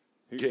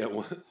 Yeah,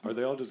 are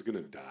they all just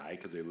gonna die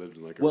because they lived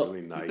in like a Well-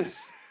 really nice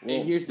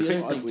And here's the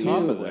other thing clean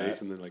too. of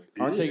place, and then like,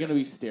 Aren't they "Ugh." going to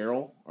be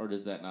sterile, or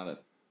does that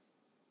not?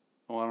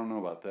 Oh, I don't know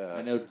about that.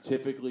 I know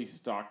typically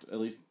stocked, at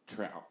least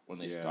trout, when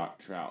they Yeah. stock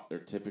trout, they're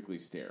typically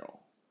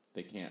sterile.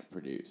 They can't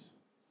produce.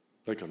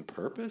 like on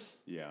purpose?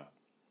 Yeah.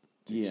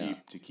 Yeah.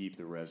 To keep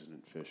the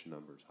resident fish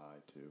numbers high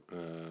too.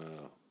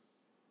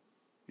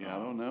 Yeah, I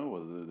don't know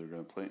whether they're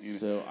going to play.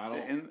 So I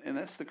don't- And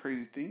that's the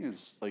crazy thing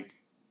is like,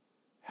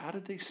 how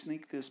did they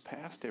sneak this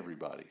past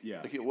everybody?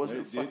 Yeah, like it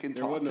wasn't fucking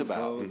there talked wasn't a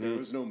about. phone, There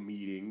was no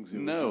meetings. It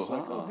No, was just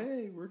like, uh-uh. oh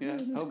hey, we're Yeah.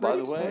 doing this Oh, by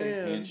great the way,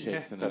 plan.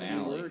 Handshakes in an We're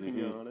alley.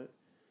 working on it.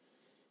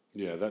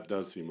 Yeah, that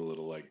does seem a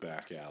little like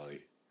back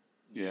alley.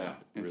 Yeah,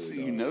 and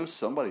really so does.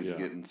 somebody's Yeah.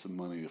 getting some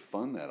money to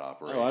fund that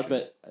operation. Oh, I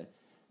bet.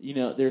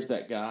 There's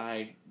that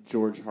guy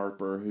George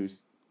Harper who's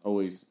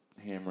always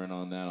hammering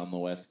on that on the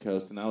West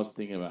Coast, and I was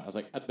thinking about. I was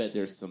like, I bet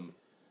there's some,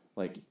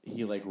 like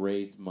he like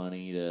raised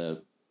money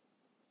to.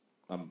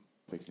 I'm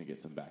fixing to get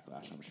some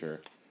backlash, I'm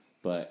sure,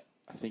 but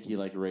I think he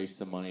like raised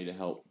some money to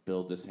help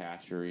build this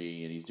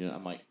hatchery, and he's doing.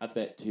 I'm like, I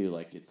bet too,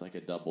 like it's like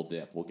a double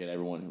dip. We'll get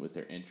everyone with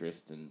their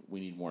interest, and we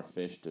need more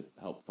fish to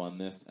help fund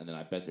this, and then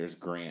I bet there's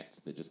grants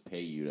that just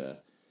pay you to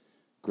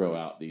grow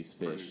out these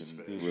fish Produce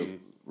and fish.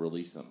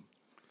 release them.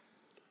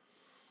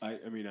 I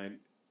mean,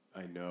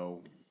 I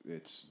know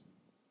it's,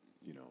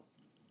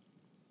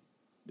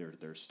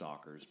 they're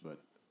stalkers, but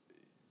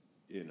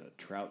in a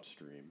trout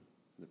stream,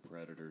 the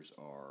predators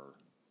are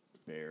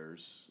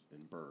bears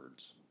and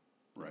birds,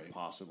 right,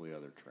 possibly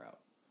other trout.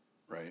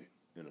 right.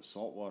 In a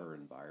saltwater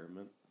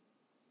environment,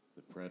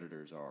 the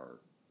predators are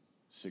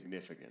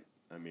significant.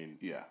 I mean,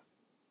 Yeah,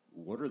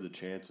 what are the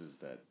chances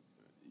that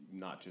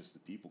not just the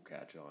people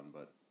catch on,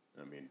 but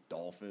I mean,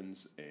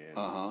 dolphins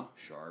and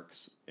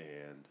sharks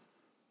and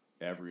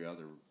every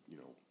other,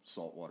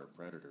 saltwater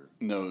predator.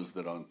 knows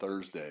that on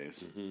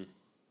Thursdays.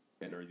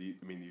 And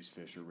these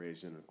fish are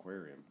raised in an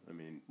aquarium. I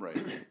mean, Right.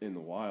 in the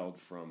wild,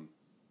 from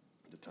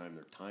the time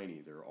they're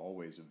tiny, they're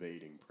always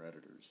evading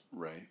predators.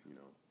 Right.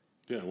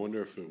 Yeah, I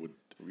wonder if it would.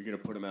 Are we going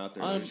to put them out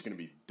there? And they're just going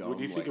to be dumb.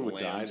 do you think like it would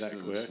die lambs that to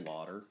the quick?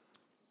 slaughter.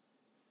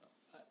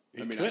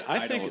 It I mean, could-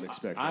 I think don't it-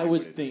 expect. I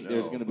would anybody think to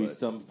there's know, going to be but-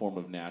 some form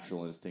of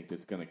natural instinct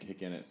that's going to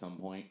kick in at some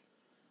point.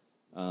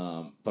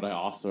 But I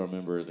also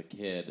remember as a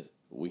kid,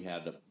 we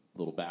had a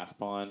little bass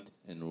pond,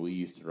 and we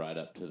used to ride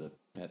up to the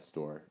pet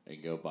store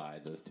and go buy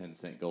those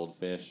 10-cent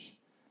goldfish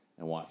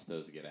and watch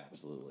those get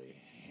absolutely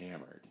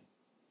hammered,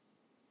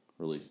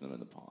 releasing them in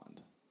the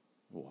pond.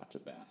 Watch a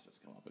bass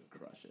just come up and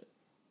crush it.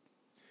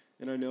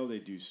 And I know they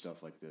do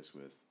stuff like this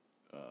with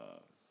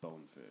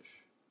bonefish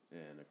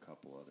and a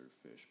couple other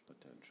fish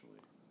potentially.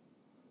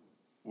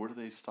 Where do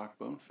they stock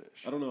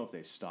bonefish? I don't know if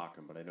they stock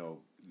them, but I know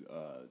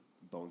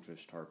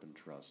Bonefish Tarpon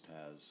Trust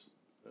has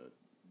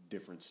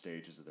different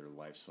stages of their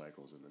life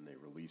cycles, and then they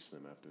release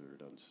them after they're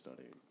done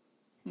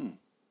studying.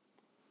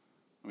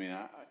 I mean,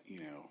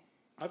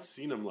 I've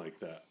seen them like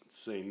that.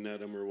 Say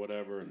net them or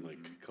whatever, and like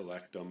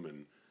collect them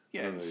and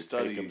Yeah, and and they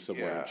study, take them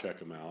somewhere yeah. and check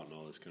them out and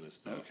all this kind of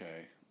stuff.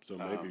 okay. So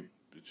maybe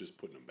it's just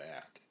putting them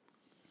back.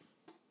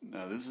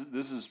 No, this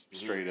is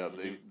straight up.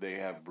 They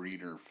have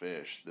breeder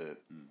fish that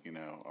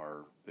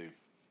they've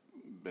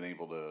been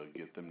able to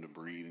get them to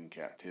breed in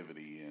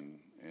captivity,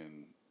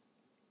 and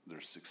they're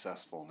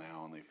successful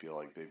now, and they feel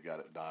like they've got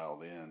it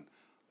dialed in.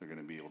 They're going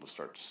to be able to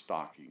start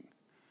stocking.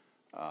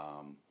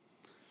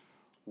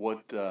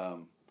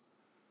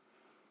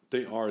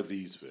 They are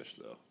these fish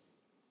though.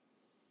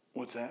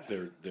 What's that?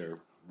 They're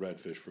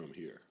redfish from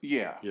here.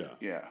 Yeah, Yeah.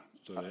 yeah.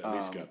 So they at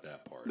least got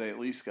that part. They at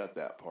least got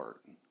that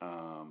part.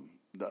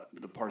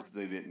 The part that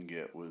they didn't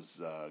get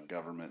was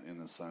government in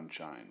the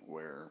sunshine,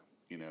 where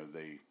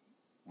they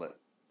let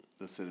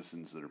the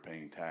citizens that are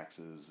paying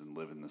taxes and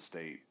live in the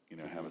state,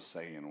 have a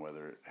say in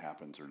whether it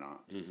happens or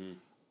not.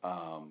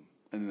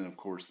 And then, of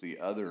course, the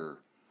other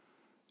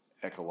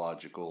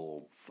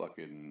ecological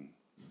fucking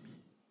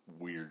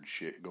weird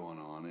shit going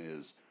on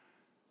is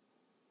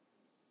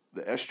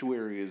the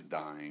estuary is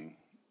dying.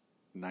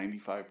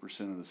 95%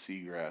 of the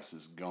seagrass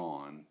is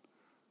gone.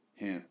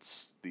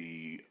 Hence,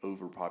 the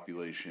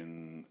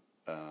overpopulation,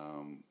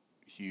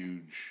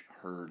 huge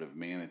herd of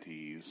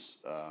manatees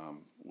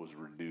was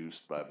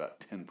reduced by about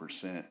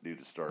 10% due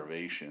to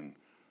starvation.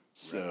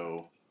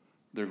 So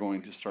they're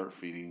going to start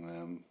feeding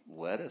them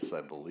lettuce,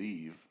 I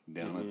believe,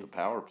 down at the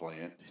power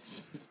plant.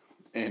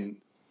 And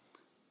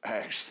I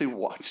actually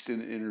watched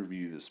an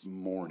interview this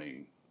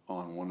morning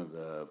on one of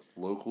the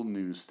local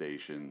news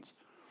stations,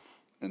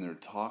 and they're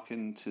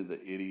talking to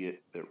the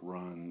idiot that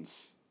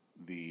runs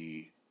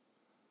the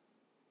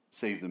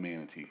Save the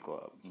Manatee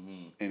Club.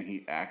 And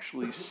he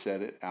actually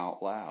said it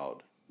out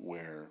loud,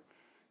 where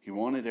he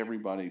wanted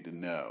everybody to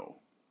know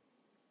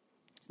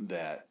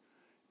that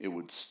it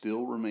would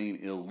still remain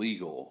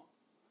illegal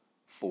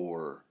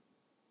for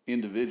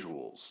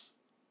individuals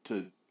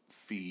to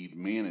feed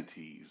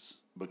manatees,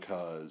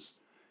 because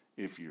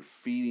if you're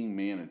feeding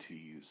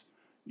manatees,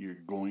 you're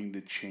going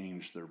to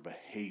change their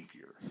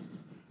behavior.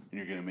 And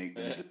you're going to make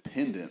them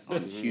dependent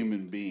on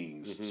human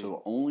beings.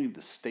 So only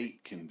the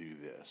state can do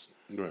this.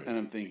 Right. And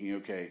I'm thinking,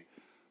 okay,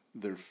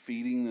 they're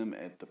feeding them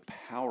at the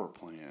power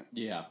plant.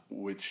 Yeah.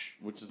 Which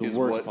is the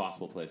worst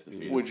possible place to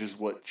feed them. Which is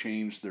what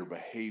changed their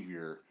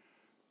behavior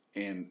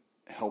and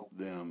helped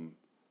them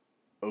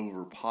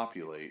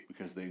overpopulate,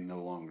 because they no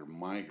longer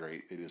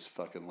migrate. They just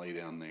fucking lay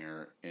down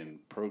there and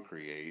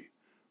procreate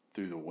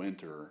through the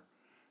winter.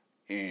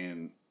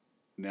 And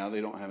now they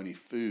don't have any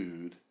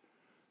food.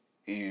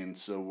 And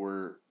so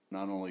we're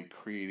not only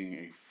creating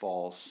a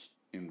false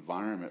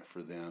environment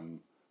for them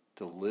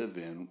to live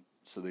in,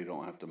 so they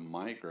don't have to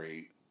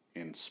migrate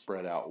and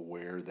spread out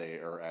where they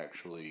are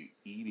actually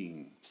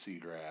eating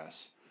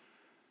seagrass.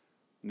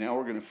 Now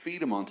we're going to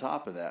feed them on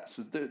top of that,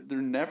 so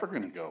they're never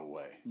going to go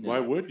away. Why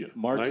would you?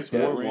 Mark's Nice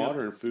boat warm ramp.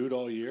 water and food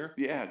all year.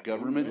 Yeah,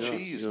 government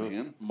cheese,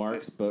 man.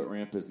 Mark's boat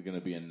ramp is going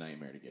to be a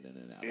nightmare to get in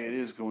and out of. It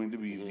is going to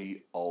be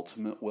the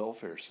ultimate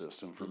welfare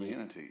system for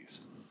manatees.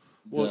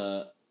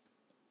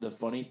 The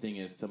funny thing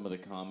is, some of the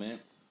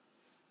comments,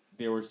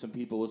 there were some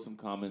people with some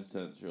common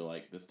sense who are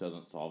like, this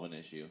doesn't solve an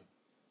issue.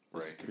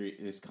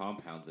 This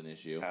compounds an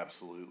issue.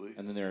 Absolutely.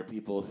 And then there are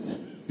people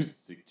whose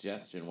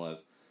suggestion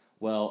was,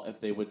 well,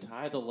 if they would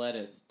tie the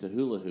lettuce to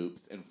hula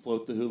hoops and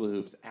float the hula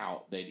hoops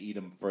out, they'd eat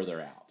them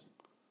further out.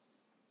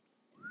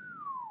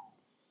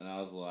 And I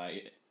was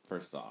like,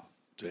 first off,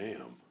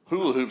 damn.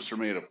 Hula hoops are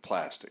made of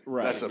plastic.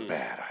 Right. That's a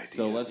bad idea.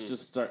 So let's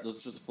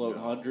just float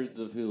hundreds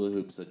of hula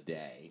hoops a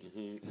day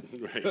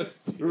Right.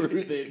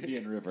 through the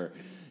Indian River.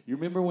 You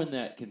remember when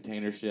that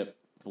container ship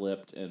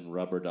flipped and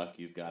rubber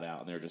duckies got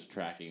out and they're just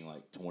tracking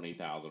like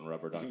 20,000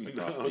 rubber ducks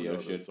across the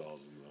ocean? That's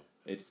awesome, though.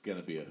 It's going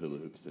to be a hula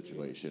hoop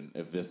situation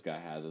if this guy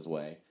has his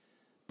way.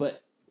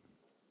 But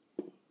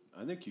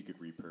I think you could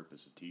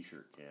repurpose a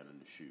T-shirt cannon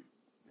to shoot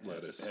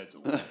Lettuce. heads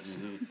of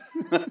lettuce.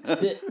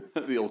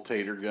 The old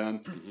tater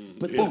gun.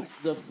 But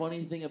the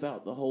funny thing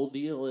about the whole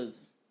deal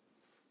is,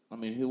 I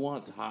mean, who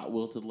wants hot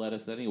wilted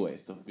lettuce anyway?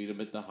 So feed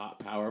them at the hot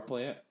power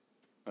plant?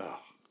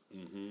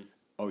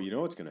 Oh, you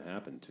know what's going to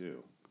happen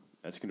too?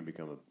 That's going to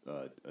become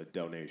a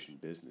donation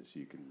business.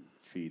 You can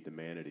feed the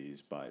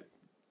manatees by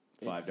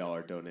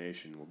 $5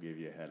 donation. We'll give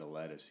you a head of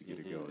lettuce. You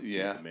get to go and feed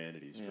the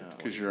manatees for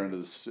Because you're under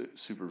the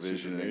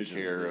supervision and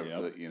care of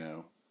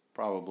the,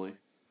 probably.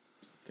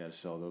 Got to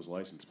sell those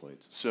license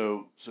plates.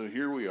 So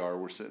here we are.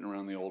 We're sitting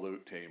around the old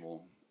oak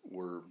table.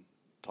 We're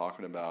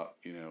talking about,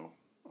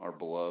 our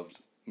beloved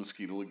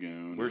Mosquito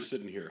Lagoon. We're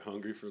sitting here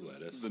hungry for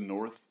lettuce. The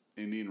North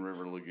Indian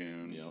River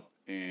Lagoon. Yep.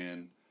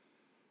 And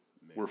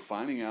we're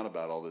finding out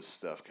about all this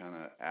stuff kind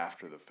of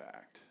after the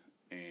fact.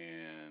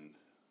 And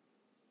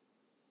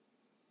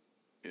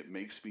it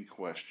makes me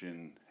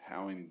question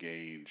how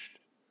engaged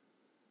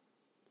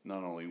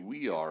not only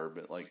we are,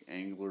 but like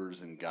anglers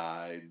and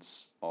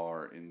guides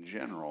are in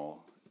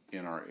general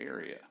in our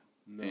area.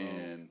 No.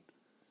 And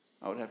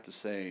I would have to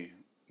say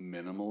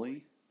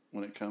minimally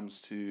when it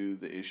comes to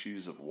the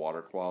issues of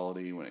water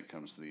quality, when it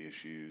comes to the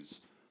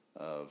issues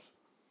of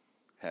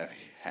having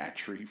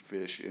hatchery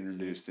fish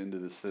introduced into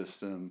the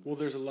system. Well,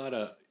 there's a lot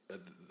of,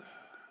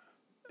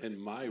 in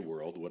my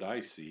world, what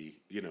I see,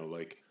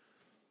 like,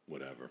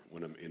 whatever,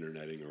 when I'm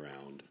interneting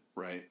around.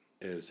 Right.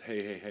 Is,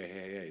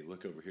 hey,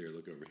 look over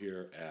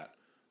here at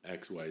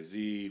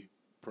XYZ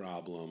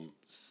problem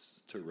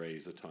to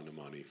raise a ton of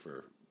money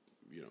for,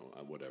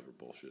 whatever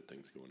bullshit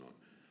things going on.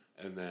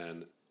 And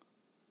then,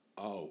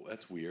 oh,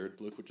 that's weird.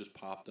 Look what just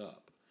popped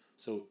up.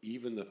 So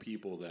even the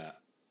people that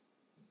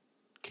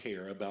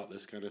care about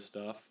this kind of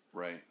stuff,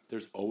 right?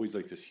 There's always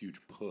like this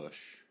huge push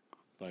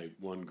by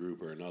one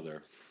group or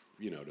another,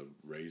 to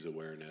raise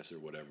awareness or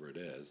whatever it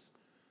is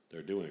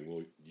they're doing.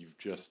 Well,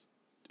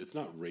 it's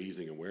not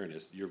raising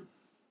awareness. You're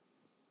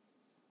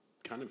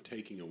kind of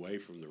taking away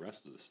from the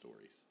rest of the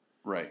stories.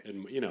 Right.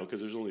 And, because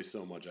there's only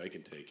so much I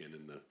can take in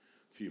the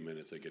few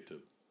minutes I get to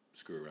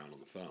screw around on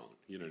the phone.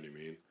 You know what I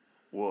mean?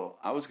 Well,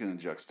 I was going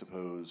to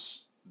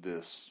juxtapose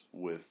this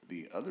with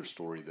the other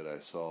story that I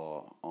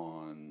saw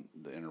on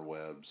the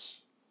interwebs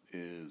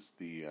is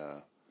the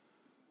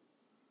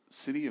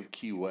city of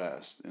Key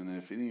West. And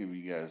if any of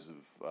you guys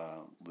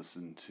have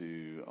listened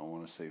to, I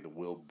want to say, the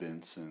Will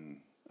Benson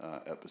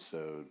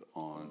episode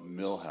on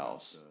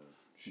Millhouse,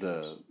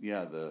 the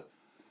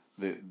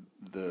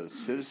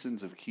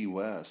citizens of Key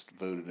West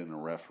voted in a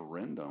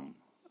referendum.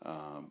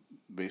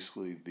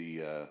 Basically,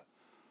 the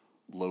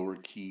Lower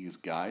Keys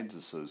Guides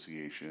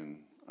Association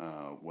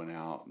went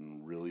out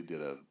and really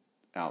did an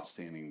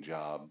outstanding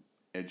job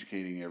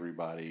educating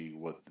everybody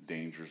what the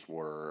dangers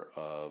were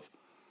of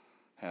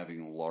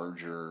having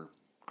larger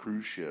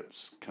cruise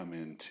ships come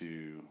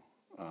into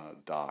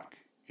dock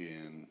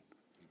in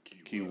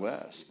Key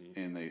West,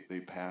 and they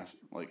passed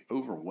like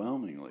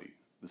overwhelmingly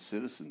the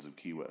citizens of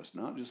Key West,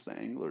 not just the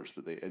anglers,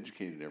 but they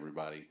educated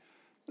everybody,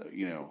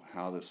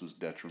 how this was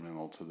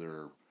detrimental to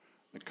their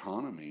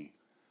economy,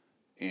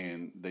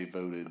 and they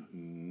voted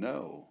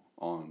no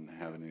on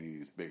having any of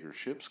these bigger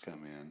ships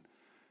come in,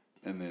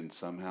 and then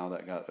somehow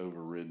that got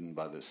overridden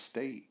by the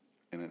state,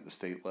 and at the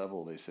state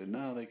level they said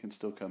no, they can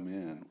still come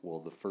in. Well,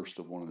 the first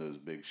of one of those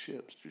big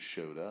ships just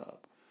showed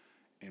up,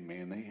 and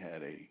man, they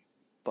had a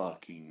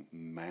fucking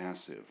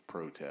massive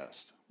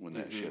protest when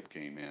that ship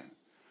came in.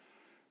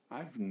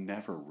 I've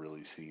never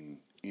really seen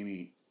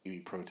any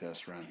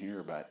protests around here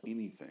about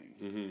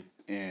anything.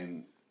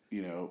 And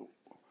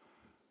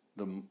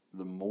the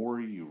more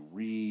you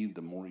read,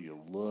 the more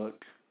you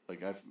look.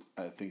 Like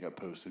I think I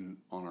posted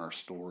on our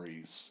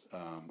stories.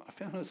 I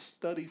found a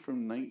study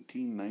from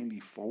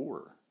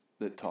 1994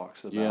 that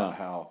talks about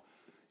how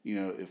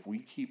if we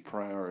keep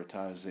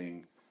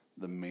prioritizing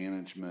the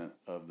management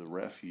of the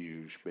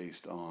refuge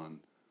based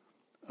on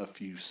a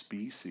few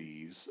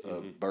species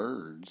of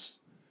birds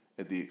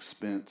at the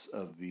expense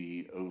of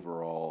the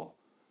overall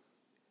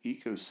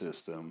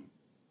ecosystem,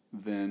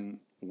 then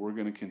we're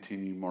going to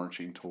continue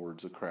marching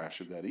towards a crash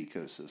of that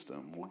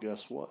ecosystem. Well,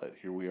 guess what?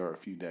 Here we are a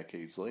few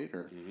decades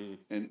later,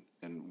 and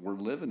we're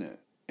living it.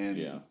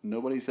 And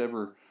nobody's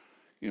ever,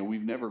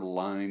 we've never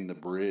lined the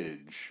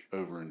bridge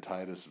over in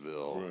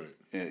Titusville,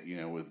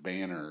 with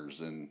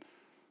banners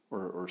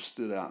or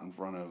stood out in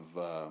front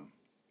of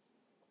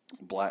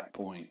Black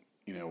Point,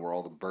 where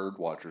all the bird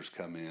watchers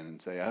come in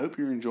and say, I hope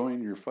you're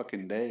enjoying your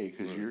fucking day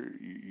because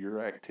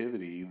your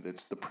activity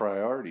that's the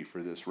priority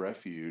for this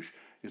refuge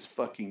is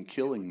fucking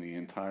killing the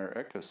entire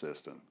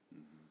ecosystem.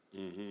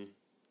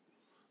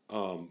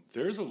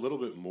 There's a little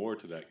bit more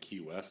to that Key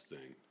West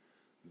thing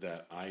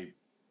that I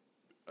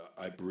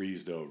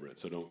breezed over it,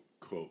 so don't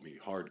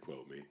hard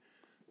quote me.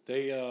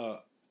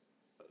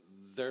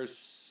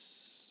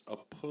 There's a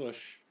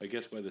push, I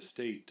guess, by the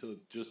state to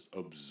just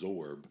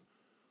absorb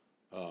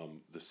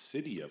the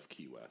city of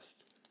Key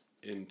West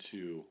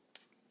into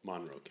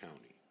Monroe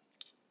County.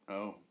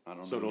 Oh, I don't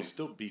know. So it'll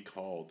still be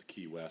called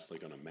Key West,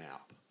 like on a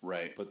map.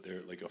 Right. But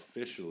they're like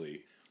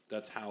officially,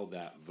 that's how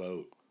that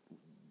vote,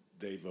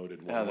 they voted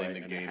How one they way and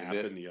it negated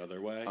happened it. the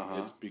other way.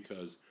 Is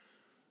because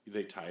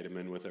they tied him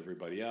in with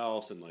everybody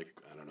else and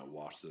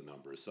washed the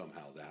numbers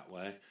somehow that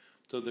way.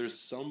 So there's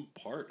some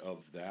part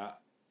of that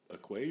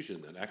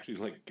equation that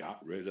actually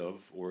got rid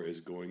of or is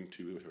going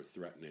to or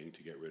threatening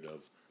to get rid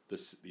of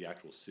the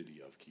actual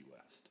city of Key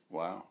West.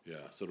 Wow. Yeah,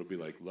 so it'll be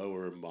like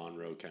Lower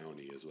Monroe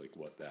County is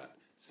what that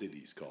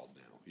city's called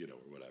now,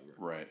 or whatever.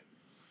 Right.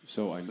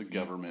 So the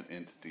government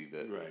entity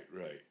that.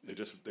 Right. They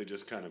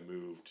just kind of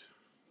moved.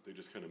 They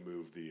just kind of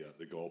moved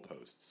the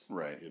goalposts.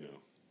 Right.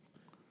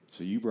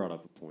 So you brought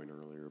up a point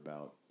earlier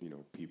about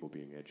people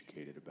being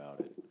educated about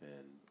it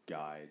and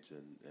guides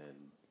and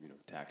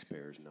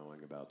taxpayers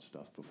knowing about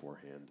stuff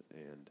beforehand,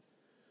 and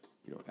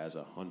as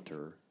a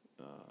hunter,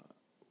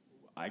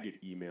 I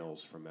get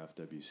emails from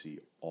FWC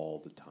all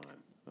the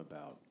time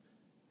about,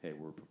 hey,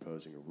 we're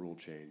proposing a rule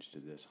change to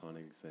this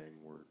hunting thing.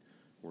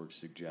 We're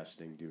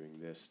suggesting doing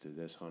this to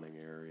this hunting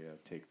area.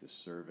 Take this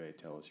survey.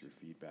 Tell us your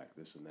feedback.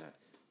 This and that.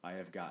 I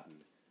have gotten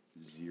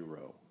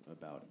zero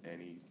about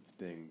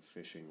anything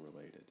fishing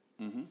related.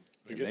 Mm-hmm.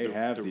 I And get they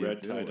have the the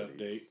red tide ability.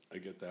 update. I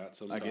get that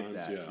sometimes. I get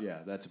that. Yeah.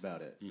 That's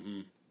about it.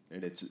 Mm-hmm.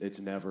 And it's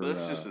never. But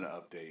that's just an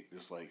update.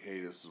 Just like, hey,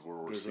 this is where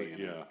we're There's seeing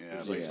it.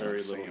 There's like very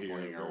some little here,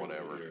 sampling or very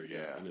whatever. little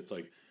here, and it's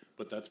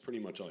but that's pretty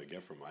much all I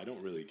get from them. I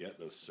don't really get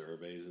those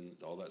surveys and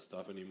all that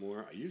stuff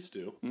anymore. I used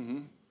to. Mm-hmm.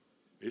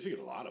 I used to get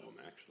a lot of them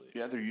actually.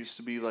 Yeah, there used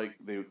to be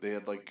they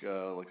had like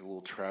a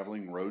little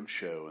traveling road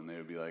show, and they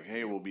would be like,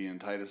 hey, we'll be in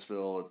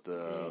Titusville at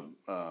the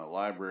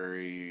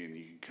library, and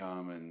you can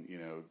come and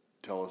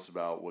tell us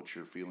about what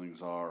your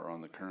feelings are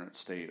on the current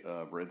state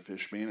of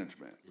redfish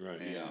management. Right.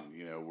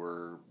 And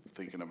we're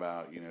thinking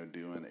about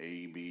doing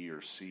A, B,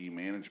 or C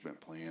management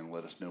plan.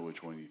 Let us know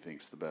which one you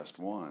think's the best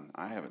one.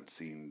 I haven't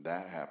seen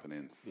that happen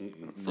in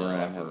No, I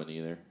forever. haven't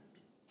either.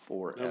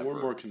 Forever. And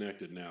we're more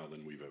connected now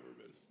than we've ever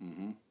been.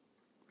 Mm-hmm.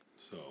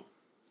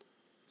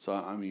 So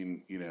I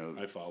mean,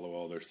 I follow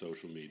all their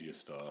social media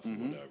stuff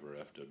and whatever,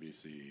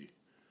 FWC.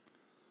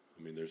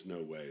 I mean, there's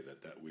no way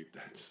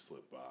that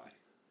slipped by.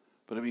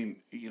 But I mean,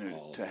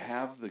 All to of us.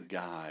 have the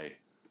guy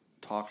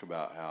talk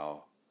about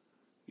how,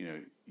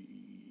 you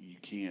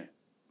can't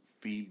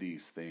feed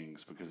these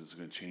things because it's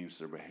going to change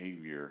their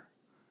behavior.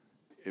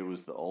 It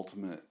was the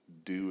ultimate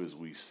do as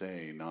we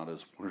say, not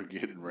as we're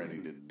getting ready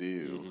to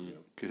do.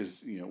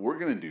 Because, we're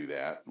going to do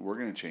that. We're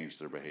going to change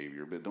their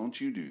behavior, but don't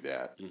you do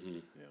that. Mm-hmm.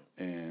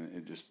 Yeah. And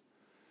it just,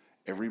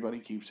 everybody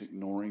keeps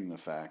ignoring the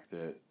fact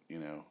that,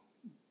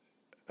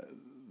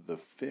 the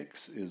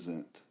fix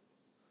isn't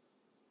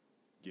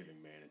giving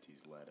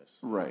manatees lettuce.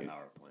 Right.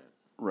 Power plant.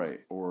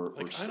 right, or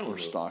I don't know.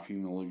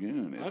 stocking the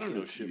lagoon. I don't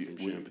know shit we-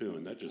 from we- shampoo,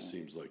 and that just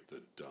seems like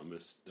the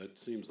dumbest. That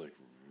seems like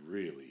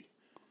really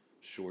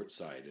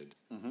short-sighted.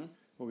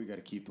 Well, we got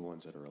to keep the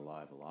ones that are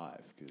alive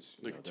because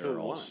Like, they're till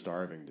all when?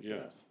 starving to Yeah.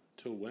 death.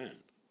 Till when?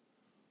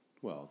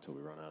 Well, until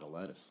we run out of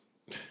lettuce.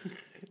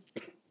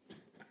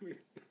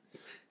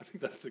 I think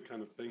that's the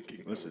kind of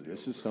thinking. Listen,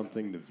 this is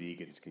something the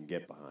vegans can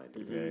get behind,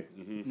 okay?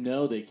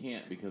 No, they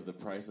can't because the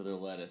price of their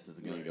lettuce is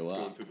going to go it's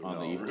going up through the on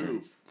the roof.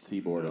 eastern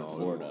seaboard of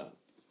Florida.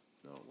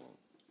 No, it won't.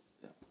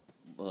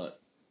 Look,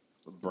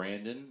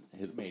 Brandon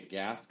has made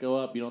gas go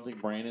up. You don't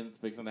think Brandon's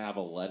fixing to have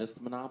a lettuce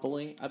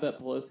monopoly? I bet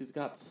Pelosi's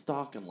got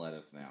stock in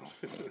lettuce now.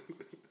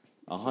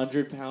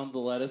 100 pounds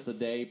of lettuce a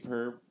day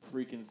per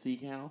freaking sea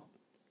cow?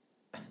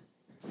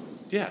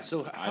 Yeah,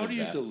 so how I'd do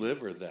you invest.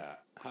 deliver that?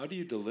 How do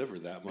you deliver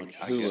that much?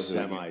 I guess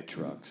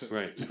semi-trucks.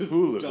 Right.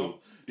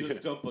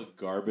 Just dump a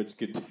garbage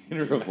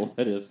container of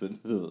lettuce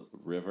into the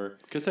river.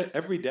 Because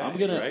every day, I'm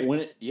gonna right? when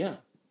it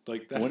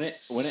like that's when it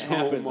so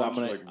happens, much, I'm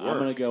gonna like, I'm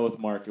gonna work. go with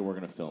Mark and we're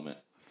gonna film it.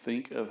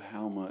 Think of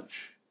how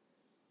much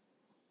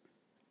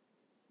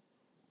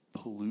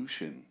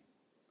pollution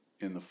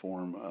in the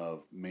form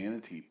of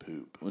manatee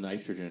poop, With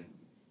nitrogen,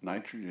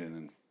 nitrogen,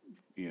 and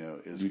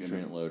is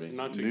nutrient gonna, loading.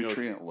 Not to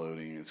nutrient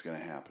loading is going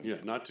to happen. Yeah,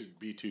 not to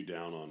be too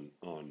down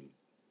on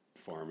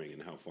farming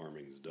and how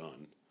farming's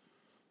done,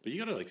 but you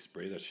gotta like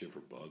spray that shit for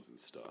bugs and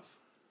stuff.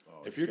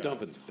 If it's you're got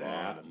dumping a ton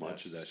that of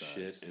much of that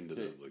shit pesticides. into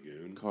the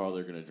lagoon, Carl,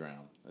 they're gonna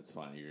drown. That's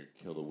fine. You're gonna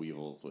kill the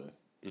weevils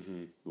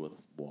with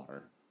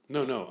water.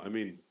 no, I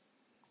mean,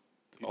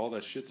 all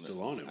that shit's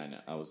still on him. I know.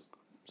 I was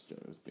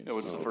being. Yeah,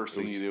 what's the Oh, first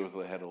it thing you was- do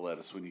with a head of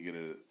lettuce when you get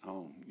it at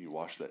home? You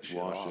wash that shit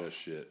Wash off. that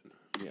shit.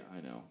 Yeah,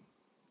 I know.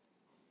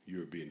 You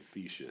were being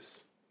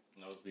facetious.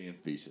 I was being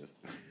facetious.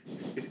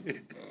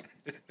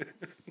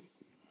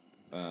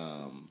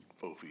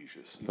 Faux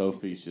feces. Faux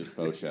facetious,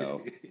 faux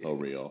show,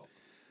 faux real.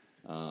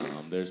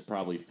 There's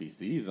probably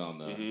feces on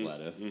the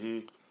lettuce.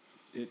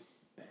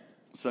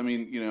 So I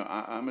mean,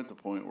 I'm at the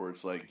point where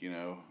it's like,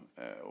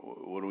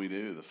 what do we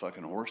do? The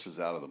fucking horse is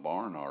out of the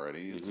barn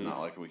already. It's not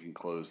like we can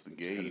close the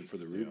Headed gate. for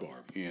the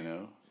rhubarb.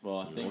 Well,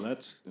 I think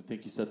I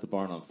think you set the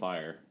barn on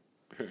fire.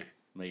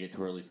 Make it to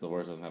where at least the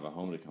horse doesn't have a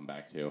home to come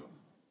back to.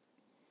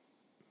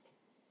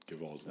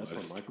 Give all his That's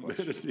lettuce where my to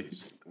question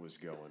manatees. was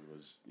going.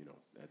 Was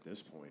at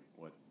this point,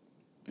 what?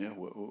 Yeah.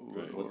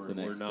 What's the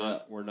next we're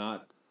step?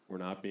 We're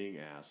not being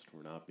asked.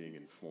 We're not being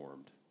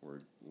informed. We're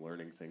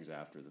learning things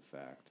after the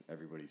fact.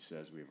 Everybody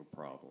says we have a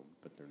problem,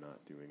 but they're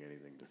not doing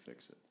anything to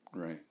fix it.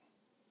 Right.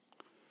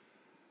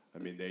 I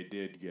mean, they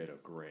did get a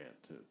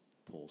grant to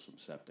pull some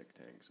septic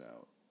tanks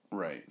out,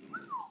 Right.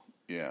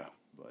 Yeah.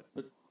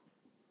 but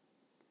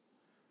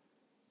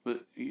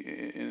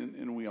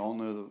And we all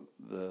know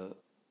the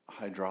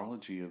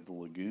hydrology of the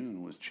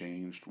lagoon was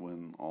changed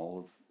when all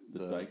of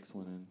The dikes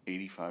went in.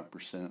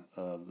 85%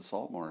 of the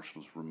salt marsh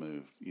was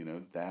removed.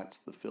 That's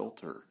the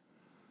filter.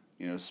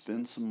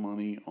 Spend some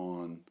money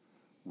on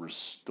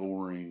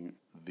restoring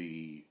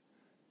the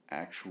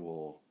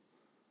actual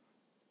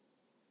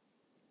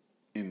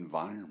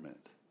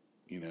environment,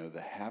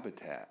 the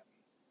habitat.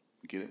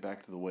 Get it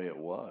back to the way it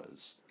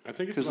was. I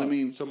think it's 'Cause,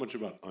 not so much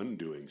about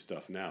undoing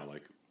stuff now.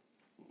 Like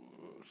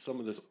some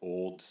of this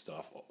old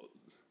stuff,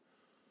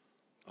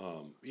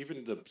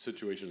 even the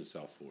situation in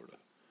South Florida,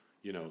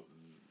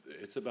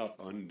 it's about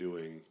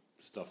undoing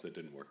stuff that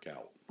didn't work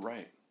out.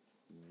 Right.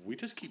 We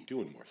just keep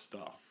doing more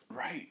stuff.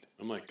 Right.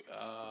 I'm like,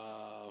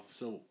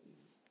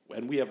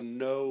 and we have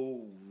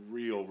no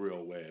real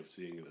way of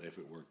seeing if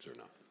it works or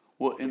not.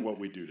 Well, and what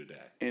we do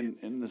today.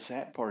 And the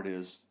sad part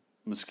is,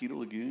 Mosquito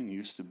Lagoon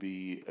used to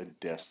be a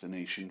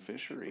destination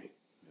fishery.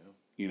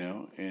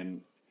 Yeah.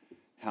 And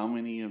how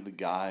many of the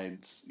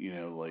guides,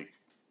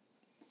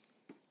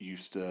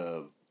 used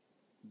to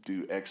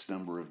do X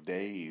number of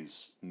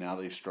days, now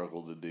they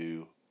struggle to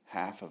do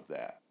half of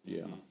that.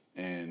 Yeah.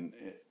 And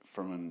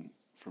from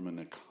an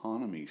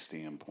economy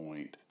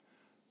standpoint,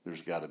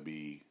 there's got to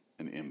be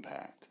an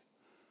impact.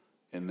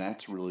 And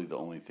that's really the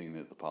only thing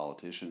that the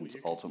politicians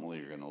ultimately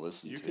are going to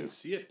listen to. You can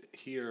see it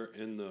here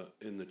in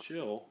the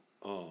chill,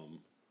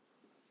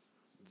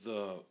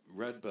 the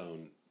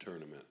Redbone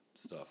tournament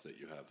stuff that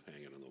you have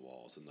hanging on the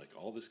walls, and like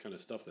all this kind of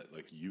stuff that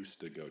like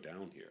used to go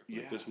down here.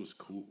 Like, Yeah. this was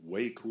cool,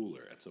 way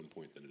cooler at some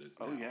point than it is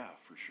now. Oh yeah,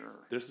 for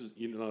sure. This is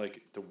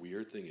like the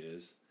weird thing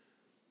is,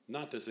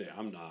 not to say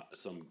I'm not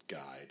some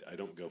guide. I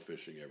don't go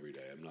fishing every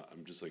day.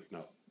 I'm just like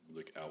not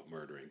like out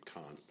murdering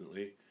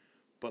constantly,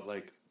 but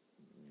like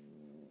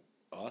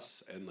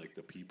us and like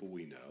the people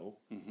we know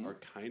are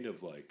kind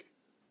of like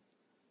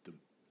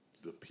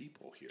the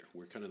people here.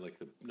 We're kind of like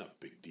the not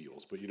big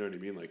deals, but you know what I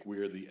mean. Like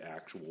we're the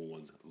actual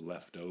ones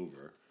left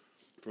over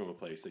from a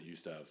place that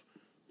used to have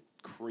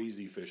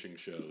crazy fishing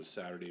shows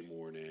Saturday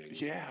morning.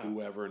 Yeah.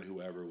 Whoever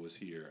was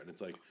here, and it's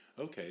like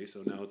okay,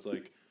 so now it's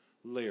like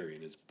Larry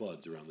and his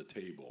buds around the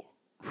table.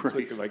 It's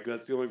Right. like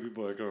that's the only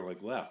people that are kind of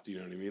like left. You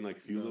know what I mean? Like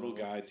a few little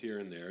guides here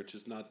and there. It's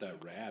just not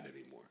that rad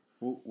anymore.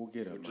 we'll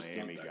get a We're just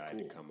Miami not that guy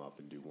cool. to come up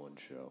and do one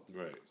show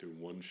Right. Do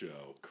one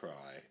show,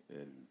 cry.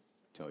 and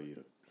tell you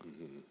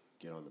to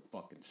get on the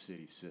fucking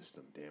city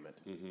system. Damn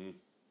it!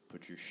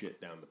 Put your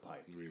shit down the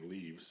pipe. And he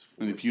leaves.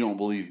 And if you don't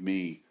believe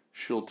me,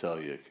 she'll tell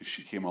you because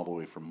she came all the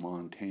way from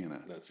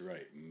Montana. That's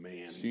right,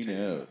 man. She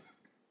knows.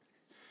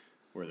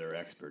 Where they're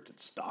experts at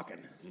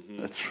stalking.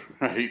 That's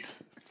right.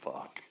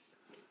 Fuck.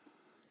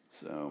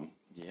 So,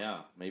 Yeah,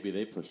 maybe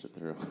they pushed it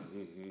through.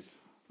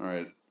 all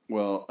right.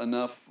 Well,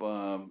 enough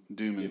doom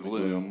and and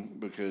gloom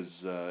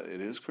because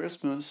it is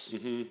Christmas.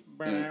 And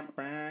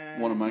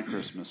one of my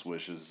Christmas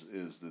wishes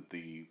is that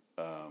the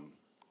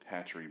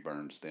hatchery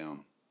burns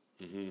down.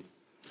 That's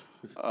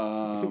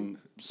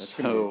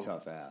gonna be a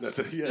tough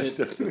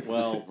ass.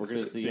 Well, we're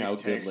gonna see Big how good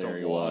tanks of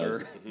Larry water.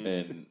 was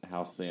and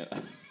how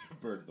Santa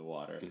burned the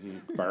water,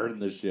 burn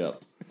the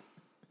ships.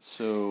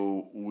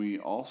 So we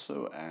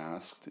also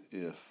asked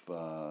if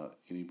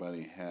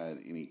anybody had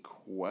any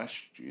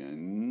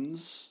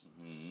questions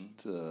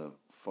to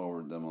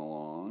forward them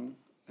along,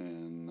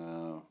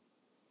 and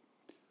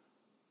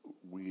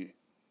we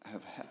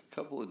have had a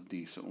couple of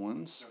decent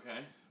ones. Okay.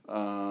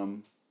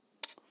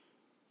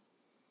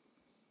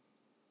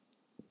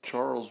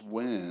 Charles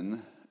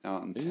Wynn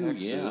out in Ooh,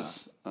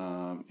 Texas,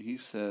 he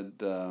said,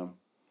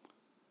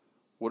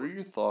 what are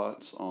your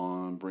thoughts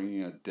on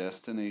bringing a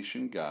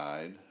destination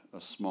guide, a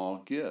small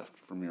gift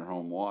from your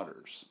home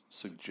waters?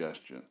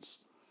 Suggestions.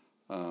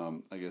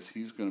 I guess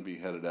he's going to be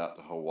headed out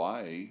to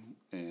Hawaii,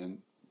 and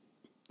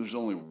there's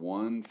only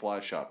one fly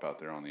shop out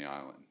there on the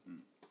island.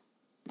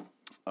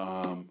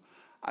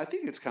 I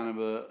think it's kind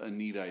of a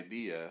neat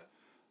idea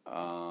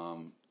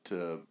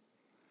to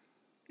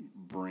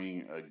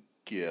bring a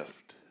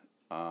gift,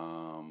 but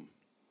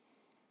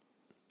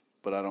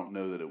I don't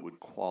know that it would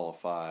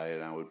qualify,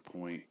 and I would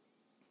point,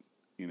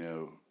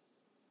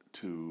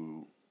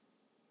 to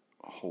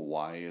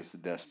Hawaii as a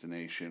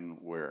destination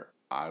where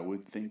I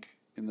would think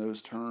in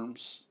those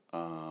terms.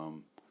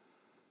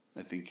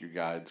 I think your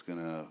guide's going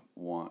to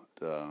want,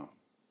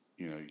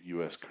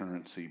 U.S.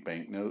 currency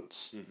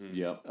banknotes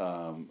Yep.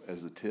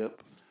 as a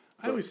tip.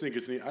 I always think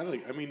it's neat.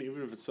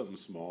 Even if it's something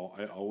small,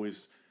 and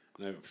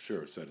I'm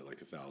sure I've said it like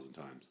 1,000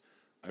 times,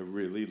 I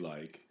really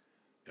like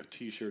a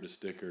T-shirt, a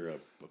sticker,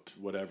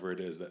 whatever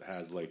it is that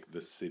has like the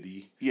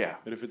city. Yeah.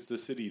 And if it's the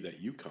city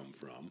that you come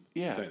from,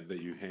 Yeah.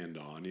 that you hand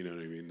on, you know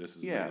what I mean? This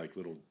is Yeah. like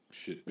little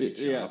shit bait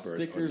Yeah, shop or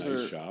stickers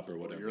nice are- shop or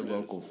whatever. Your it is.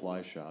 local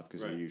fly shop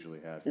because Right. they usually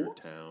have your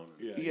town.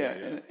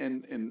 Yeah.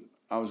 And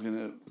I was going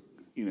to,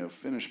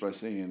 finish by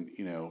saying,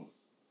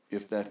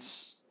 if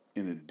that's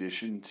in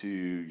addition to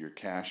your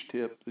cash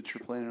tip that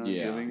you're planning on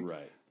Yeah, giving,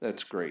 right.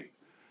 that's great.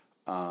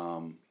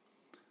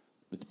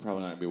 It's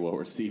probably not gonna be well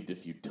received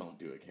if you don't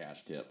do a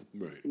cash tip.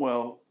 Right.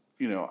 Well,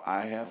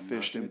 I have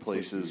fished in gonna tip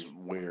places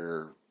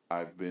where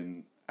I've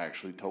been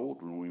actually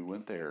told when we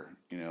went there,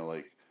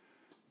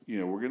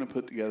 we're going to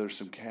put together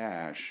some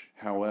cash.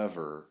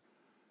 However,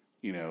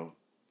 the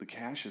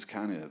cash is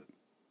kind of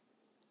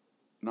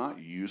not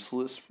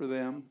useless for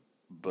them,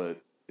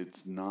 but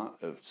it's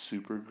not of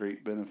super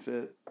great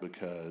benefit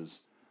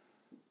because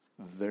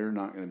they're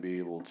not going to be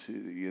able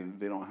to,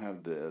 they don't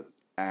have the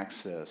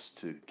access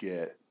to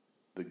get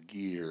the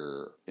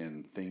gear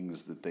and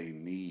things that they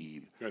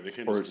need. Right, they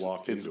can't or just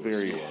walk it's into a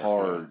very store.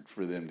 hard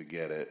for them to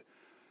get it.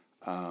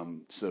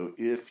 So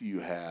if you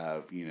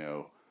have,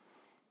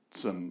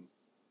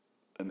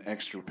 an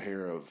extra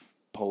pair of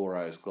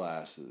polarized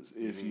glasses,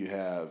 if you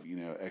have,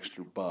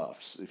 extra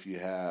buffs, if you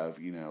have,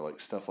 like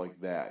stuff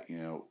like that,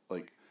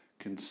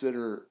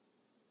 consider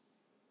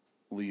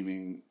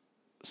leaving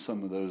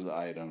some of those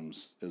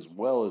items as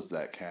well as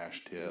that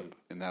cash tip,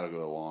 and that'll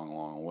go a long,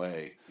 long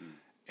way.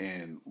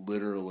 And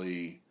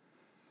literally,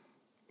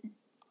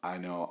 I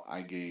know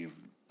I gave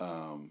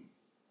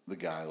the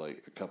guy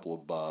like a couple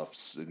of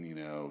buffs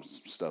and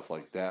stuff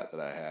like that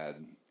I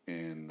had,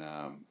 and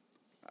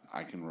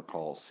I can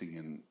recall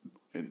seeing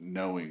and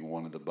knowing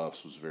one of the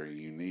buffs was very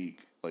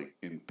unique. Like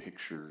in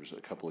pictures,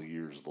 a couple of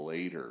years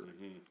later,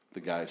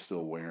 the guy's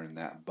still wearing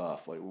that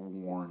buff, like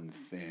worn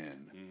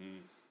thin.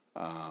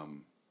 But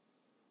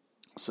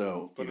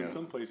in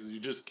some places, you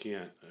just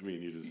can't.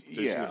 There's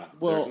Yeah.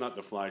 there's not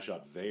the fly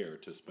shop there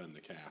to spend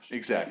the cash.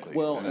 Exactly.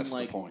 Well, and that's and,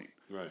 like, the point.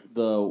 Right.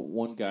 The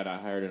one guy I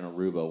hired in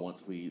Aruba,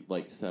 once we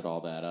set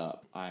all that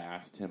up, I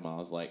asked him, I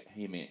was like,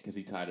 hey man, because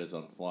he tied his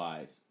own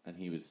flies, and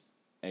he was,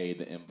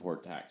 the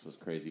import tax was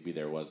crazy, B,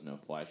 there was no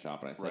fly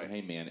shop, and I said, Right.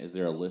 hey man, is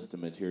there a list of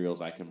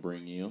materials I can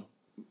bring you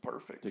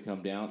Perfect. to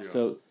come down? Yeah.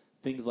 So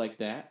things like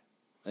that.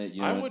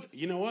 I would.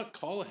 You know what?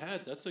 Call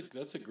ahead. That's a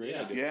great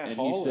Yeah. idea. Yeah. And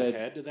Call he said-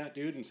 ahead to that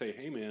dude and say,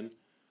 "Hey, man,"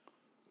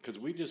 because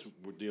we just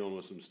were dealing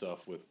with some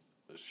stuff with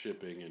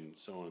shipping and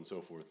so on and so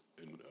forth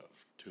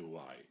to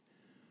Hawaii.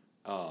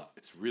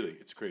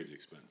 It's crazy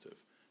expensive.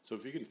 So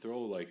if you can throw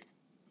like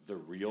the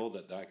reel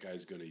that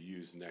guy's going to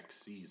use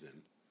next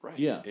season Right.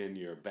 Yeah. in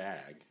your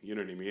bag, you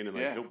know what I mean, and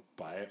like Yeah. he'll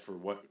buy it for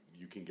what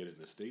you can get it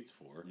in the States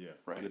for. Yeah.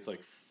 Right. And it's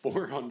like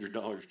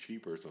 $400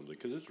 cheaper or something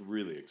because it's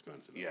really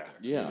expensive. Yeah.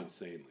 Out there. Yeah.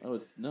 Insanely. Oh,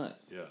 it's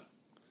nuts. Yeah.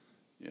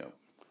 Yeah.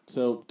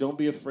 So don't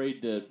be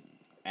afraid to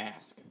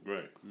ask.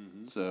 Right.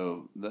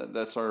 So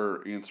that's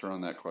our answer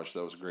on that question.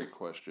 That was a great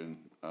question.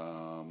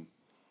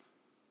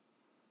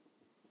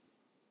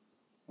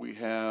 We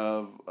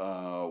have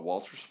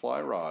Walters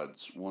Fly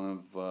Rods. One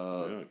of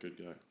Yeah. Good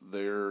guy.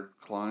 their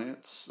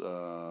clients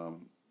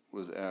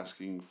was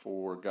asking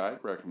for guide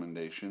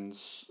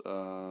recommendations.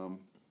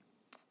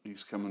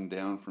 He's coming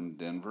down from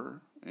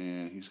Denver,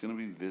 and he's going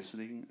to be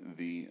visiting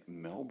the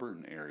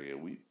Melbourne area.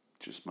 We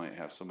just might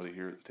have somebody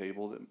here at the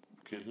table that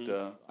could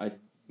I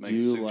make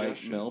a do like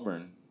suggestion.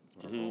 Melbourne.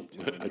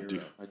 I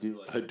do. I do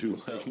like. I do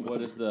So like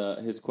what is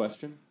his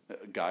question?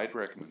 A guide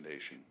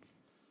recommendation.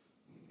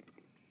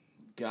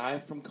 Guy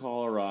from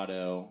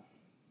Colorado,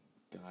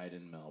 guide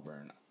in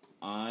Melbourne.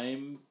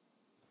 I'm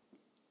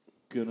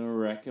gonna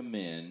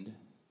recommend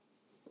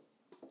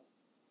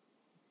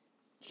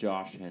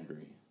Josh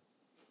Hendry.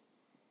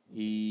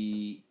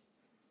 He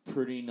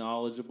pretty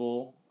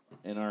knowledgeable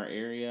in our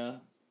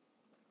area.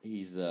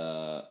 He's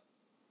you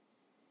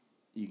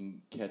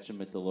can catch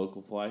him at the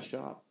local fly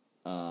shop,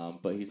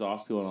 but he's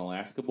also an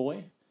Alaska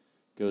boy.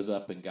 Goes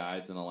up and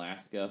guides in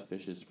Alaska,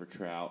 fishes for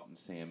trout and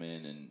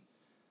salmon,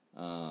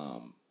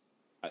 and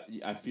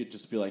I feel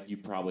like you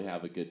probably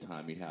have a good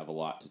time. You'd have a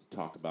lot to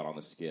talk about on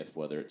the skiff,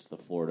 whether it's the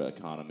Florida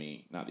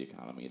economy, not the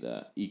economy,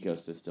 the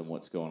ecosystem,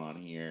 what's going on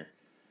here.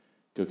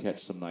 Go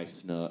catch some nice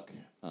snook,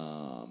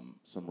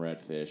 some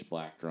redfish,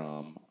 black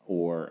drum,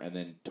 and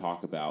then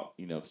talk about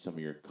some of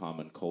your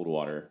common cold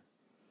water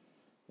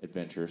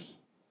adventures.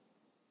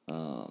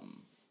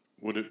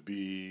 Would it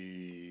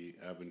be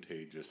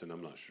advantageous, and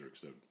I'm not sure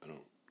because I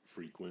don't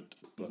frequent,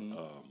 but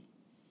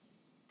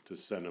to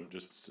send them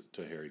just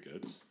to Harry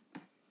Goods?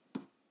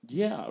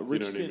 Yeah,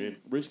 Rich know what I can mean?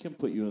 Rich can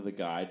put you in the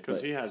guide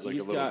Because he has like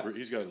he's a little. got-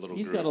 He's got a little.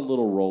 He's group. got a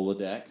little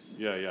Rolodex.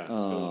 Yeah, yeah. He's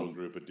got a little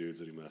group of dudes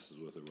that he messes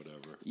with or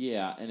whatever.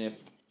 Yeah, and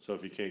if So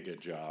if you can't get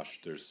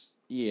Josh, there's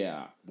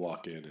yeah,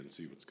 walk in and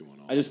see what's going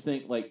on. I just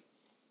think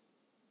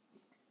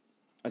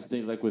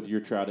like with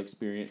your trout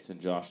experience and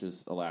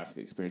Josh's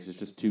Alaska experience, it's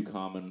just too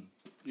common.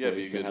 Yeah,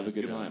 ways to have a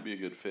good time. Be a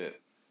good fit.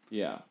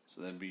 Yeah.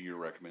 So that'd be your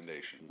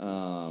recommendation.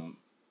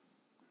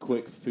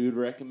 Quick food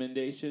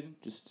recommendation.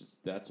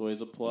 Just that's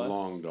always a plus.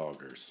 Long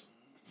doggers.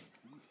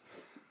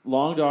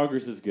 Long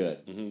Doggers is good.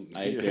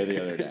 I ate there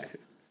the other day.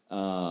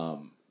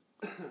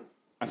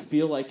 I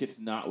feel like it's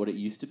not what it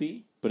used to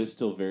be, but it's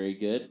still very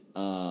good.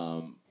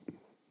 For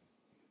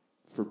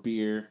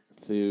beer,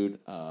 food,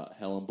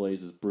 Helen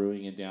Blazes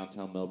Brewing in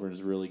downtown Melbourne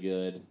is really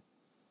good.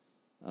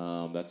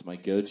 That's my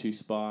go-to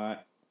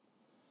spot.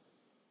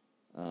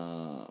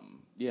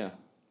 Yeah.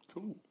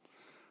 Cool.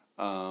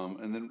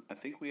 And then I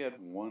think we had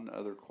one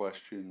other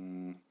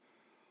question.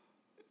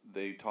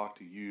 They talked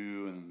to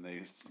you, and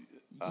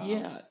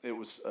Yeah. it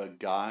was a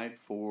guide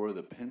for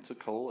the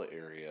Pensacola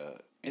area,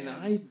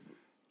 And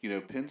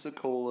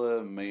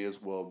Pensacola may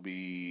as well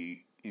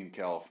be in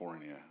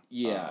California.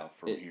 Yeah,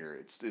 from here,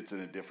 it's in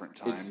a different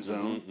time it's-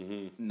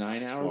 zone.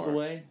 9 hours Far.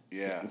 away.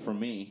 Yeah. From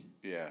me.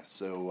 Yeah,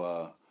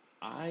 so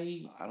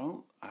I I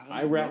don't.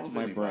 I know racked of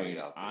my anybody brain.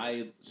 out there.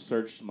 I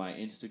searched my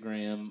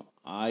Instagram.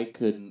 I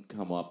couldn't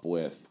come up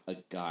with a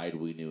guide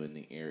we knew in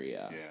the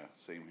area. Yeah,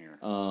 same here.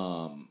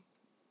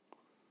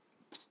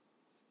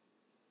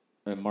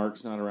 And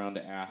Mark's not around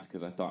to ask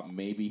because I thought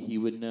maybe he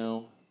would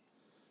know.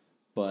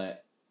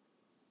 But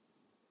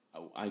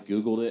I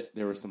Googled it.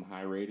 There were some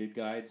high-rated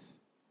guides.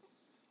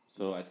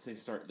 So I'd say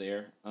start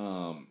there.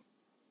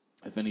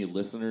 If any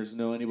listeners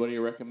know anybody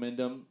to recommend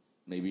them,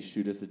 maybe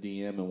shoot us a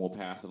DM and we'll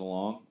pass it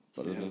along.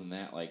 But other than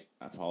that, I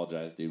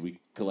apologize, dude. We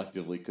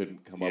collectively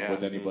couldn't come up Yeah.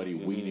 with anybody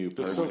we knew It's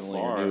personally so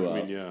far. or knew I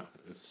of. mean, yeah,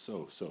 it's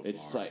so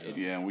It's far. like-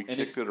 it's- Yeah, we and kicked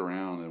it's- it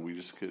around, and we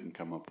just couldn't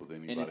come up with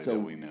anybody it's that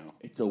we know.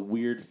 It's a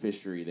weird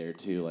fishery there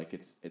too. Like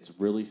it's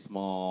really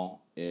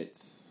small.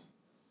 It's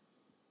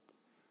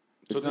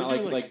So not they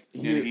do, like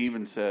And here. he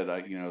even said,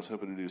 I was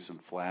hoping to do some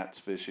flats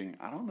fishing.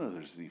 I don't know if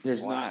there's any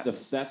There's not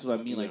flats. that's what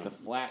I mean. Like Yeah. the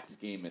flats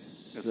game is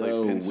It's so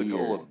like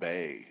Pensacola weird.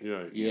 Bay.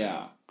 Yeah,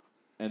 Yeah,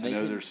 and I they know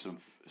can there's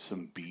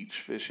some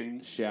beach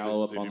fishing.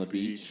 shallow up They on do the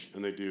beach.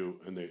 and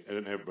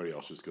and everybody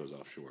else just goes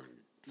offshore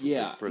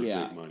and for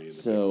Yeah. the big money and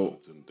the So big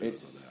boats and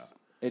does all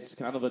that. it's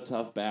kind of a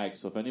tough bag.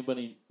 So if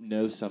anybody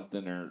knows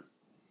something or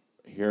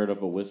heard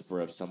of a whisper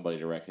of somebody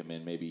to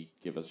recommend, maybe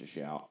give us a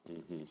shout.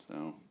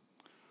 So,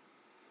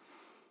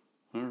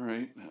 all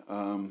right.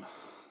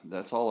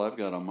 That's all I've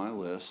got on my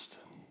list.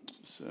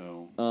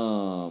 So,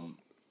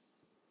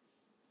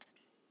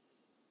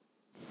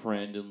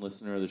 Friend and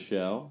listener of the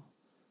show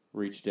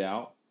reached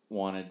out,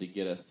 wanted to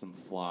get us some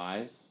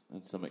flies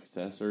and some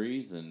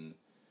accessories, and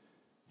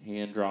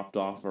hand dropped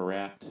off a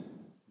wrapped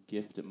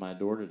gift at my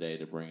door today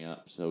to bring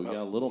up. So we got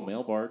a little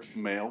mail barge.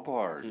 mail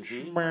barge.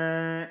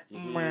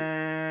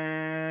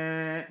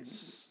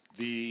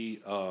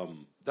 The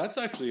that's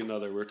actually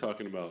another. We're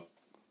talking about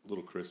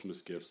little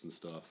Christmas gifts and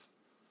stuff.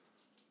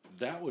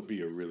 That would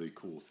be a really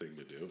cool thing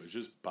to do. Is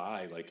just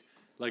buy like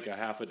a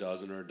half a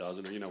dozen or a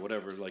dozen or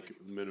whatever like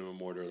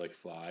minimum order like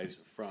flies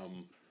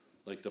from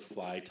like the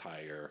fly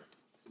tire,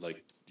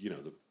 like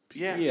the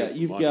Yeah. Yeah, for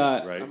you've money,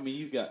 got. right. I mean,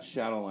 you've got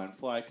Shadowline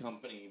Fly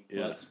Company,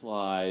 Yeah. Butts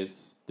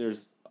Flies.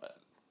 There's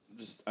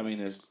there's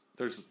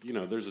there's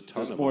a ton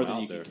There's of more them than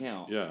out you there. can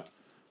count. Yeah,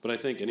 but I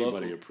think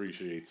anybody Local.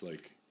 appreciates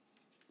like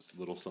a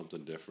little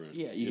something different.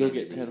 Yeah, you know go what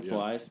I get mean? 10 Yeah.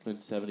 flies, spend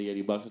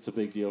 $70-$80. It's a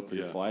big deal for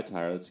your Yeah. fly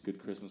tire. That's a good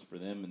Christmas for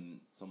them, and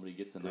somebody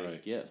gets a nice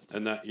Right. gift.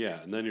 And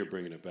and then you're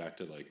bringing it back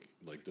to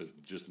like the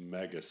just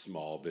mega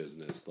small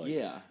business, like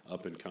Yeah.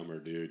 up and comer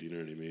dude. You know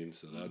what I mean?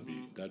 So that'd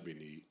be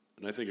neat,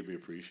 and I think it'd be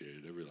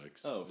appreciated. Everybody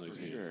likes Oh, nice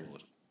for sure. handful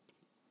of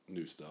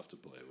new stuff to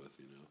play with.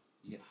 You know.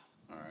 Yeah.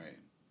 All right.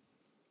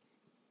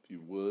 If you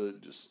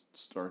would, just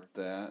start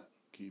that.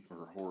 Keep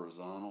her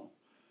horizontal.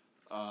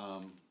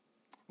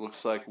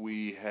 Looks like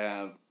we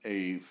have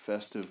a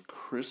festive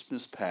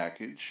Christmas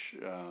package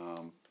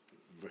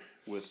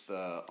with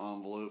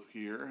envelope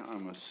here.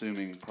 I'm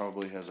assuming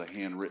probably has a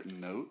handwritten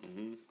note.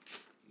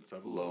 Let's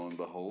have a Lo look. and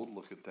behold,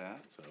 look at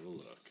that. Let's have a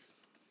look.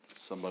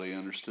 Somebody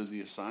understood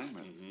the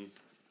assignment.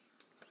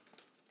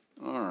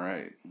 All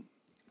right.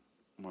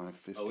 My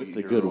it's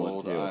a good one,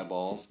 50-year-old too.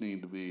 eyeballs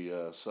need to be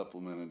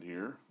supplemented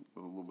here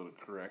with a little bit of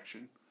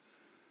correction.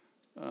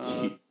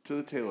 To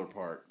the Taylor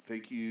Park,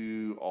 thank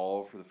you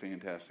all for the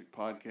fantastic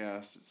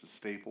podcast. It's a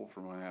staple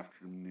for my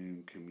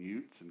afternoon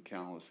commutes and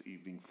countless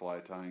evening fly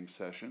tying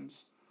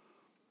sessions.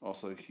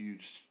 Also, a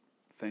huge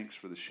thanks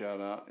for the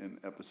shout out in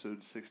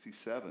episode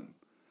 67.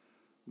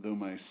 Though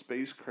my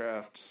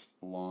spacecraft's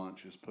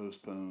launch is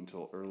postponed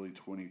until early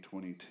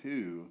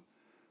 2022,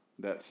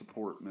 that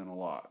support meant a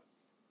lot.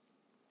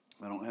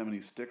 I don't have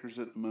any stickers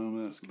at the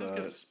moment, This guy's got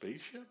a but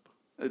spaceship.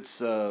 it's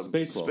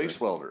Space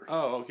Welder.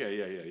 Oh, okay,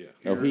 yeah.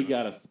 Oh, he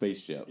got a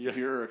spaceship. Yeah.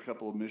 Here are a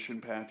couple of mission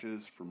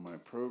patches from my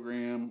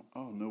program.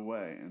 Oh, no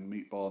way. And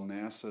Meatball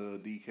NASA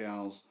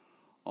decals.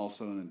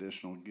 Also an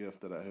additional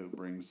gift that I hope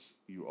brings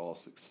you all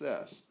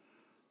success.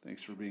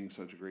 Thanks for being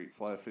such great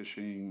fly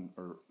fishing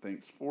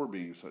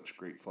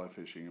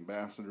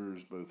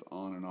ambassadors, both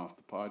on and off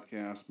the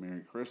podcast.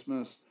 Merry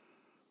Christmas.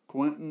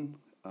 Quentin,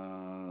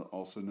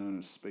 also known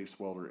as Space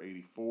Welder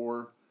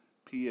 84.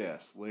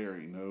 P.S.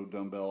 Larry, no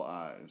dumbbell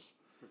eyes.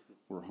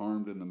 Were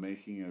harmed in the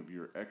making of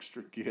your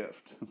extra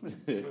gift.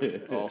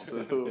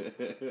 Also,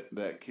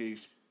 that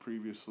case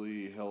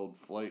previously held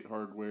flight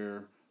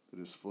hardware that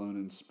is flown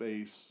in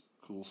space.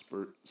 Cool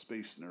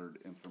space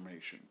nerd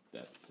information.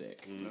 That's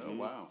sick. Oh,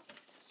 wow.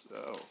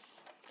 So,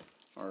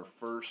 our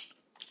first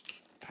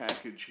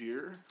package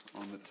here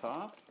on the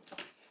top.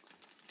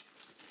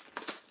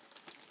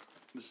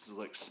 This is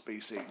like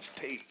space age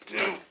tape, too.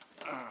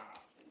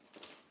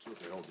 That's what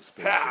they hold the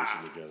space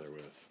station together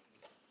with.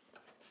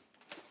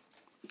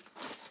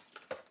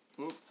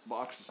 Oop,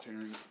 box is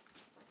tearing.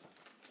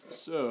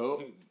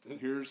 So,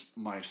 here's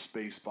my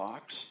space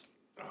box.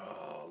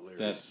 Oh, Larry's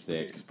That's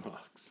sick. space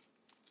box.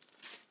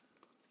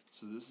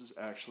 So, this is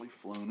actually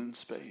flown in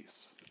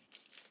space.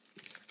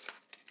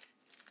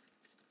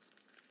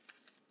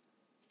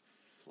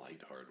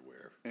 Flight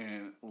hardware.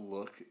 And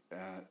look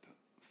at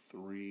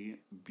 3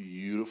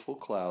 beautiful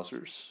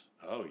Klausers.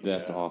 Oh, yeah.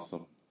 That's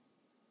awesome.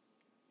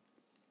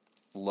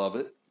 Love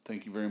it.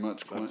 Thank you very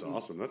much, Quentin. That's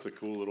awesome. That's a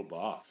cool little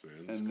box,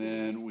 man. That's And cool.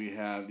 then we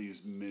have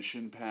these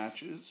mission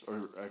patches,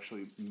 or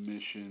actually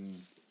mission.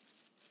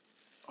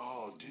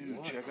 Oh, dude,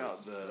 What check are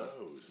out the.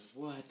 those?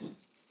 What?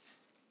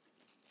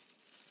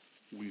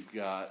 We've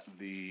got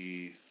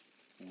the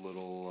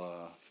little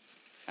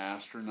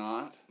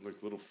astronaut.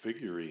 Like little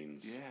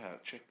figurines. Yeah,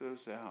 check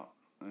those out.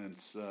 And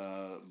it's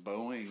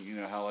Boeing. You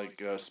know how like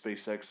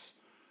SpaceX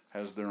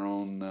has their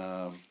own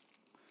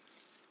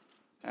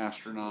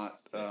astronaut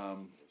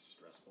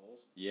Stress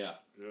balls. Yeah.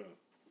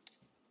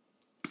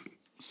 Yeah.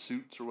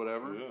 suits or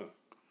whatever. Yeah.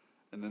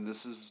 And then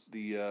this is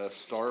the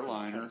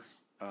Starliner.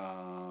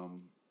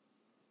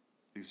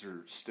 These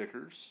are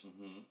stickers.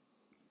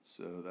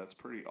 So that's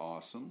pretty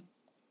awesome.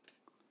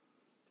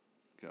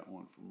 Got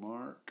one for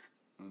Mark.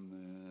 And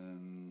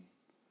then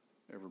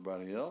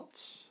everybody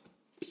else.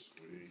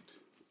 Sweet.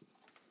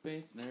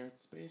 Space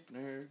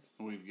nerds.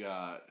 We've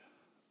got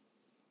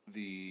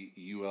the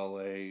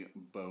ULA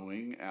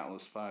Boeing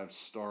Atlas V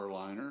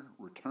Starliner,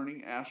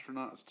 returning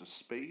astronauts to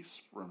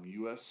space from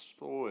U.S.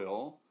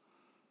 soil.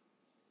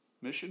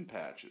 Mission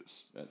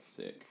patches. That's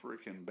sick.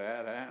 Freaking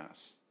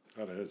badass.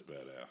 That is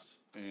badass.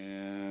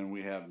 And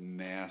we have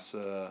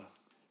NASA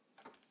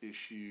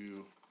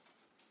issue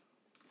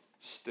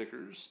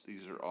stickers.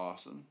 These are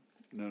awesome.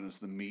 Known as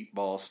the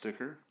meatball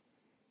sticker.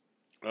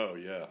 Oh,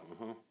 yeah.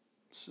 Uh-huh.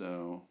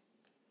 So,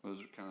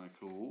 those are kind of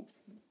cool.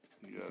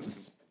 You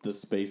guys The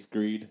space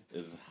greed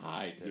is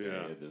high today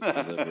Yeah. in this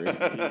delivery.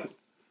 can,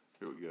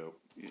 here we go.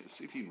 Yeah,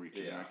 see if you can reach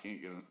it. Yeah. I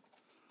can't get it.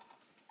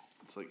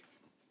 It's like,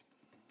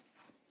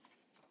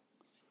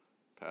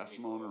 pass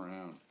them on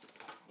around.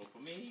 One for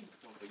me,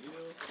 one for you.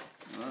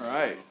 All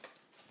right.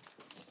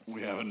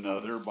 We have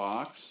another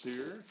box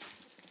here.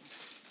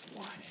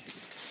 What?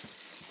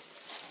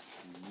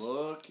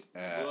 Look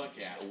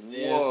at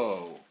this.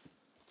 Whoa.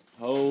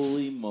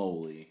 Holy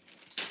moly.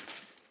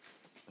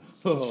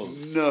 Oh,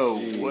 No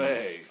Jeez.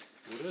 way.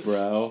 What is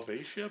Bro. it?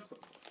 Spaceship?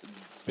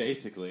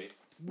 basically,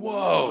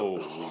 Whoa.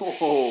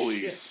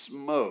 Holy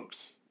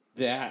smokes.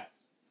 that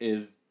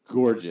is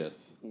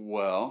gorgeous.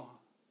 Well,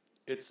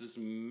 It's this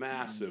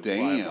massive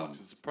Damn. fly box.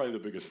 It's probably the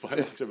biggest fly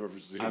box I've ever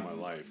seen in my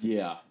life.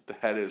 Yeah.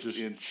 That is Just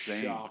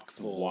insane. chock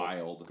full,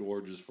 wild. of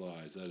gorgeous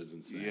flies. That is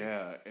insane.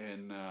 Yeah,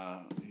 and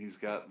he's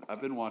got.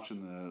 I've been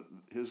watching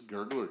his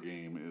gurgler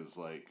game is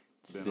like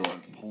been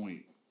on Sick.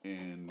 point,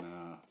 and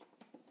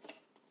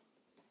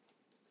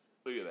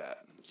look at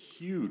that.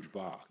 Huge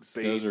box.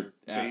 Those are-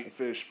 bait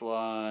fish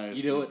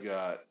flies. You know We've what's-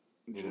 got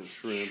Little just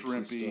shrimps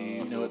and shrimpy. stuff.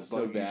 You know what's so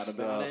buggy bad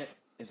about stuff.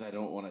 it is I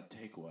don't want to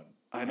take one.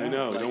 I I know.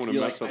 know. I Like, don't want to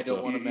you're mess like, up I don't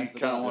the. wanna You mess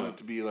kind of up. want it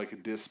to be like a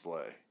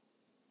display.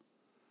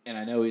 And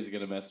I know he's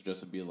gonna message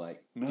us and be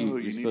like, No, "Dude, you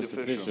you're need supposed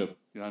to fish them.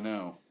 Yeah, I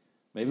know.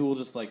 Maybe we'll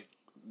just like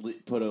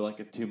put a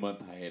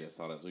 2-month hiatus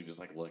on it, so we can just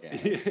like look at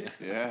it.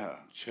 Yeah.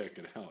 Check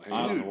it out. Hang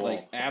on the wall.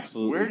 Like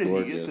absolutely Where did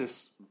gorgeous. he get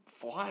this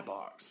fly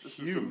box? This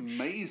is Huge.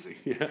 amazing.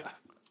 Yeah.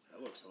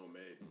 That looks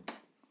homemade.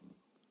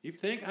 You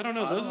think? I don't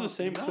know. Those are the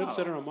same No. clips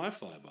that are on my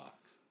fly box.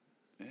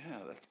 Yeah,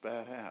 that's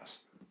badass.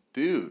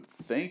 Dude,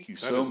 thank you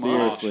That so is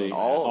much. seriously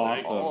all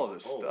awesome. all of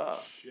this Holy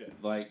stuff.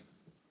 shit. Like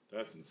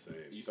That's insane.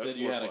 you That's said,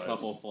 you more had a flies.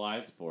 couple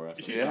flies for us.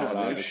 That's Yeah, not what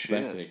I no was shit.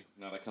 expecting.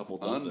 Not a couple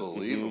dozen.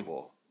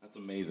 Unbelievable. That's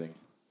amazing.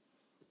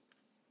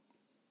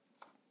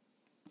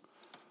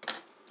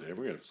 Damn, we're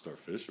gonna have to start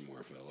fishing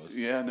more, fellas.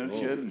 Yeah, no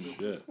Holy kidding.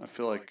 Shit. I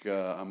feel like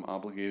I'm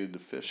obligated to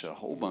fish a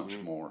whole bunch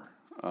more.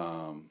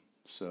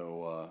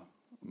 So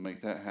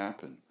make that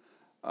happen.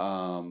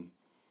 All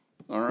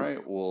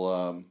right.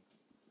 Well,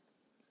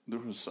 there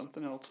was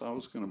something else I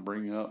was going to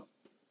bring up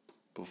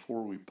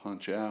before we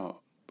punch out,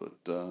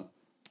 but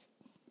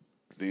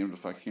damned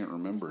if I can't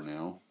remember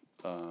now.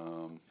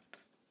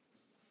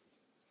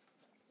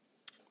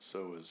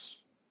 So is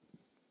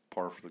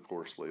par for the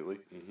course lately.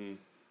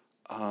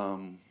 Let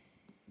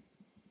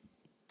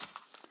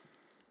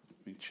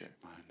me check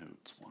my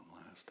notes one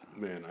last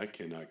time. Man, I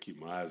cannot keep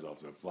my eyes off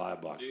that fly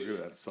box. Look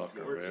at that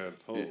sucker, man.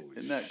 Holy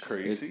Isn't that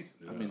crazy? It's-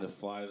 I mean, the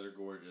flies are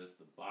gorgeous.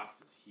 The box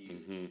is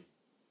huge.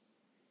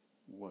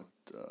 What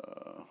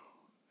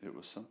it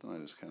was something I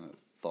just kind of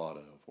thought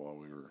of while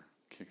we were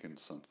kicking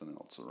something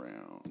else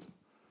around.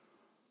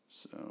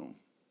 So,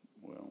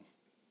 well,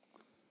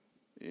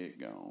 it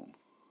gone.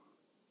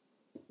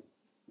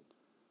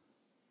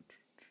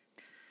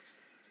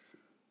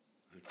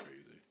 That's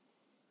crazy.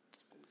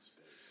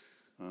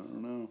 I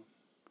don't know.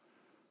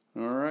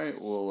 All right.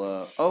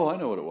 Well, oh, I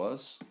know what it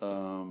was.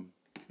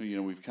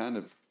 We've kind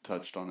of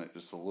touched on it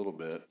just a little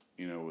bit.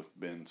 With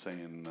Ben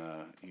saying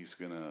he's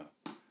gonna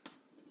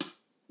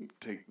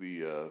take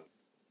the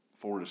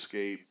Ford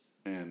Escape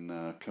and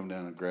come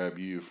down and grab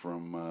you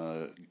from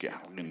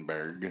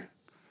Galgenberg,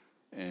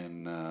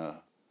 and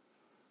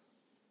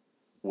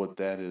what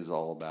that is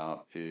all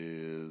about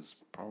is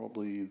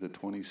probably the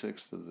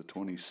 26th to the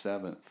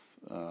 27th,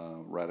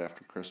 right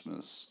after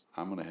Christmas.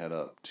 I'm going to head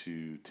up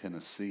to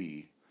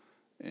Tennessee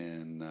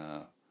and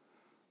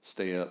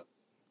stay up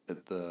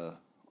at the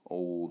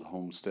old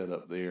homestead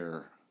up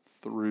there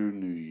through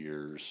New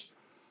Year's.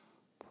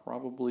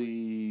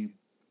 Probably,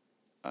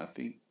 I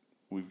think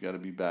we've got to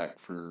be back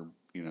for,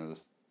 the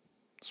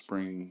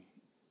spring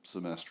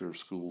semester of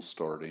school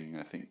starting,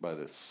 I think by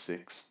the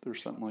 6th or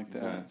something like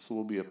that. Okay. So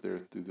we'll be up there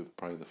through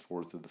probably the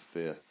 4th or the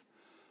 5th.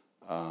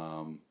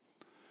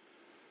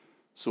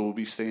 So we'll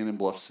be staying in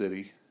Bluff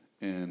City,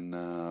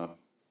 and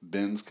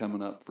Ben's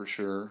coming up for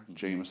sure.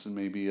 Jameson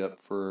may be up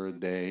for a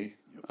day.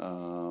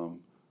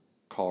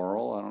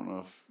 Carl, I don't know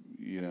if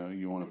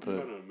you want to I'm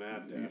put. kind of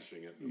mad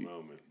dashing at the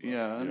moment. but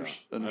Yeah,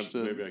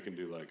 understood. Maybe I can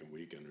do like a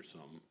weekend or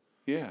something.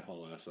 Yeah,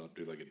 Haul ass up,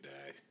 do like a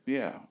day,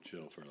 yeah.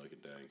 chill for like a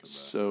day, and come back.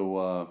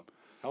 So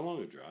How long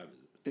a drive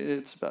is it?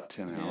 it's about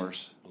 10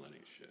 hours. Well, that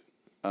ain't shit.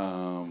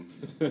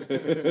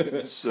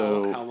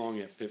 So How long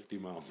at 50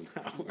 miles an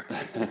hour?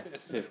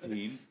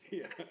 15.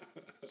 Yeah.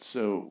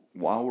 So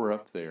while we're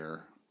up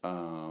there,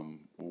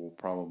 we'll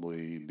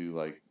probably do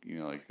like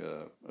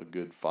a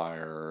good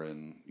fire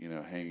and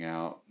hang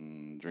out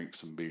and drink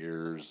some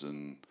beers.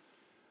 And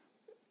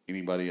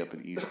anybody up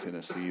in East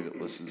Tennessee that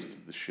listens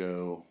to the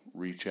show,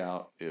 reach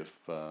out if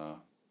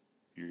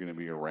you're going to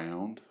be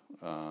around.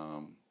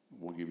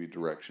 We'll give you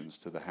directions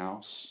to the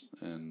house,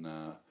 and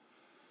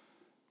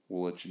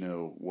we'll let you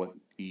know what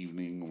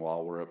evening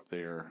while we're up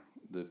there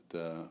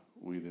that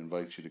we'd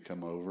invite you to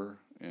come over.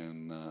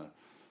 And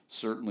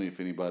certainly if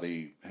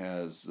anybody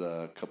has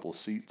a couple of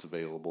seats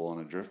available on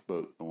a drift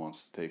boat that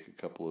wants to take a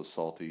couple of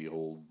salty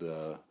old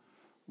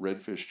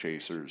redfish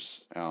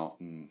chasers out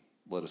and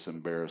let us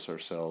embarrass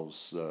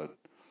ourselves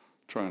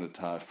trying to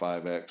tie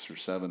 5X or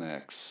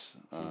 7X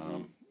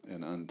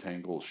and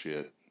untangle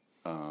shit,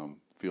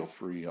 feel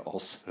free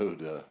also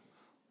to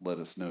let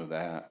us know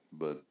that.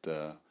 But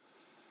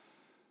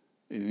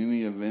in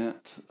any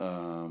event,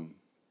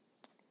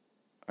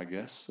 I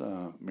guess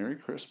Merry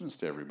Christmas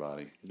to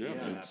everybody. Yeah,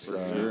 It's for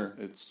sure.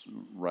 it's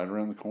right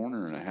around the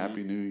corner, and a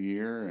Happy New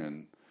Year,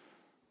 and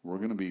we're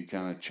going to be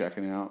kind of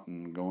checking out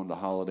and going to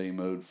holiday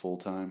mode full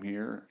time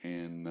here,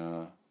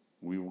 and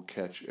we will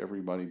catch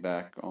everybody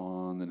back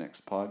on the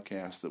next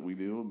podcast that we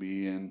do. Will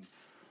be in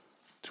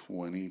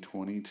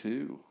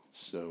 2022.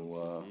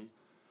 So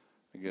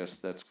I guess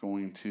that's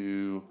going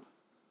to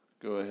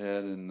go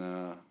ahead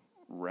and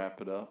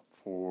wrap it up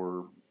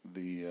for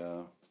the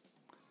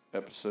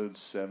episode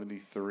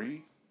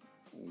 73.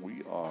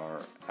 We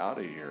are out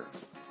of here.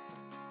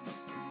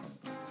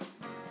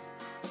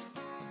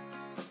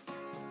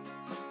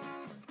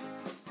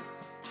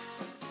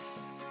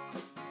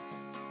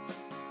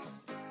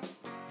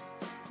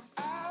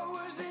 I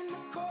was in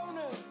the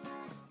corner,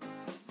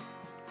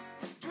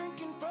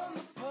 drinking from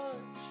the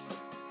punch.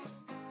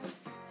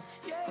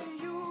 Yeah,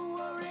 you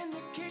were in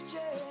the kitchen,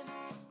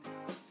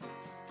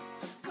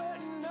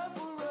 cutting up a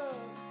rug.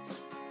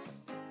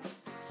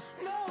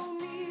 No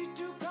need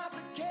to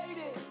complicate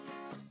it.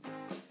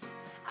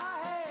 I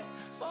had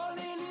fallen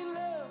in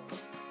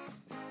love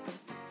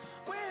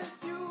with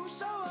you,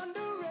 so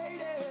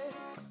underrated.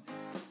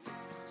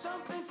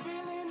 Something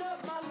filling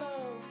up my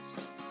lungs.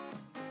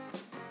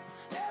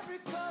 Every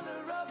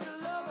color of your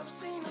love, I've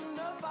seen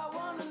enough. I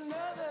want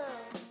another.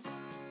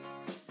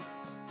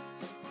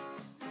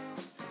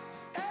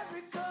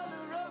 Every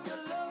color of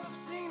your love, I've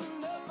seen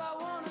enough. I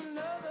want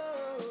another.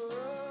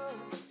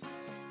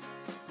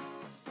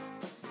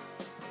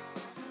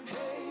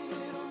 Hey,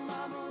 little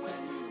mama,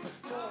 when you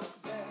talk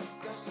back,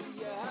 I see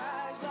your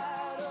eyes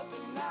light up,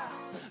 and I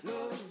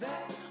love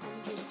that. I'm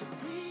just a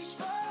beach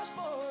bus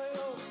boy,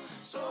 oh,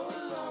 so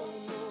alone.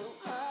 No,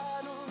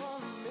 I don't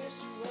wanna miss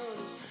you,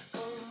 honey.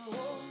 Come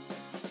home.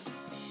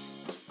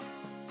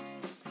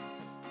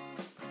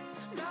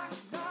 Knock,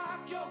 knock,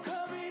 you're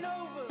coming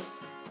over.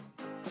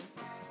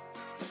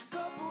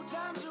 Couple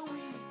times a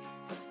week.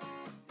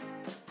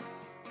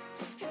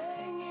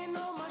 Hanging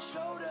on my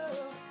shoulder.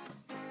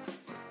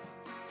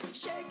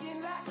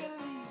 Shaking like a